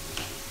residential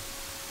district.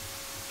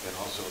 And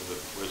also the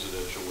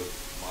residential with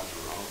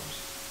modular homes.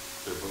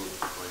 They're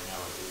both right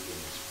now at 8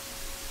 units.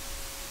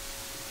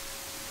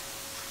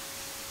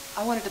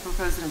 I wanted to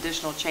propose an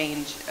additional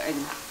change and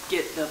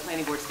get the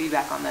planning board's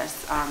feedback on this,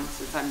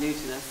 since I'm new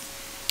to this.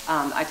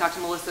 I talked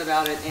to Melissa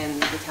about it,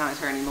 and the town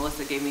attorney,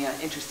 Melissa, gave me an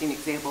interesting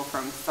example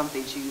from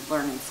something she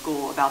learned in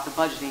school about the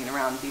budgeting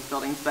around these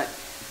buildings. But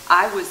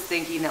I was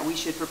thinking that we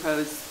should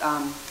propose,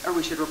 or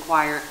we should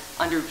require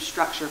under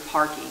structure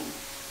parking.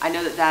 I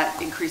know that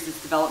that increases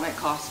development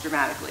costs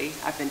dramatically,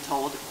 I've been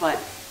told, but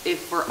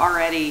if we're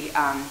already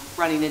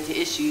running into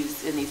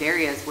issues in these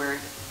areas where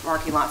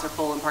parking lots are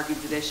full and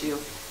parking's an issue,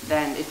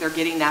 then if they're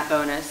getting that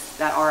bonus,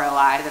 that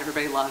ROI that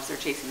everybody loves, they're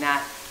chasing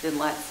that, then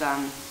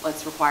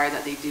let's require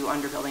that they do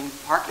under-building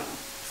parking.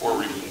 Or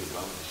remove the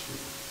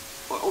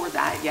bonus. Or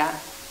that, yeah.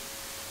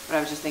 But I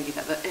was just thinking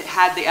that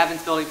had the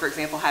Evans building, for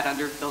example, had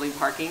under-building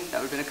parking,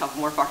 that would have been a couple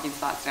more parking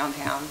spots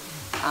downtown.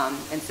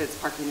 And since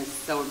parking is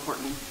so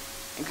important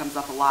and comes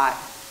up a lot,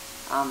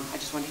 I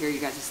just want to hear you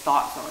guys'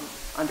 thoughts on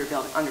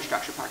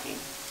under-structure parking.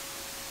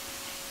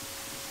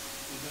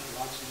 We've got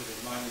lots of it in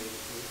my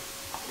neighborhood.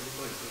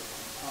 Everybody put it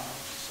on top,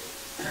 so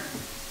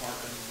park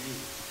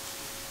underneath.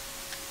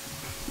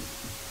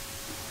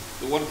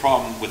 The one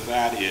problem with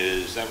that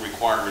is that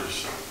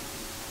requires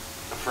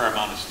a fair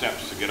amount of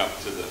steps to get up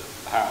to the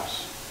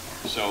house.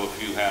 So if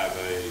you have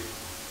a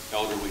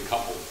elderly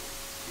couple,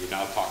 you're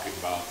now talking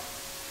about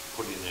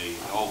putting an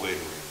elevator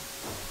in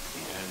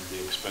and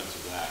the expense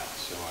of that.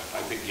 So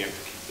I think you have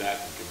to keep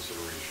that in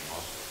consideration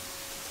also.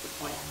 Good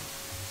point.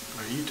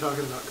 Are you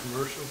talking about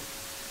commercial?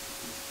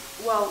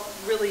 Well,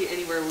 really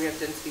anywhere we have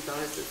density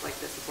bonuses like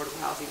this affordable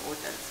housing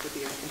ordinance would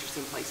be an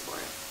interesting place for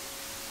it.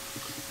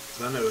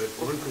 'Cause I know at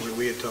one point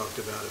we had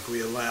talked about if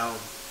we allowed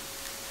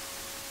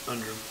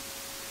under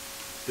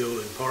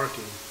building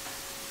parking,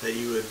 that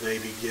you would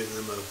maybe give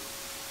them a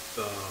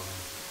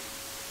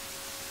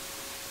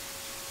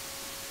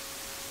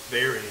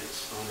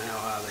variance on how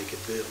high they could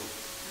build.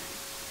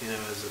 You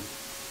know, as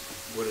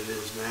what it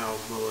is now,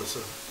 Melissa,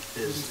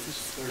 is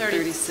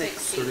 36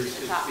 feet to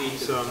the top.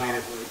 So I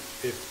mean,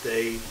 if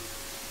they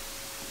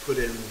put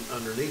in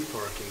underneath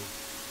parking,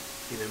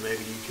 you know,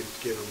 maybe you could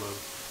give them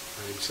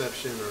an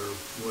exception or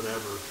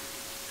whatever.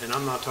 And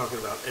I'm not talking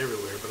about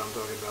everywhere, but I'm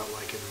talking about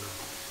like in the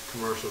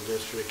commercial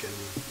district and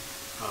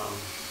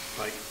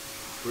like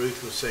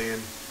Ruth was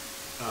saying,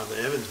 the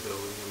Evans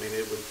building. I mean,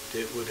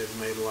 it would have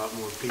made a lot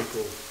more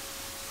people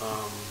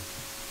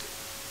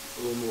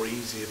a little more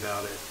easy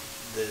about it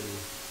than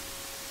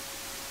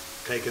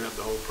taking up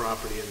the whole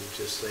property and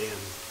just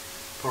saying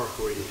park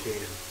where you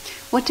can.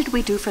 What did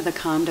we do for the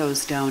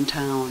condos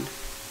downtown?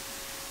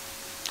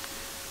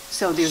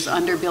 So there's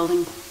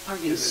under-building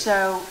parking.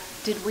 So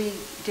did we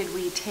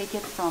take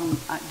it from,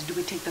 did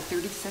we take the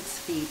 36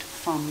 feet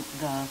from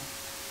the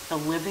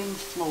living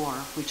floor,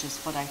 which is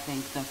what I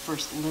think the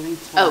first living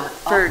floor? Oh,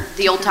 for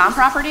the Old Tom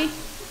property?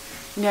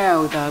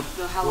 No, the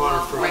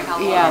Waterfront.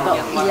 yeah.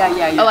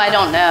 Oh, I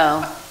don't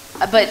know.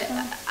 But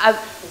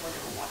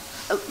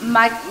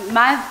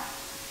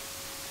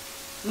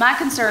my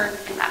concern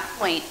at that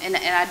point, and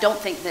I don't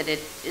think that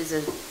it is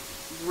a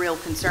real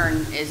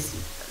concern, is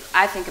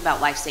I think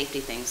about life safety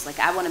things. Like,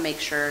 I want to make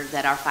sure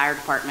that our fire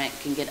department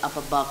can get up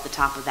above the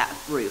top of that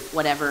roof,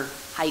 whatever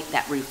height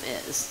that roof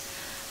is.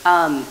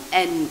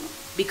 And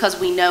because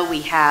we know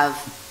we have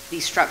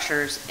these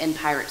structures in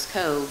Pirates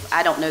Cove,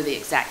 I don't know the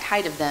exact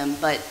height of them,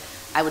 but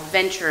I would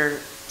venture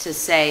to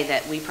say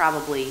that we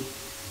probably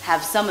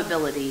have some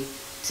ability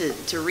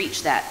to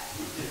reach that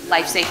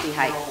life safety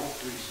height.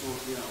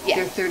 Yeah.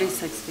 They're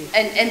 36 feet.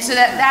 And so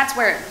that's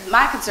where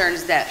my concern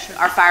is, that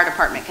our fire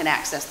department can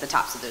access the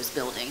tops of those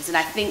buildings. And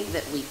I think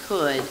that we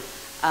could.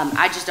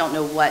 I just don't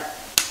know what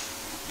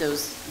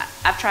those,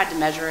 I've tried to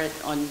measure it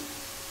on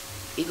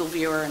Eagle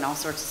Viewer and all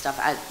sorts of stuff.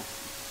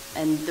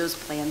 And those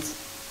plans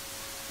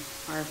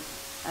are,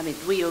 I mean,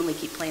 we only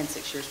keep plans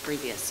 6 years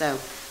previous, so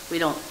we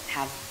don't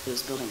have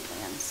those building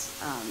plans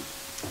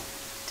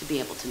to be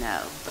able to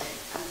know. But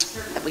I'm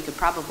certain that we could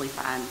probably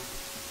find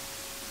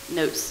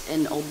notes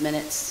in old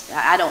minutes,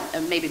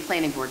 maybe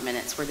planning board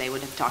minutes, where they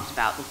would have talked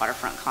about the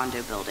waterfront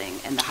condo building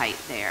and the height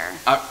there.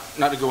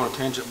 Not to go on a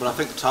tangent, but I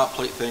think the top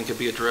plate thing could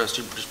be addressed.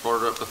 You just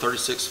brought it up, the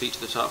 36 feet to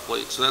the top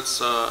plate. So that's,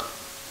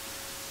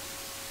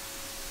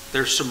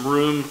 there's some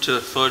room to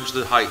fudge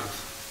the height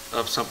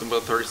of something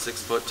with a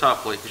 36-foot top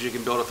plate, because you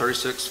can build a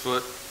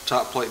 36-foot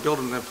top plate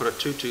building and then put a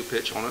 2-2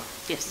 pitch on it.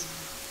 Yes.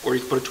 Or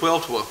you can put a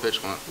 12-12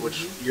 pitch on it,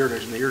 which you're an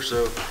engineer,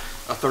 so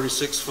a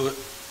 36-foot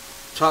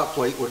top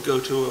plate would go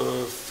to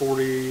a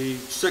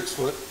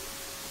 46-foot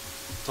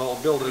tall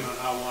building. Depending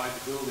on how wide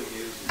the building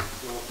is,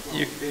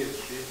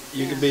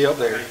 You could be up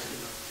there.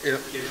 Yep.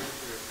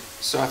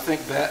 So I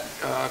think that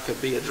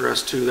could be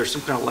addressed too. There's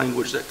some kind of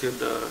language that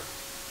could,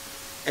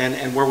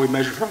 and where we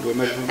measure from, do we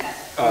measure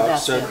from?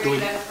 So do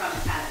we,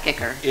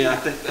 Kicker. yeah, I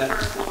think that.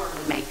 First floor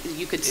would make,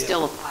 you could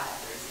still apply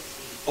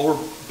 36 feet. Or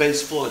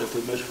base flood, if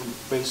we measure from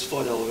base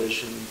flood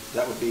elevation,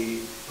 that would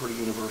be pretty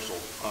universal.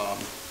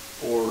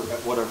 Or at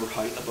whatever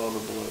height above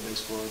or below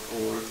base flood,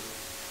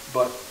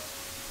 but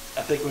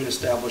I think we need to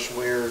establish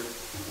where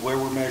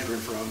we're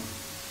measuring from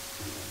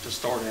to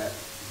start at.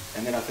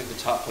 And then I think the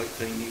top plate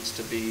thing needs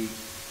to be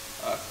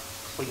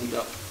cleaned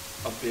up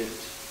a bit,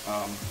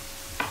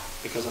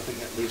 because I think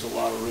that leaves a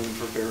lot of room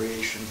for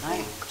variation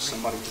for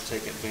somebody to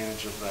take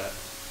advantage of that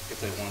if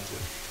they want to.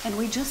 And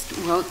we just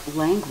wrote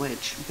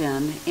language,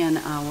 Ben, in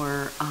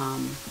our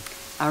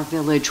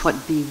village, what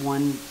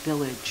B1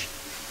 village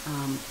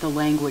the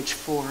language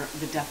for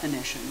the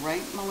definition,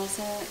 right,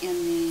 Melissa, in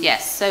the?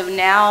 Yes, so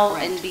now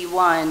Right. in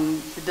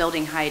B1, the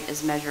building height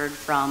is measured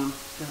from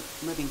The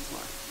living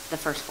floor, the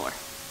first floor.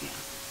 yeah,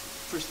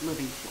 first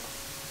living floor.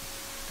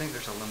 I think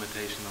there's a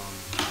limitation on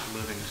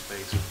living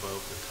space above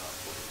the top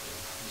floor, isn't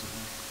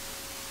there?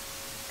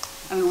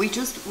 I mean, we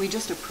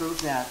just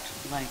approved that,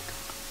 like,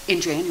 in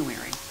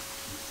January.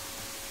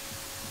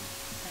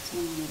 That's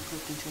when we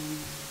approved in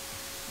January.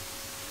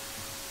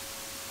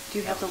 Do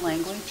you have the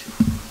language?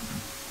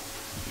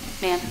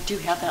 Ma'am? Do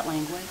you have that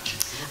language?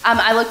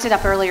 I looked it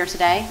up earlier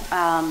today.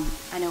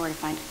 I know where to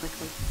find it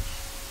quickly.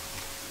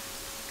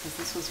 Because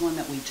this was one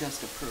that we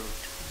just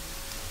approved.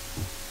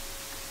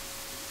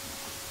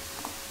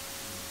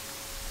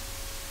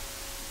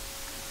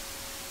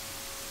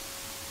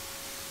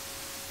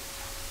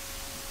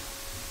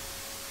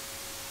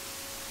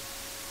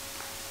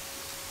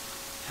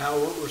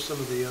 Hal, what were some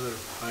of the other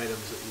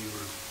items that you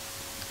were?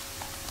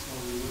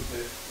 Well, we looked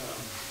at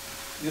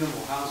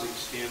minimal housing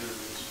standard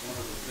is one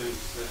of the things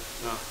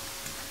that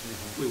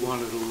we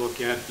wanted to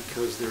look at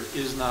because there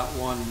is not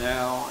one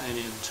now, and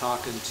in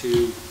talking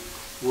to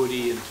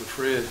Woody and to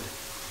Fred,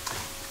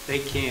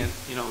 they can't,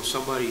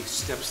 somebody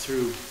steps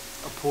through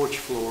a porch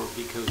floor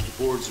because the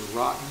boards are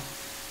rotten.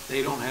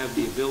 They don't have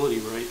the ability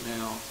right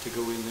now to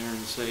go in there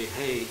and say,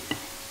 hey,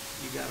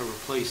 you got to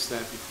replace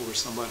that before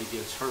somebody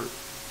gets hurt.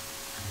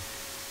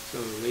 So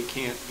they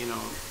can't,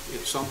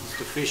 if something's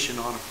deficient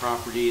on a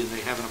property and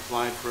they haven't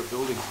applied for a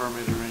building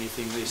permit or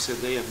anything, they said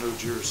they have no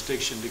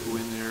jurisdiction to go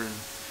in there and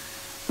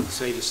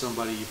say to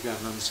somebody, you've got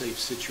an unsafe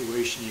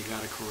situation, you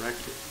got to correct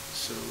it.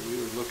 So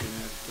we were looking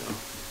at,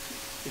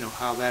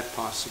 how that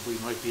possibly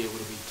might be able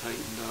to be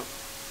tightened up.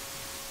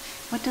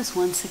 What does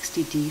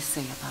 160D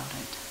say about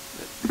it?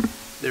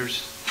 There's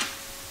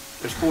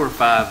 4 or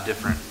 5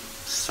 different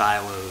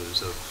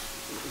silos of,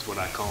 is what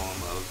I call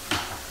them, of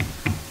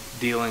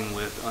dealing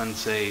with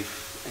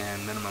unsafe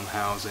and minimum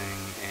housing,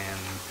 and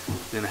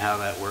then how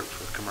that works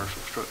with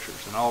commercial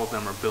structures. And all of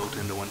them are built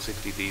into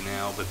 160D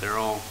now, but they're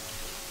all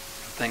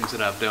things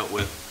that I've dealt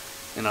with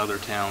in other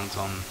towns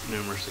on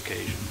numerous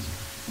occasions.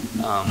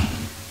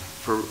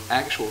 For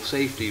actual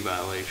safety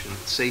violations,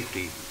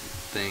 safety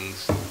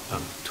things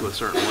to a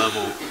certain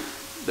level,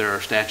 there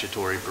are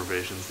statutory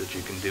provisions that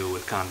you can deal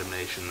with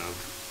condemnation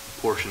of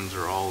portions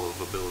or all of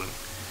a building.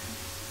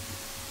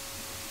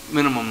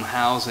 Minimum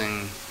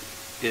housing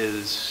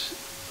is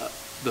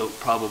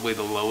probably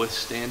the lowest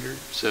standard.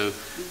 So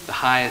the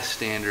highest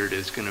standard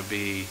is going to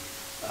be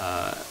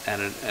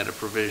at a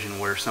provision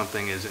where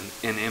something is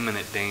in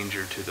imminent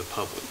danger to the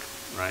public,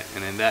 right?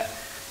 And in that,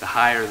 the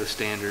higher the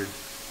standard,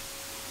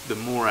 the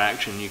more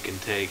action you can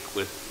take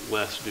with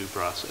less due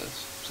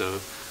process. So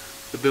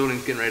if the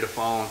building's getting ready to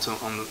fall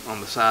on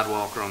the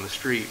sidewalk or on the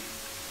street,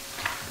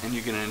 and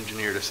you get an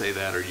engineer to say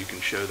that, or you can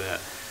show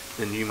that,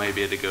 then you may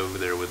be able to go over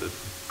there with a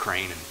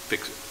crane and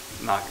fix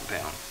it, knock it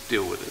down,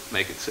 deal with it,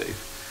 make it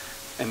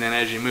safe. And then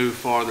as you move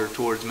farther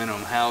towards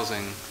minimum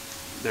housing,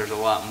 there's a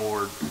lot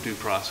more due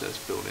process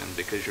built in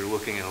because you're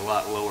looking at a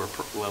lot lower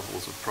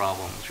levels of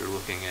problems. You're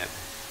looking at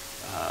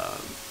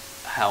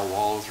how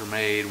walls are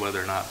made,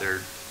 whether or not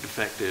they're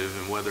defective,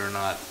 and whether or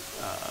not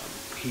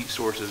heat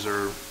sources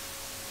are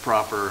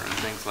proper and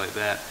things like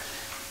that.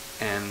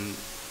 And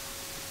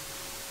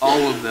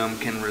all of them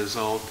can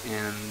result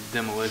in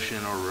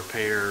demolition or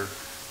repair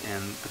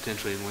and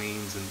potentially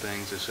liens and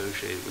things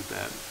associated with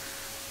that.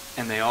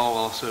 And they all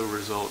also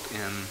result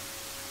in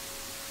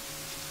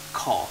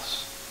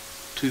costs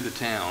to the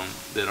town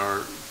that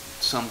are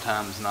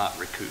sometimes not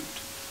recouped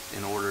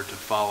in order to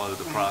follow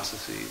the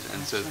processes.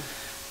 And so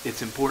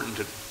it's important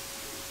to,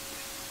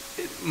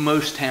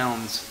 most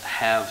towns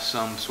have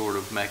some sort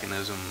of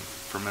mechanism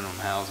for minimum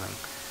housing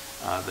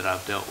that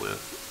I've dealt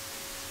with.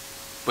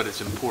 But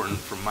it's important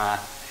from my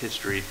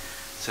history,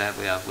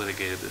 sadly I've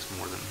litigated this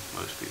more than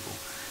most people,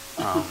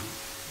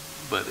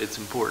 but it's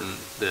important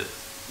that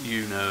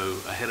you know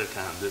ahead of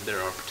time that there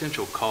are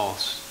potential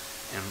costs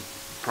and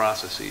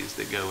processes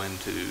that go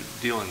into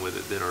dealing with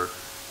it that are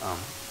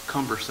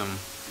cumbersome,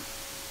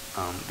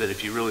 that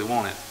if you really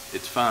want it,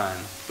 it's fine,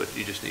 but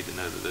you just need to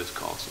know that those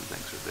costs and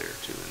things are there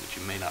too, and that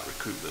you may not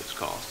recoup those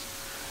costs,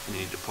 and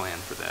you need to plan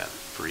for that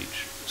for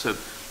each. So,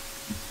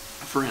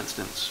 for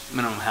instance,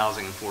 minimum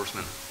housing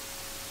enforcement,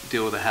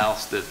 deal with a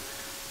house that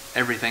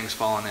everything's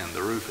fallen in,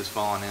 the roof has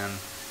fallen in,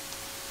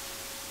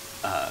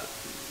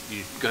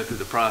 you go through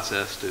the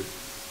process to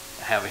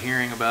have a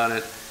hearing about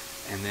it,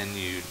 and then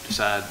you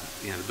decide,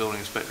 the building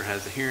inspector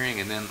has the hearing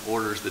and then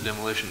orders the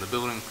demolition of the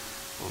building.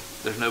 Well,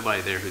 there's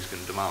nobody there who's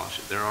going to demolish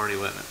it. They're already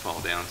letting it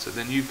fall down, so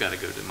then you've got to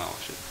go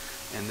demolish it.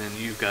 And then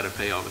you've got to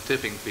pay all the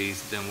tipping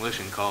fees, the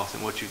demolition costs,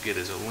 and what you get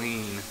is a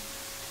lien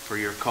for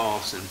your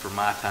costs and for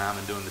my time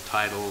and doing the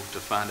title to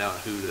find out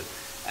who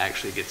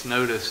actually gets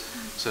noticed.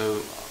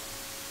 So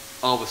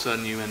all of a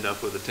sudden you end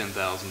up with a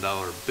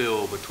 $10,000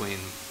 bill between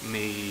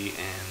me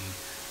and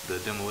the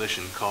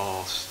demolition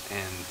costs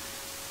and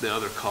the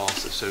other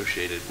costs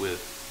associated with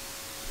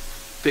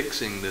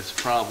fixing this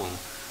problem.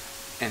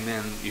 and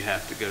then you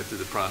have to go through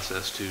the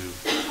process to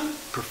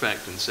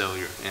perfect and sell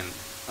and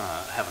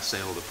have a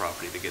sale of the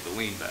property to get the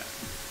lien back,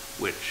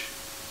 which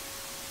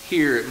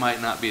here it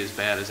might not be as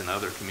bad as in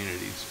other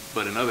communities,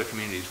 but in other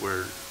communities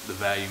where the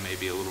value may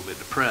be a little bit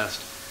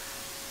depressed,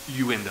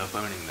 you end up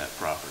owning that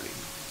property,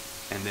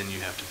 and then you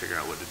have to figure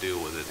out what to do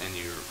with it, and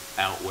you're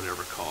out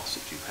whatever costs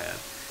that you've had.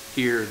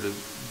 Here, the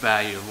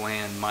value of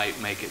land might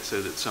make it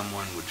so that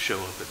someone would show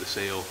up at the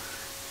sale,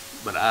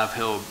 but I've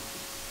held,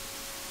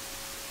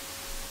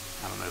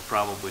 I don't know,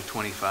 probably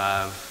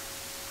 25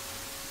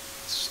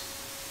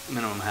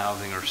 minimum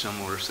housing or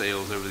similar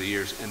sales over the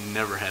years and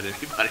never had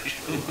anybody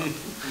show up.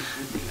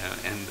 You know,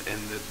 and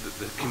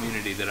the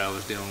community that I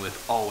was dealing with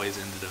always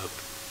ended up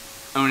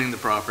owning the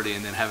property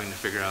and then having to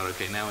figure out,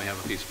 okay, now we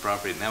have a piece of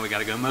property, now we got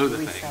to go mow the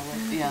thing.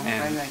 It. Yeah,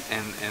 right.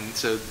 And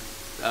so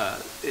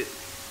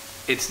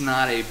it's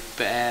not a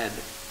bad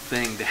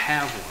thing to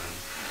have one,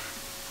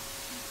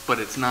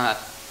 but it's not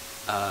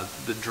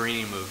the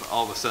dream of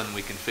all of a sudden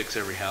we can fix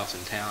every house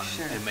in town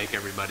and make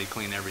everybody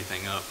clean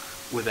everything up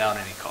without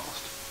any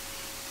cost.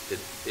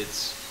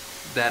 It's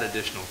that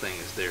additional thing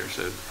is there,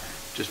 so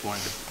just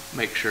wanted to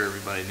make sure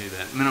everybody knew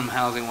that. Minimum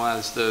housing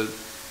wise, though,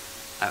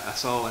 I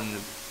saw in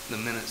the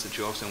minutes that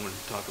you also wanted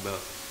to talk about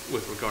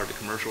with regard to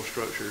commercial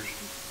structures.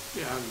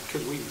 Yeah,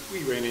 because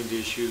we ran into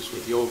issues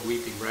with the old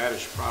Weeping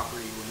Radish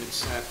property when it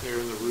sat there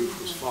and the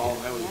roof was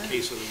falling. That was a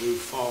case of the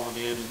roof falling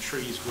in and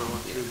trees growing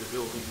through the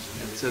buildings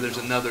and everything. So there's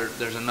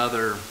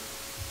another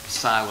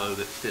silo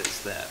that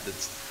fits that.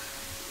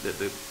 That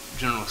the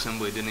General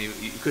Assembly didn't even,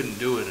 you couldn't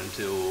do it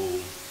until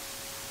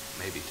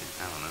maybe,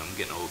 I don't know, I'm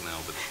getting old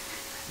now, but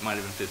it might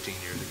have been 15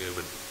 years ago,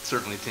 but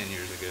certainly 10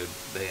 years ago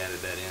they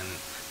added that in.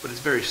 But it's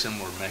a very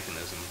similar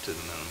mechanism to the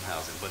minimum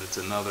housing, but it's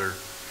another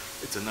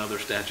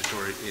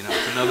statutory, you know,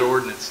 it's another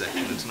ordinance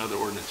section, it's another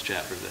ordinance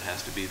chapter that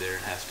has to be there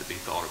and has to be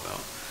thought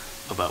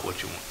about what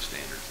you want the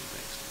standards and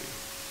things to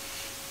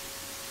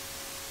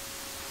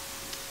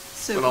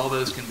be. But all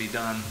those can be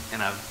done, and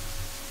I've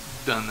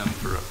done them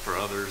for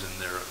others, and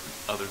there are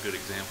other good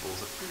examples.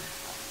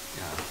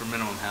 For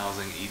minimum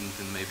housing,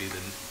 Edenton may be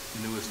the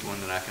newest one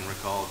that I can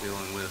recall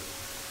dealing with.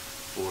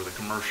 For the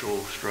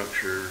commercial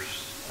structures,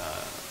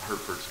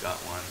 Hertford's got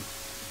one.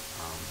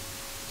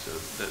 So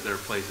there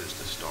are places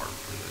to start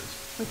for this.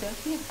 Would that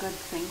be a good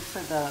thing for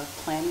the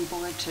planning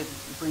board to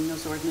bring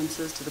those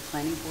ordinances to the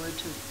planning board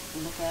to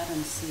look at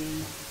and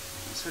see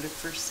sort of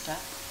first step?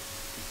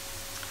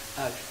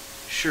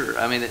 Sure.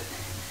 I mean,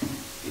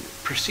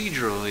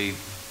 procedurally,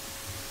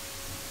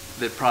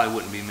 there probably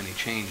wouldn't be many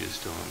changes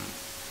to them,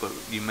 but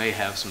you may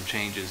have some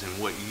changes in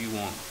what you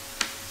want.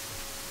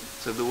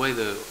 So the way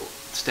the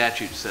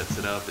statute sets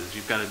it up is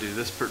you've got to do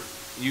this,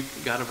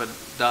 you've got to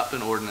adopt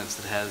an ordinance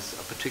that has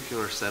a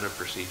particular set of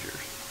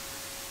procedures.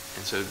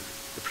 And so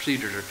the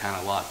procedures are kind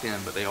of locked in,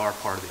 but they are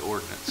part of the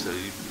ordinance. So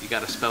you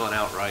got to spell it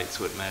out right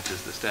so it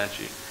matches the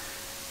statute.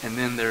 And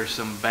then there's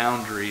some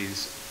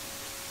boundaries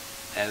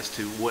as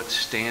to what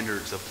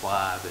standards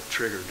apply that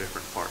trigger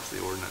different parts of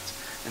the ordinance.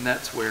 And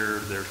that's where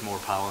there's more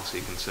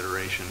policy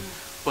consideration.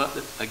 But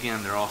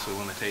again, there are also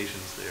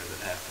limitations there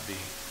that have to be.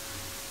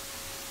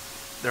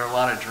 There are a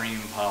lot of dream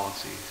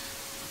policies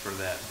for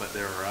that, but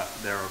there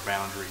are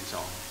boundaries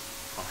on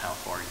how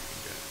far you can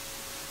go.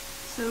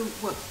 So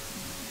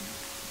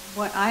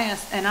what I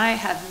asked, and I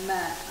had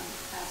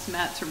asked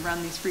Matt to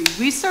run these for you.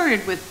 We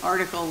started with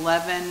Article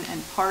 11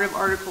 and part of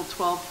Article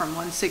 12 from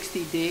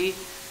 160D.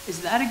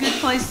 Is that a good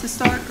place to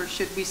start, or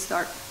should we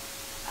start?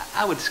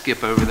 I would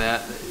skip over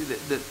that.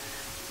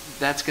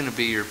 That's going to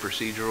be your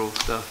procedural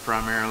stuff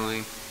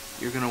primarily.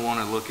 You're going to want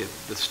to look at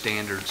the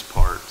standards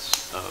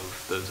parts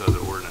of those other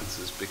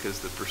ordinances, because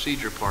the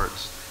procedure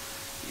parts,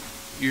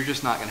 you're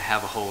just not going to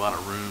have a whole lot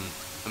of room.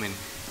 I mean,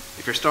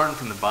 if you're starting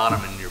from the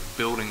bottom and you're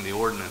building the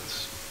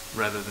ordinance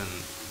rather than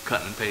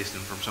cutting and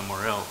pasting from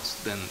somewhere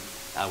else, then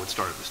I would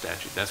start at the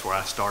statute. That's where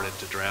I started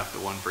to draft the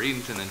one for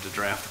Edenton and to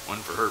draft the one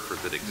for Hertford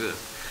that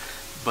exists.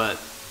 But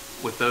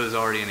with those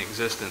already in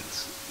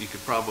existence, you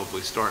could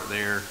probably start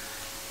there.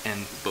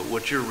 But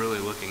what you're really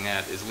looking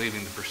at is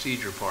leaving the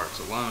procedure parts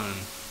alone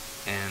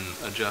and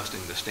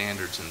adjusting the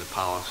standards and the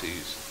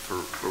policies for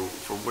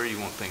where you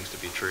want things to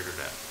be triggered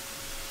at.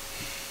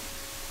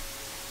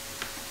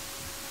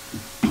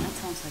 That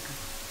sounds like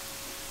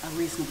a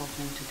reasonable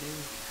thing to do.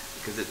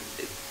 Because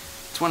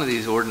it's one of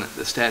these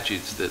the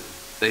statutes that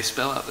they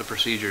spell out the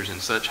procedures in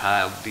such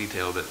high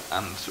detail that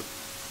I'm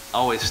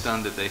always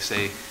stunned that they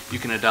say you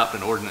can adopt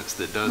an ordinance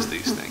that does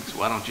these things.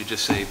 Why don't you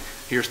just say,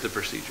 here's the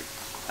procedure?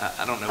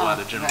 I don't know why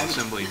the General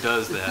Assembly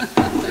does that.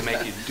 They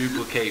make you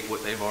duplicate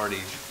what they've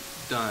already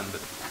done,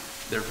 but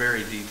they're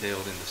very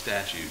detailed in the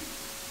statute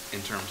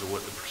in terms of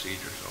what the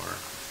procedures are.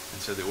 And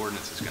so the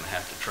ordinance is going to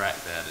have to track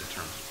that in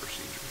terms of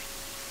procedures.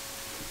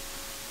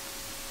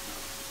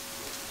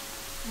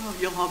 Well,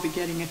 you'll all be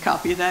getting a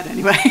copy of that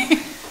anyway.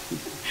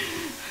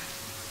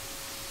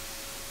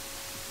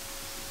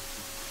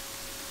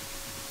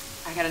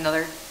 I got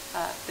another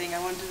thing I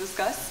wanted to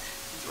discuss,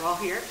 since we're all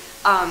here.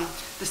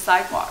 The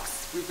sidewalks.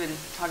 We've been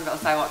talking about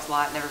sidewalks a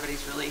lot, and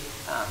everybody's really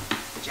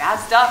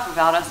jazzed up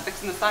about us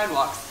fixing the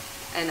sidewalks.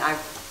 And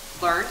I've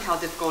learned how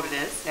difficult it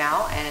is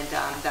now, and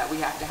that we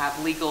have to have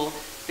legal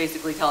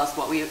basically tell us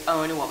what we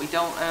own and what we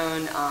don't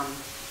own,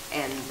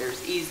 and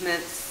there's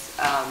easements,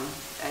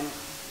 and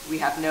we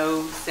have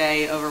no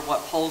say over what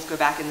poles go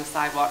back in the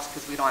sidewalks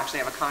because we don't actually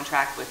have a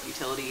contract with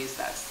utilities.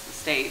 That's the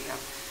state.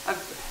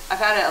 I've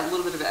had a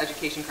little bit of an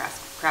education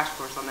crash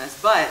course on this,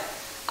 but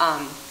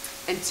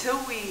until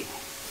we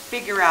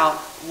figure out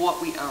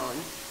what we own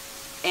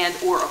and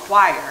or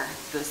acquire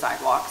the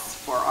sidewalks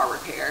for our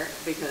repair,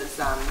 because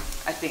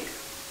I think,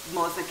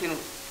 Melissa, can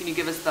you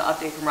give us the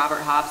update from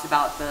Robert Hobbs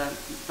about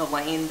the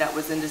lane that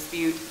was in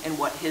dispute and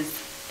what his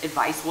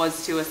advice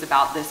was to us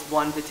about this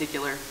one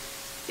particular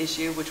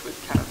issue, which would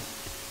kind of...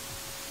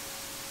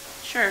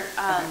 Sure.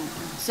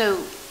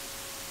 So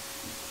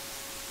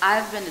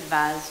I've been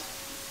advised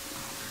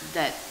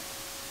that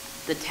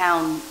the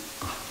town,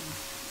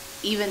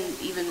 even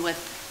with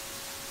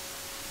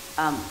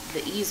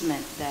the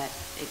easement that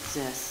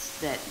exists,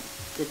 that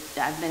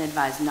I've been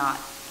advised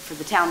for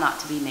the town not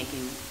to be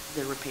making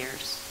the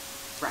repairs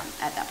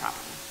at that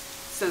property.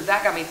 So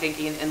that got me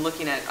thinking and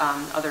looking at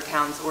other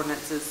towns'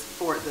 ordinances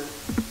for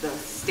the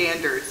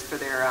standards for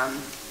their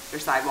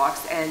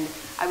sidewalks. And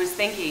I was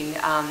thinking,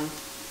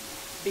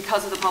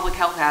 because of the public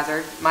health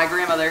hazard, my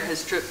grandmother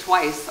has tripped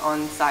twice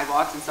on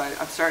sidewalks, and so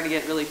I'm starting to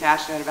get really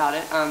passionate about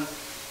it. I'm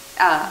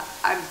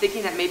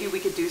thinking that maybe we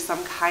could do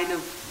some kind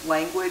of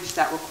language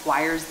that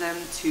requires them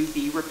to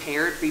be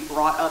repaired, be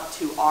brought up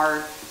to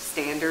our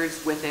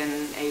standards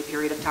within a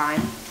period of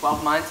time,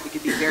 12 months. We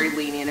could be very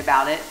lenient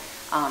about it,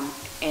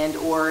 and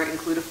or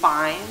include a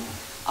fine.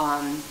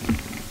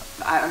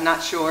 I'm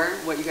not sure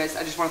what you guys,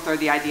 I just want to throw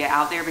the idea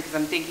out there because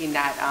I'm thinking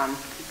that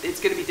it's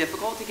going to be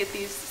difficult to get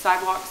these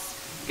sidewalks.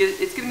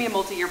 It's going to be a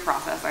multi-year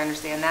process, I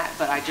understand that,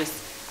 but I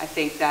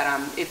think that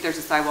if there's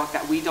a sidewalk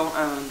that we don't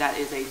own that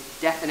is a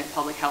definite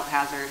public health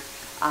hazard,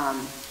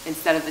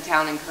 instead of the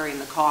town incurring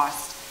the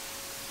cost,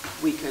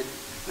 we could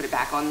put it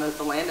back on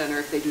the landowner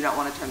if they do not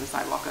want to turn the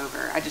sidewalk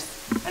over. I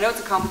know it's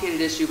a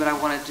complicated issue, but I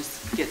want to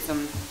just get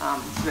some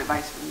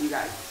advice from you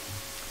guys.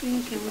 Can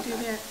we do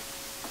that?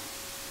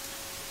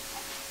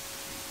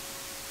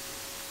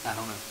 I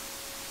don't know.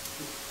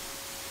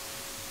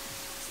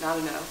 It's not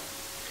a no.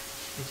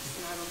 It's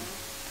not a no.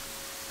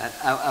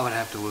 I would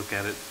have to look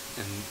at it,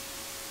 and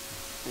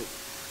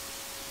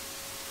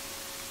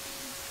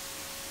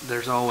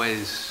there's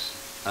always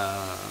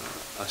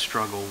a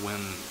struggle when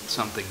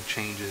something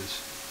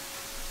changes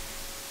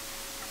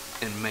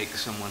and makes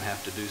someone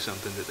have to do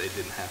something that they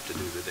didn't have to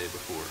do the day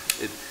before.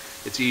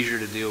 It's easier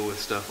to deal with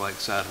stuff like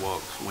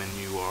sidewalks when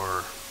you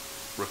are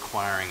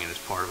requiring it as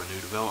part of a new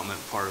development,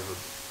 part of a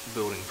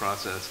building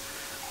process,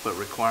 but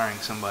requiring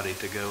somebody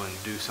to go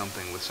and do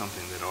something with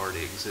something that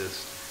already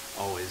exists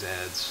always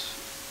adds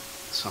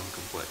some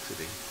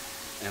complexity.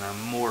 And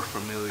I'm more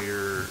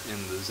familiar in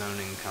the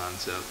zoning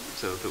concept,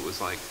 so if it was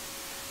like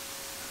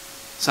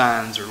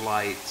signs or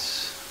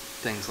lights,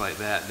 things like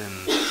that, then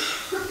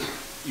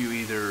you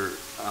either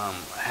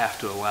have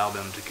to allow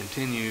them to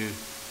continue,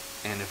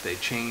 and if they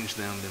change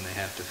them, then they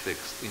have to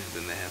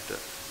then they have to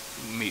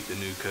meet the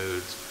new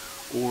codes,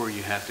 or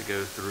you have to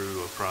go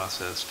through a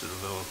process to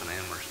develop an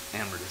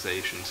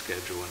amortization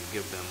schedule and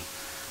give them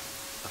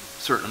a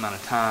certain amount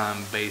of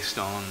time based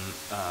on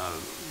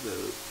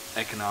the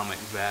economic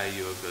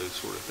value of those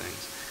sort of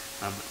things.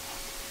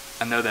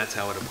 I know that's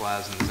how it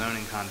applies in the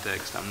zoning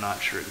context. I'm not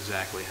sure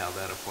exactly how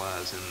that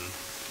applies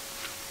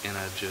in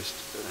a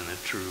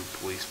true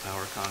police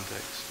power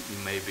context. You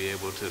may be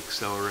able to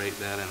accelerate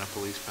that in a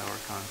police power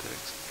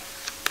context,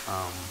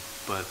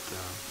 but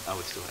I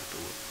would still have to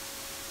look.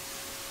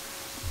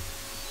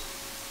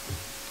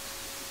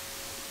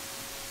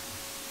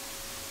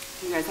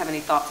 Do you guys have any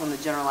thoughts on the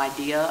general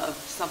idea of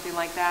something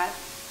like that?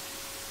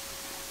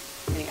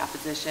 Any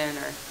opposition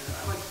or?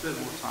 I'd like to spend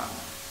more time on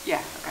it.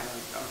 Yeah, okay.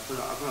 I'll put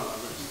it on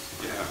the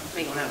list. Yeah.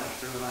 I don't have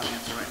an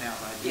answer right now,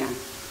 but I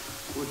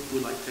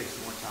would like to take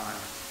some more time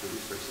to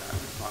research that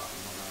and talk to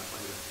them about it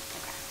later.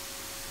 Okay.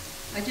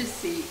 I just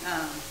see,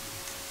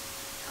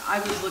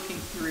 I was looking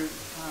through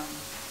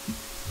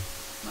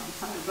my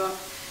entire book,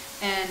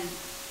 and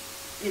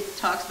it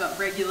talks about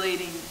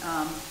regulating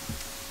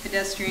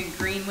pedestrian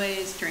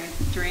greenways,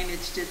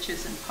 drainage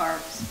ditches, and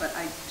parks, but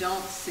I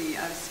don't see,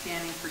 I was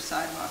scanning for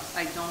sidewalks,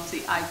 I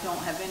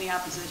don't have any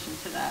opposition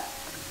to that.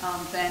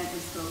 Ben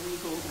is the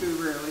legal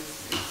guru.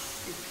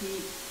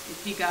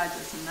 If he guides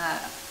us in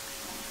that,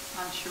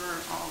 I'm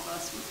sure all of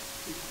us would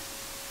be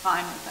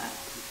fine with that.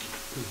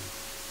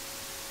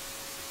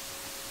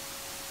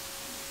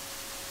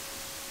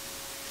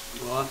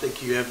 Well, I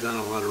think you have done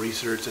a lot of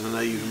research, and I know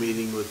you're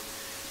meeting with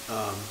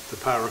the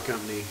power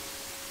company,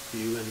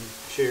 you and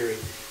Sherry,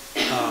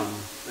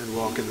 and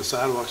walking the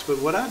sidewalks. But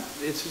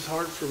it's just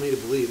hard for me to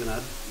believe, and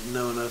I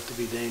know enough to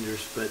be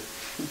dangerous, but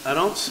I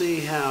don't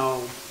see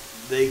how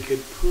they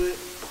could put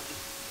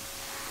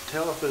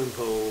telephone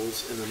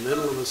poles in the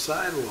middle of a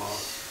sidewalk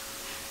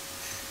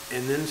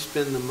and then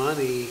spend the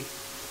money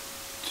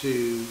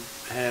to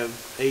have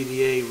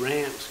ADA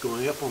ramps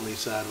going up on these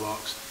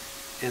sidewalks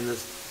and the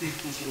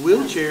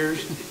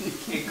wheelchairs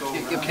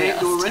can't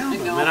go around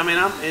them. And I mean,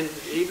 and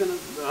even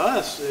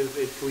us,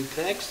 if we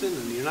texting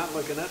and you're not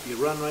looking up, you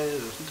run right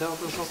into the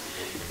telephone pole.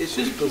 It's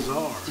just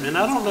bizarre. And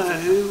I don't know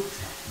who,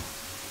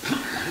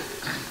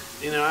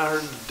 you know, I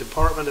heard the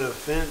Department of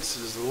Defense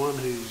is the one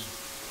who's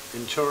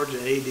in charge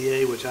of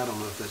ADA, which I don't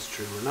know if that's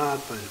true or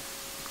not, but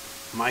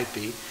it might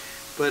be.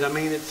 But I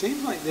mean, it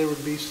seems like there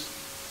would be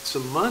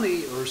some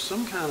money or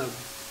some kind of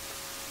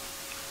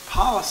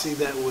policy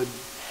that would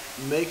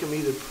make them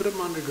either put them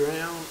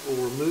underground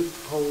or move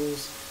the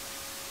poles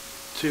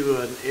to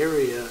an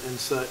area and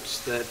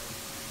such that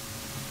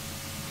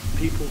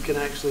people can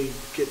actually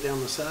get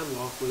down the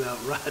sidewalk without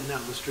riding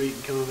out in the street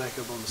and coming back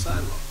up on the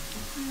sidewalk.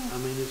 I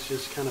mean, it's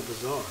just kind of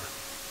bizarre.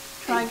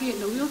 Try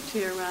getting a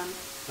wheelchair around.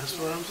 That's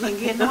what I'm And saying.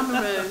 getting on the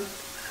road.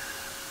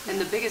 And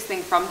the biggest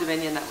thing from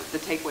Dominion, that was the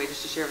takeaway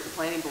just to share with the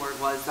planning board,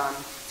 was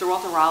Sir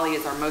Walter Raleigh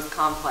is our most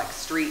complex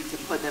street to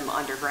put them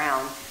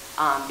underground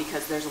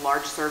because there's a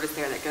large service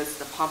there that goes to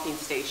the pumping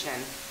station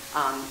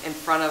in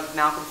front of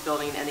Malcolm's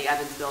building and the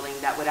Evans building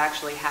that would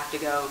actually have to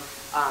go,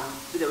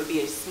 that would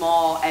be a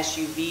small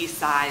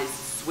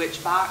SUV-sized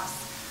switch box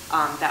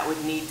that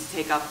would need to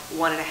take up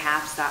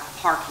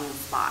 1.5 parking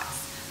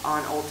spots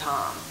on Old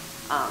Tom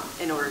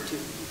in order to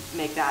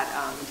make that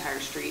entire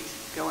street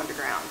go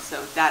underground.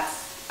 So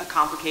that's a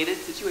complicated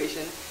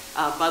situation.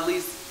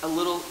 Budley's a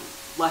little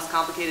less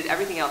complicated.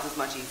 Everything else is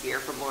much easier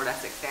from Lord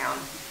Essex down.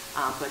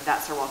 But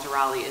that Sir Walter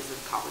Raleigh is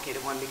a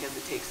complicated one because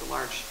it takes a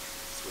large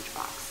switch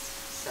box.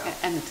 So.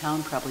 And the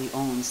town probably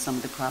owns some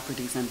of the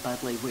properties in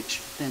Budley,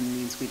 which then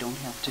means we don't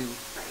have to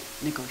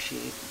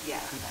negotiate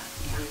for that.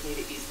 We need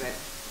an easement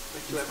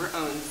with whoever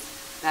owns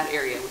that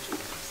area, which we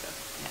do. So.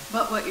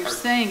 But what you're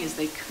saying is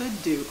they could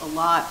do a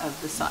lot of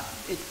the,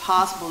 it's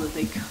possible that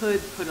they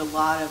could put a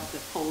lot of the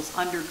poles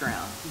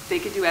underground. They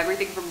could do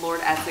everything from Lord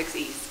Essex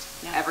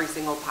East. Yeah. Every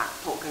single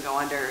pole can go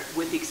under,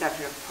 with the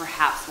exception of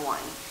perhaps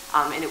one.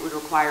 And it would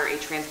require a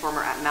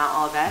transformer at Mount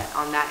Olivet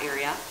on that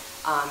area,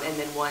 and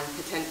then one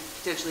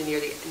potentially near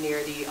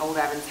the old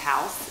Evans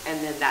house,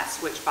 and then that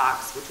switch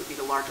box, which would be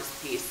the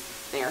largest piece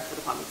there for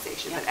the pumping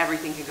station. But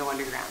everything can go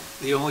underground.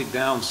 The only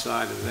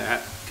downside of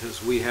that,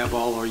 because we have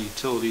all our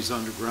utilities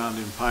underground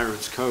in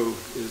Pirates Cove,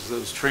 is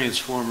those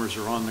transformers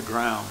are on the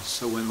ground.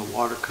 So when the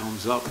water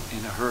comes up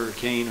in a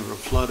hurricane or a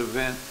flood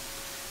event,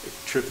 it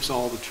trips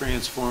all the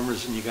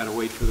transformers and you got to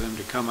wait for them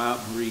to come out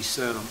and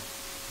reset them.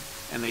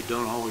 And they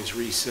don't always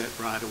reset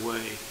right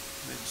away.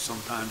 And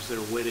sometimes they're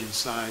wet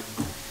inside.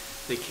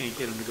 They can't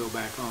get them to go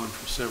back on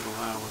for several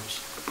hours.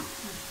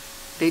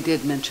 They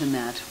did mention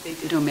that.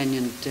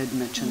 Dominion did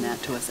mention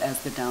that to us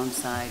as the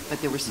downside, but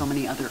there were so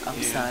many other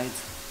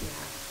upsides.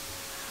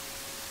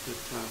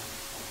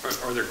 But,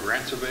 are there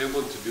grants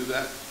available to do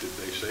that? Did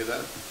they say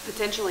that?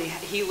 Potentially.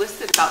 He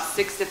listed about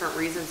 6 different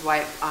reasons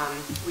why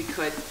we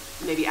could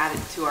maybe add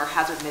it to our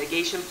hazard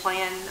mitigation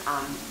plan.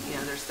 You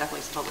know, there's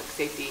definitely some public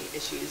safety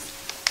issues.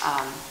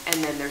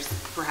 And then there's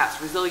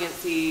perhaps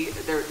resiliency.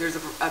 There's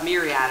a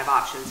myriad of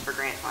options for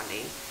grant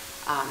funding.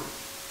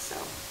 So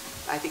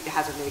I think the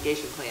hazard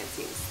mitigation plan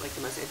seems like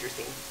the most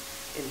interesting.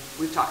 And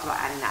we've talked about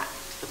adding that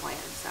to the plan.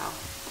 So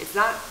it's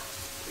not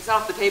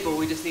off the table.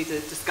 We just need to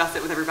discuss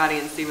it with everybody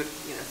and see what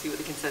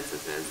the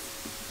consensus is.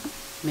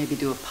 Maybe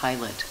do a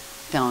pilot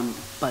down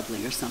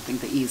Budley or something,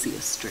 the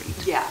easiest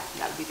street. Yeah,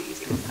 that would be the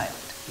easiest pilot.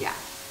 Yeah.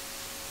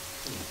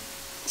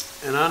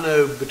 And I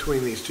know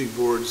between these two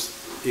boards,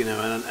 you know,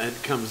 and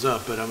it comes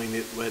up, but I mean,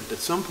 at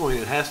some point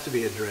it has to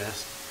be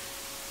addressed,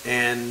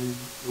 and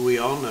we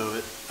all know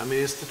it. I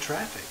mean, it's the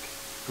traffic.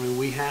 I mean,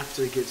 we have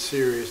to get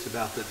serious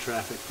about that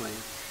traffic plan.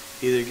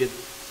 Either get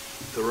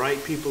the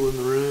right people in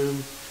the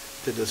room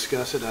to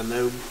discuss it. I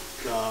know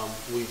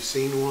we've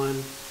seen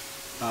one.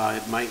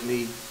 It might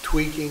need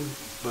tweaking,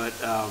 but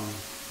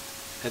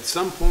at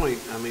some point,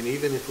 I mean,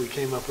 even if we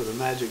came up with a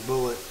magic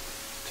bullet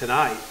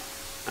tonight,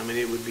 I mean,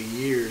 it would be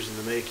years in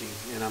the making.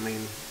 And I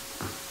mean,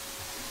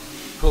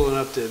 pulling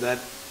up to that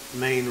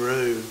main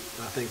road,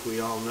 I think we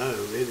all know,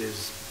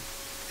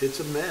 it's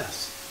a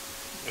mess.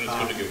 And it's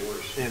going to get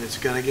worse. And it's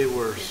going to get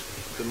worse.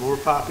 The more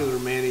popular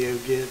Manteo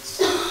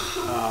gets,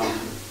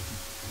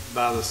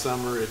 by the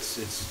summer,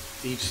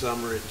 each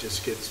summer it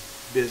just gets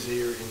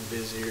busier and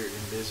busier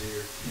and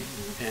busier.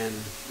 And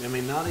I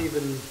mean, not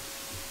even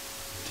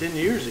 10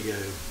 years ago,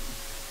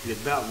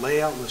 you'd about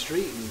lay out in the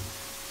street and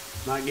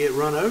not get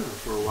run over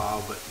for a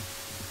while, but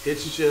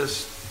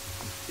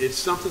it's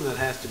something that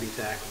has to be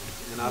tackled.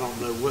 And I don't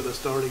know what the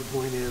starting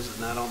point is,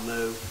 and I don't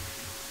know,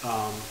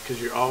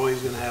 because you're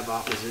always going to have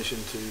opposition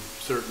to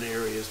certain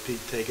areas,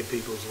 taking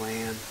people's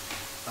land.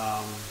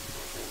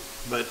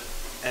 But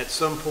at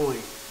some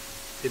point,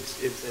 it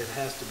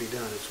has to be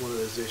done. It's one of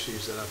those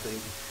issues that I think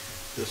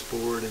this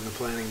board and the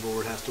planning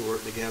board has to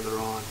work together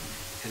on,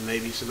 and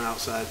maybe some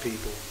outside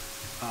people.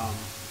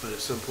 But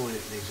at some point,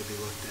 it needs to be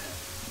looked at.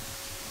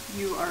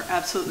 You are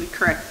absolutely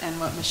correct, and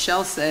what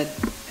Michelle said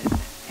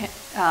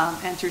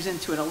enters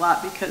into it a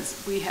lot,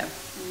 because we have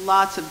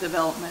lots of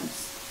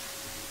developments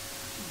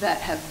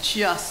that have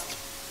just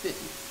been,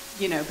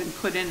 been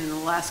put in the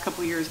last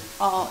couple of years,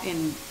 all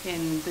in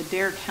the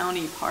Dare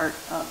County part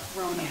of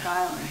Roanoke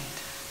Island.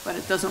 But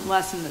it doesn't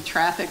lessen the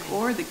traffic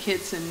or the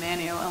kids in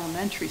Manteo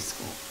Elementary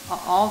School.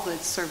 All the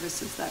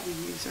services that we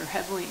use are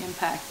heavily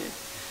impacted.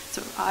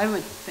 So I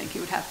would think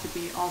it would have to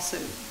be also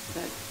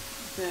that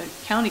the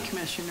county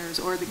commissioners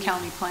or the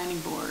county planning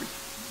board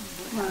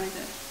would have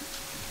to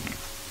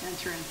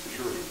enter into it.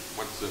 Sure.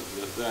 What's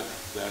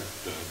that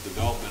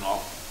development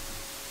off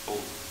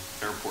Old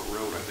Airport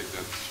Road? I think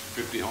that's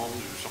 50 homes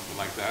or something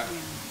like that.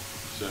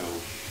 So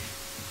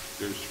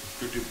there's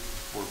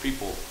 54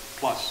 people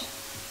plus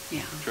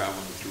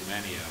traveling through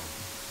Manteo.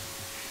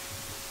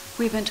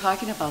 We've been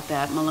talking about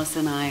that, Melissa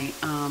and I,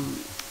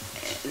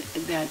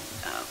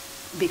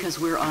 because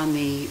we're on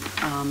the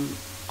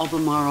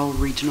Albemarle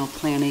Regional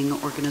Planning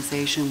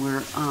Organization,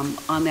 we're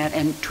on that,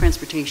 and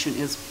transportation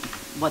is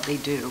what they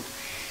do.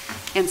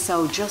 And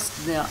so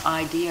just the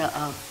idea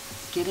of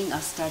getting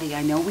a study,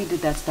 I know we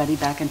did that study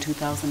back in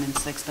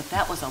 2006, but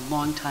that was a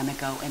long time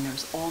ago, and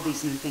there's all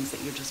these new things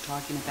that you're just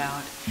talking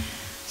about.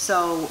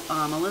 So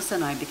Melissa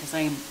and I, because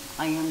I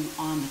am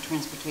on the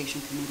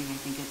transportation committee, I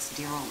think it's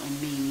Daryl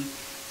and me,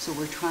 so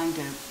we're trying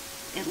to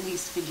at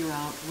least figure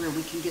out where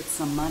we can get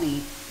some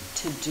money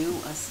to do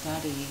a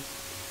study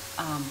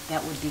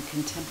that would be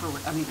contemporary,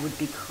 would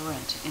be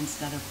current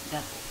instead of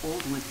that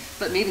old one.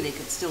 But maybe they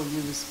could still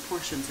use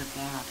portions of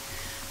that.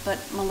 But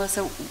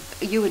Melissa,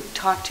 you would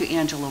talk to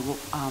Angela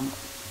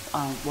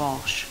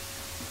Walsh.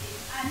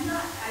 I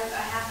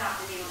have not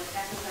been able to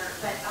connect with her,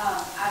 but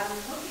I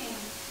was looking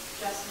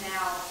just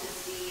now to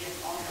see if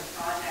on the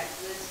project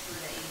list for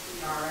the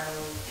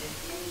APRO, if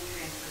any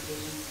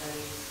transportation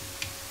studies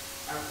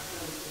are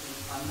proposed to be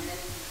funded.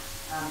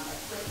 A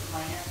quick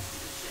glance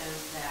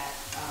shows that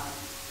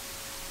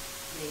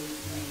they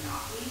may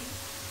not be,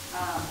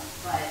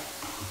 but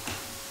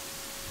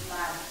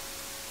my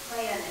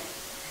plan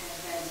has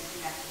been to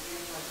connect with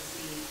Angela to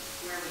see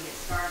where we get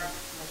started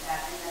with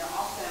that. And then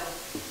also,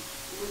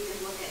 we can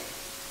look at,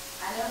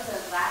 I know the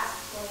last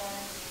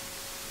plan,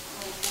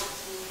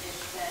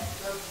 2014-ish, that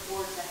both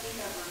boards, I think,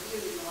 have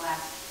reviewed in the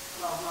last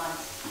 12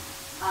 months.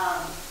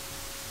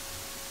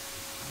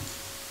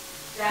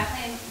 That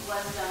plan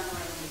was done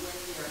jointly with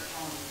their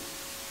county.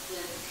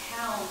 The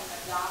town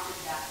adopted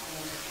that plan,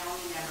 the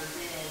county never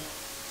did.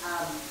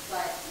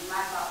 But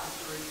my thought was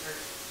to research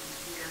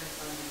where the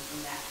funding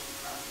from that came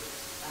from.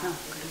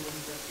 If it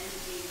was those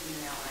entities and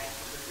the outright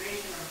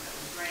appropriation, or if it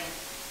was grant.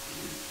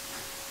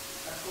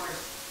 Of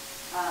course,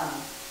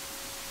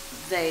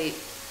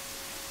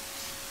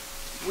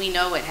 we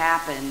know it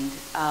happened,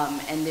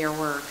 and there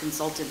were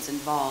consultants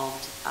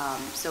involved.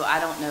 So I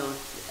don't know.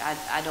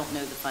 I don't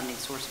know the funding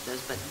source of those,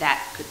 but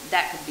that could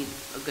be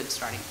a good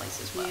starting place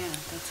as well. Yeah,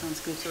 that sounds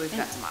good. So we've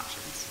got some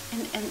options.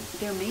 And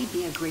there may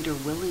be a greater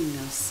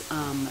willingness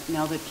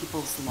now that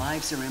people's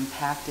lives are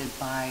impacted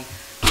by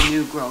the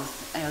new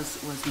growth, as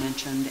was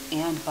mentioned,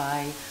 and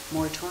by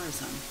more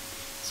tourism,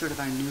 sort of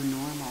our new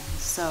normal.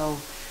 So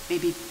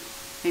maybe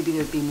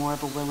there'd be more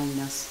of a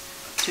willingness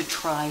to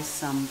try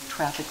some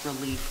traffic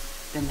relief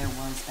than there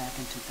was back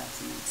in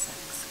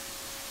 2006.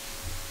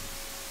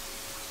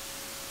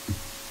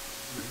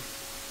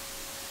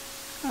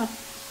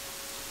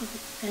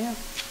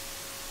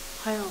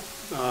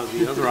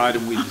 The other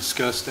item we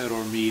discussed at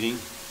our meeting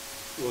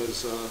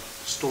was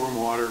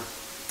stormwater,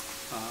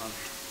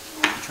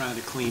 trying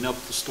to clean up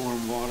the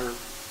stormwater.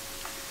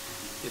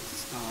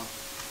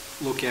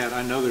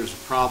 I know there's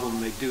a problem.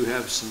 They do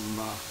have some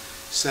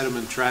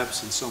sediment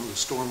traps in some of the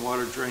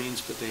stormwater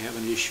drains, but they have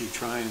an issue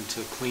trying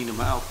to clean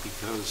them out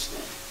because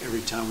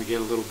every time we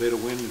get a little bit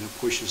of wind and it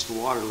pushes the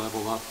water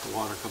level up, the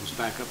water comes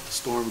back up the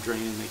storm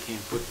drain and they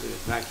can't put the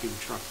vacuum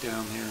truck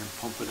down there and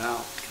pump it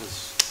out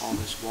because all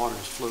this water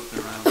is floating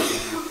around there.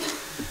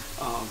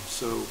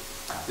 So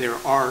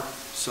there are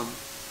some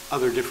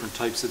other different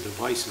types of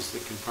devices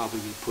that can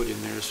probably be put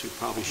in there, so we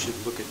probably should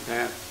look at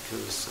that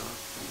because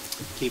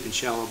keeping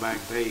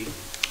Shallowback Bay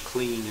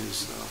clean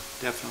is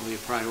definitely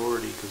a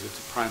priority because it's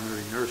a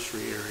primary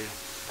nursery area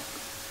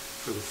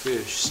for the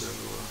fish, so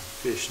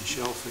fish and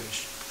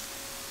shellfish.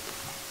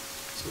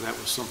 So that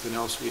was something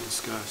else we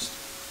discussed.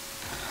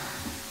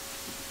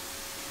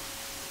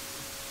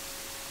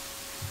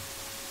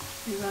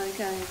 Anybody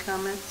got any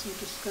comments or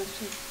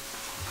discussion?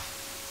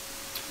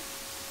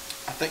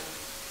 I think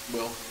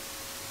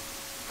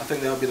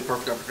that would be the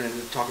perfect opportunity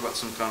to talk about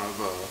some kind of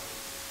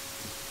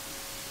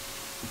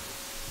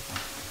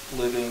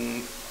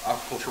living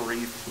aquaculture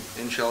reef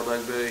in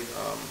Shallowback Bay.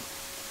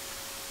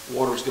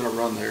 Water's going to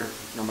run there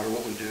no matter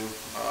what we do.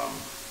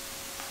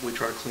 We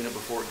try to clean it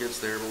before it gets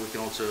there, but we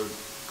can also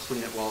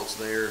clean it while it's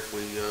there if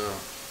we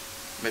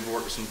maybe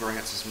work with some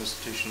grants and some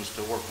institutions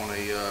to work on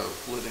a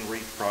living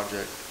reef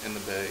project in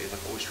the bay,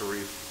 like Oyster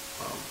Reef.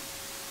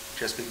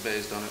 Chesapeake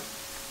Bay has done it.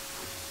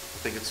 I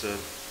think it's an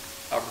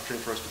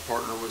opportunity for us to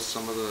partner with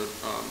some of the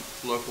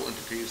local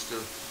entities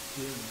to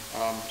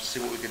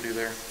see what we could do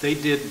there. They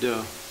did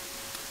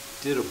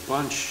a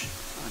bunch.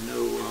 I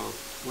know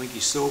Winky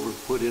Silver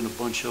put in a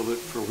bunch of it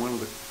for one of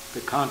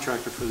the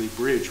contractor for the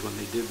bridge when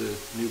they did the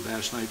new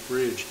Bass Knife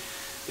Bridge.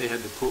 they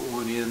had to put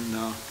one in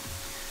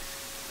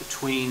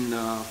between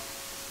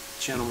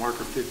channel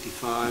marker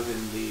 55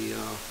 and the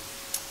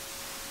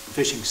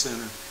fishing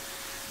center.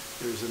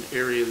 There's an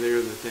area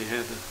there that they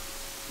had to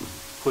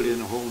put in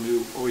a whole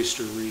new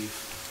oyster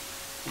reef.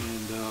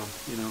 And,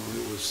 you know,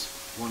 it was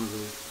one of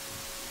the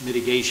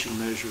mitigation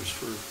measures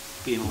for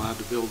being allowed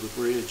to build the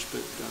bridge.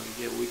 But,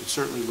 yeah, we could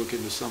certainly look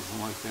into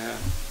something like that.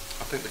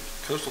 I think the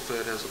Coastal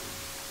Fed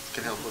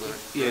can help with that.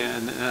 Yeah,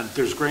 and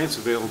there's grants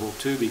available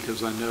too,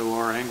 because I know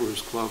our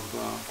Anglers Club,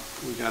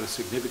 we got a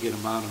significant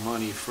amount of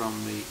money from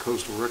the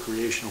Coastal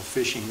Recreational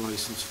Fishing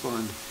License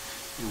Fund,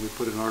 and we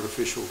put an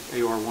artificial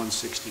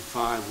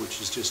AR-165,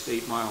 which is just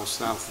 8 miles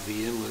south of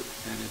the inlet,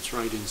 and it's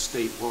right in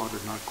state water,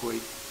 not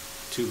quite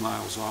 2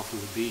 miles off of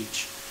the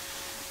beach.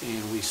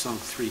 And we sunk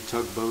 3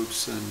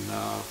 tugboats and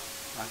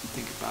I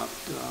think about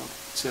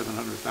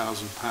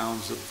 700,000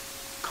 pounds of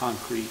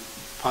concrete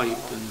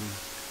pipe and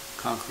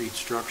concrete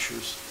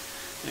structures,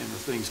 and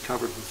the thing's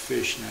covered with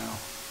fish now.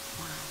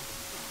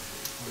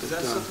 Is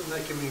that something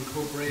that can be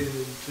incorporated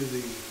into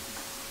the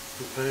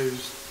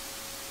proposed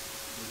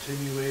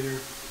attenuator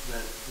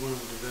that one of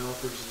the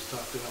developers has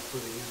talked about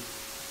putting in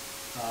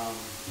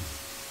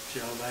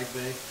Shallowbag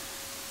Bay?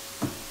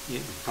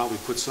 Yeah, probably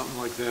put something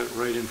like that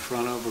right in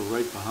front of or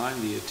right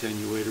behind the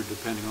attenuator,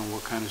 depending on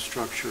what kind of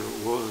structure it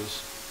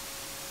was.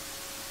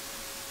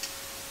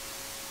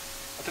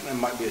 I think that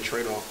might be a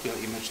trade-off. You know,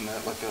 you mentioned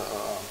that, like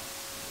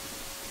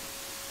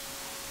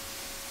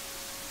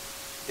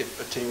if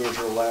attenuators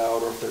are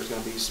allowed, or if there's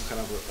going to be some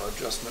kind of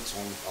adjustments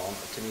on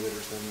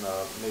attenuators, then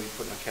maybe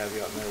putting a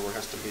caveat in there where it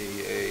has to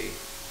be a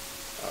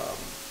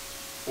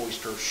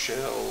oyster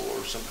shell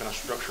or some kind of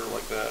structure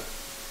like that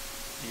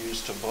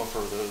used to buffer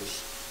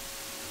those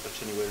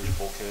attenuators,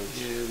 bulkheads.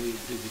 Yeah, the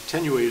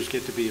attenuators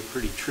get to be a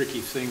pretty tricky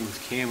thing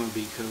with CAMA,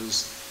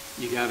 because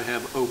you got to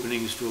have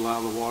openings to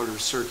allow the water to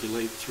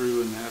circulate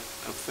through, and that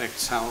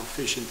affects how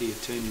efficient the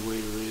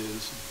attenuator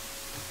is.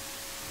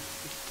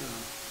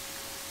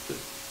 But,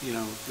 you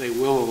know, they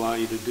will allow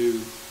you to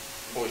do,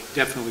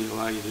 definitely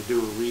allow you to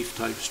do a reef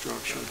type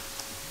structure.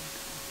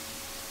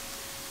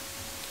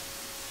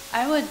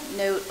 I would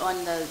note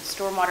on the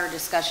stormwater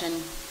discussion,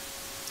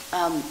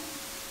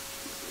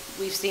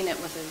 we've seen it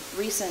with a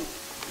recent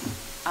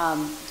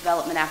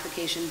development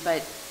application,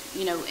 but,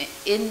 you know,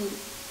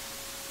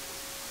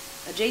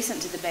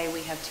 adjacent to the bay,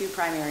 we have 2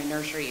 primary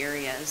nursery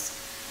areas.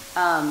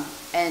 And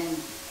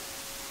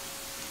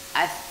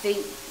I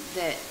think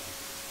that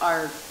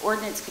our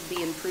ordinance could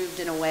be improved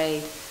in a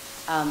way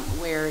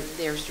where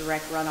there's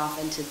direct runoff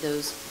into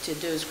to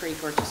Doe's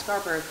Creek or to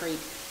Scarborough Creek,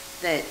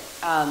 that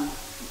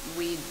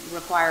we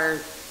require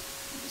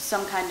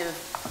some kind of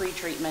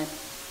pre-treatment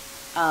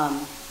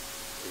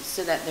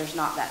so that there's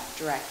not that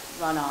direct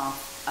runoff,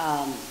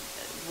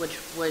 which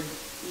would,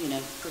 you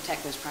know,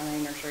 protect those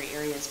primary nursery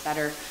areas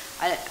better.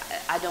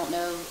 I don't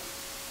know,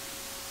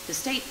 the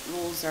state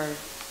rules are,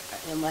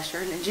 unless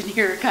you're an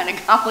engineer, kind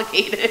of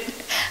complicated.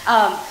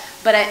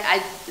 But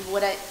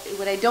what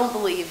I don't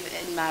believe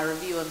in my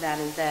review of that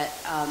is that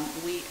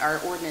our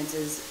ordinance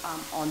is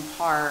on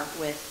par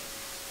with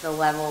the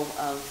level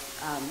of,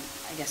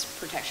 I guess,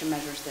 protection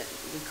measures that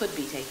could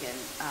be taken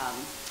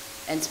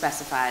and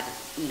specified,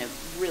 you know,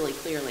 really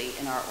clearly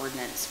in our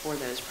ordinance for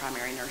those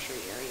primary nursery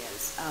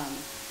areas.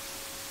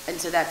 And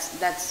so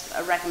that's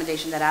a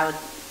recommendation that I would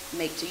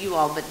make to you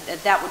all, but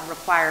that would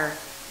require,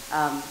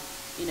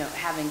 you know,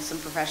 having some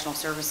professional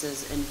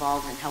services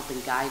involved in helping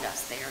guide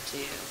us there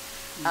too.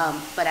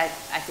 But I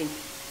think,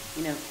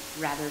 you know,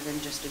 rather than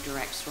just a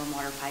direct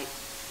stormwater pipe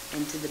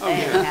into the bay,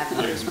 having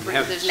those some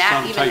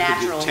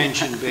type of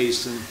detention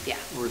basin yeah.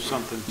 or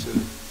something to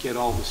get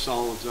all the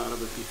solids out of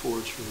it before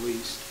it's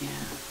released. Yeah.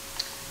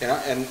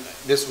 And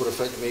this would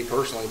affect me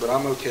personally, but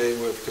I'm okay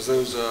with, because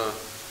those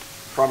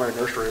primary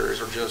nursery areas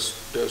are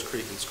just Doe's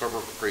Creek and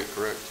Scarborough Creek,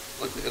 correct?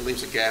 Like, it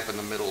leaves a gap in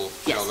the middle of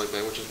Shallowbag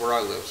Bay, which is where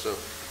I live. So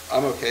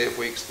I'm okay if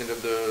we extended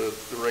the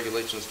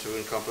regulations to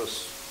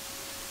encompass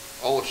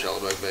all of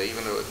Shallowbag Bay,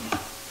 even though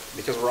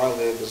because where I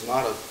live is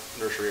not a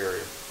nursery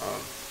area,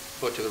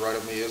 but to the right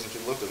of me is and to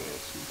the left of me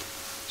is.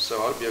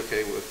 So I'd be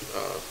okay with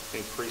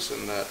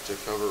increasing that to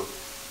cover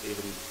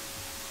even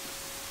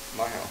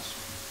my house.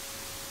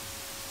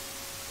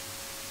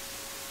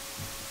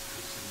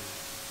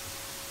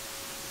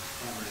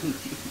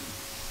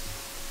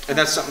 And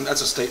that's something,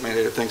 that's a state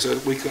mandated thing, so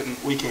we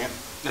can't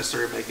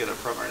necessarily make it a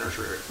primary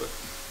nursery area, but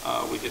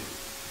we could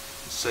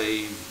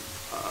say,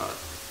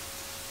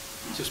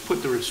 just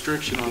put the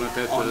restriction on it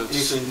that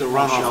the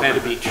runoff had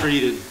to be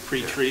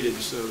pre-treated,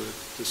 so that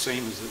the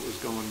same as it was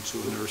going to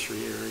a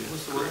nursery area.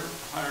 Was there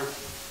higher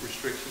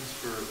restrictions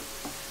for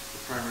the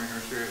primary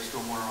nursery area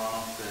stormwater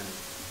runoff than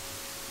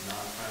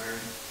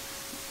non-primary?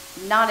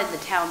 Not in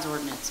the town's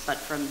ordinance,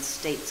 but from the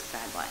state's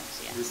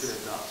guidelines, yes. We could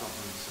adopt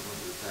something similar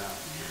to the town,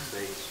 the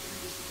states, and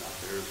just adopt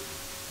theirs.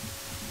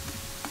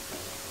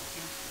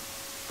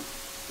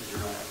 Because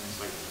you're right, I mean,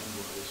 it's like the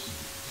invoice.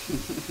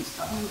 It's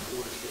not the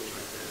water stays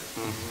right there.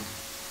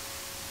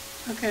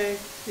 Okay,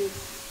 the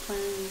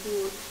planning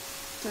board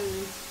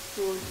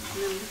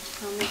members'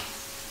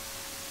 comments.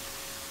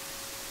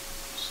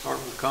 start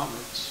with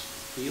comments.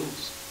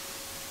 Fields?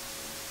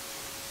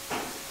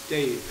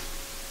 Dave?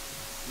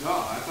 No,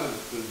 I thought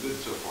it's been good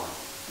so far.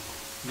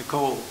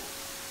 Nicole?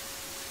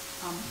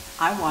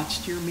 I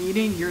watched your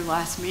meeting, your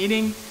last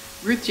meeting.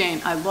 Ruth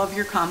Jane, I love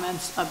your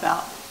comments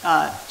about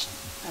the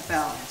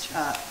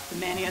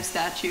Manteo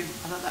statue.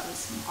 I thought that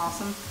was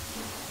awesome.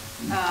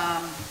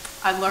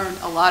 I learned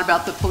a lot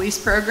about the police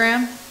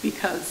program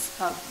because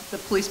of the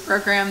police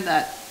program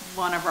that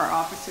one of our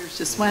officers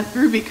just went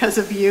through because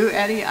of you,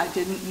 Eddie. I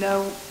didn't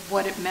know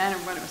what it meant or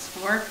what it was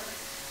for.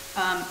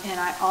 And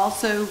I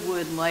also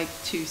would like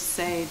to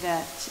say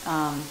that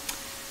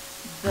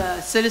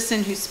the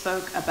citizen who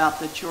spoke about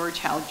the George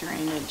Howe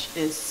drainage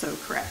is so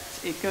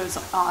correct. It goes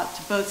to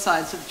both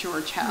sides of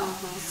George Howe.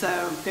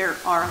 So there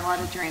are a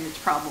lot of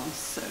drainage problems.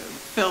 So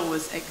Phil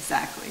was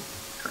exactly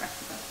correct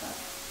about that.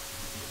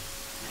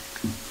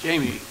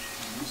 Jamie?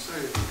 You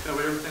say,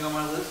 covered everything on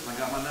my list, and I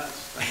got my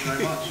nuts. Thank you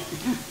very much.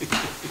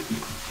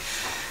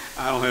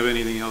 I don't have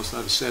anything else.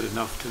 I've said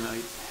enough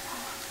tonight.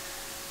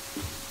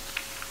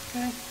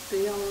 Okay, do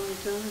y'all want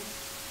to adjourn?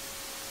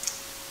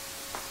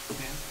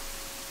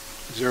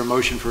 Is there a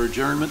motion for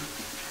adjournment?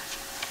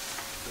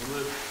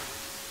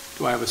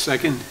 Do I have a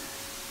second?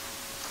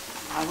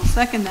 I will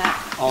second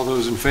that. All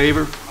those in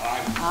favor?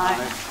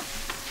 Aye.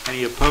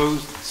 Any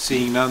opposed?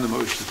 Seeing none, the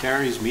motion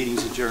carries.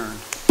 Meeting's adjourned.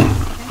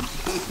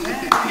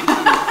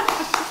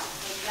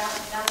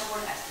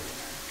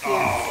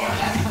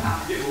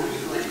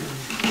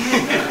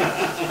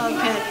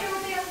 Okay.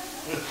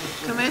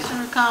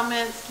 Commissioner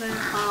comments, then,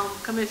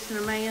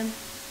 Commissioner Mann,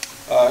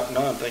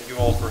 None, thank you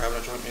all for having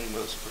a joint meeting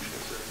with us,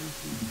 appreciate it.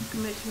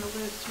 Commissioner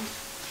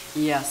Lister.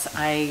 Yes,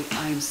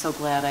 I'm so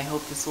glad. I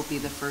hope this will be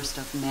the first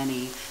of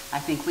many. I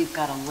think we've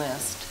got a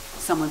list.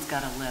 Someone's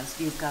got a list.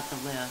 You've got the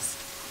list.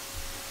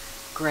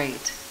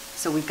 Great.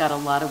 So we've got a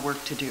lot of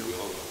work to do.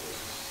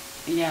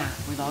 Yeah,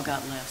 we've all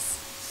got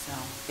lists. So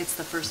it's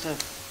the first of,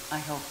 I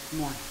hope,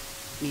 more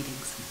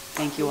meetings.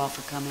 Thank you all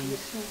for coming.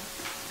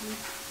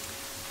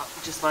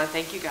 Just want to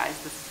thank you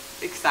guys. This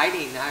is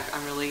exciting.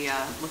 I'm really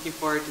looking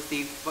forward to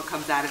see what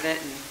comes out of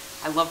it, and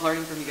I love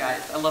learning from you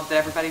guys. I love that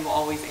everybody will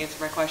always answer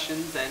my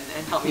questions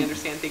and help me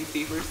understand things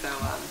deeper. So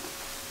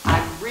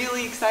I'm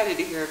really excited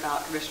to hear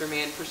about Commissioner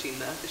Mann pushing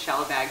the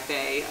Shallow Bag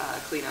Bay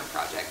cleanup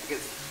project,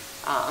 because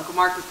Uncle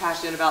Mark was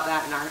passionate about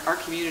that in our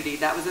community.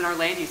 That was in our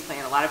land use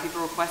plan. A lot of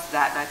people requested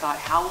that, and I thought,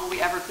 how will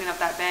we ever clean up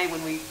that bay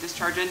when we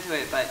discharge into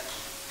it? But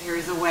there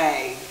is a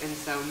way, and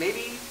so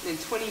maybe in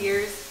 20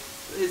 years,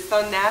 his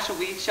son Nash will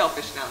be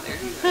shellfishing out there.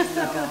 Who knows?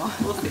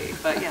 So we'll see.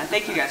 But yeah,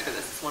 thank you guys for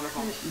this. It's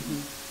wonderful.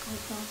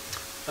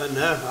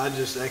 No, I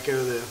just echo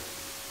the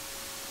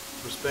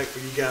respect for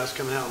you guys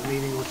coming out and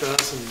meeting with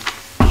us, and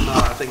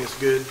I think it's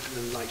good.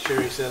 And like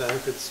Sherry said, I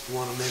hope it's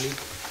one of many.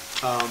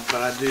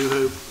 But I do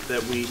hope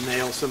that we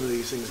nail some of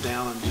these things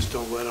down and just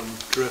don't let them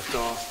drift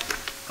off,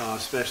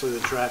 especially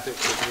the traffic,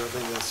 because I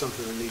think that's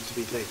something that needs to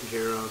be taken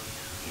care of,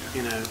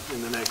 in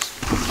the next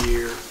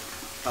year.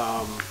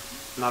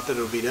 Not that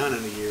it'll be done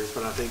in a year,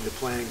 but I think the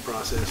planning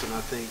process, and I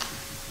think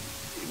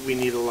we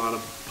need a lot of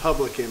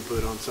public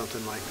input on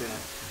something like that.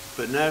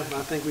 But no,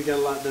 I think we got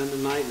a lot done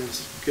tonight, and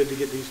it's good to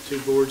get these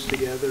two boards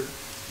together,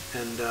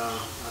 and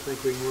I think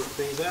we can work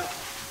things out.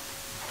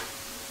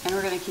 And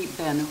we're going to keep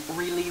Ben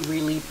really,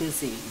 really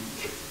busy.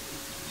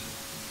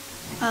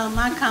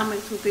 My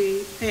comments would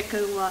be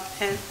echo what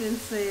has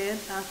been said.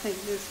 I think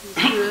this was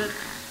good.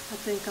 I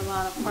think a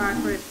lot of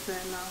progress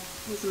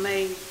was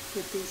made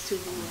with these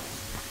two boards.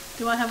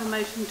 Do I have a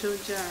motion to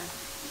adjourn?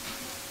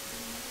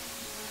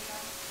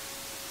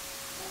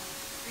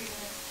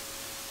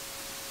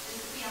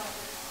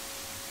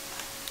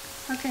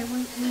 Okay,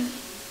 we're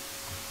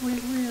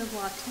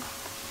watching.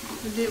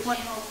 We did what?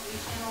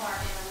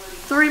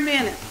 3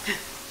 minutes.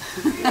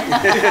 Thanks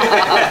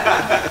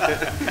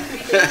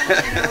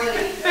for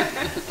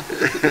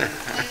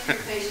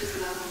your patience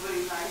with us,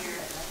 nobody's right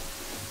here.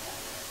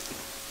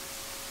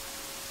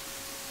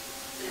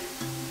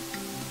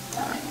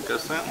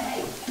 Guess that?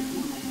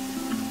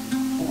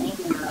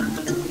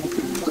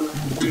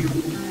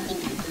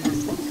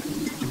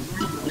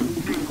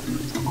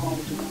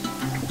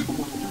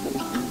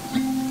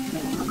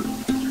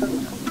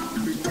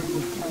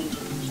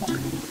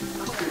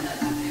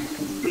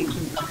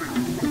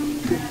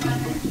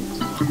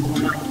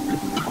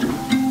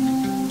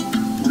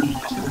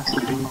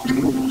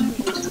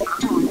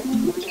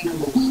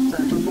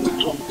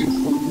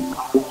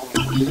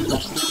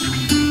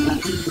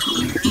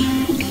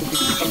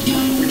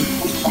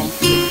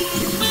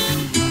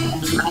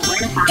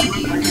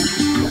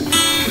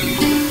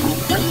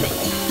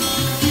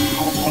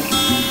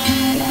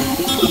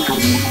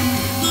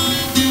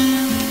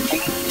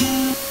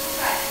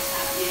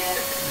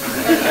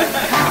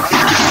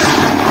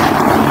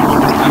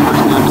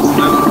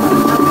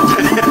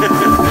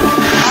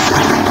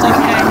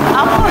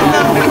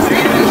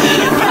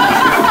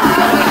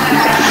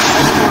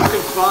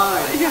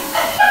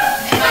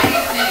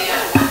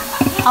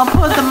 I'll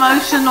put the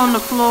motion on the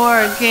floor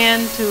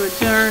again to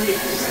adjourn.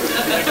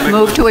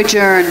 Move to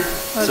adjourn.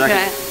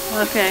 Okay,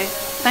 okay.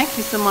 Thank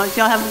you so much.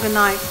 Y'all have a good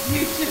night.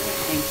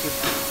 Thank you.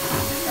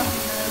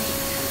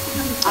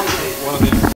 One of these.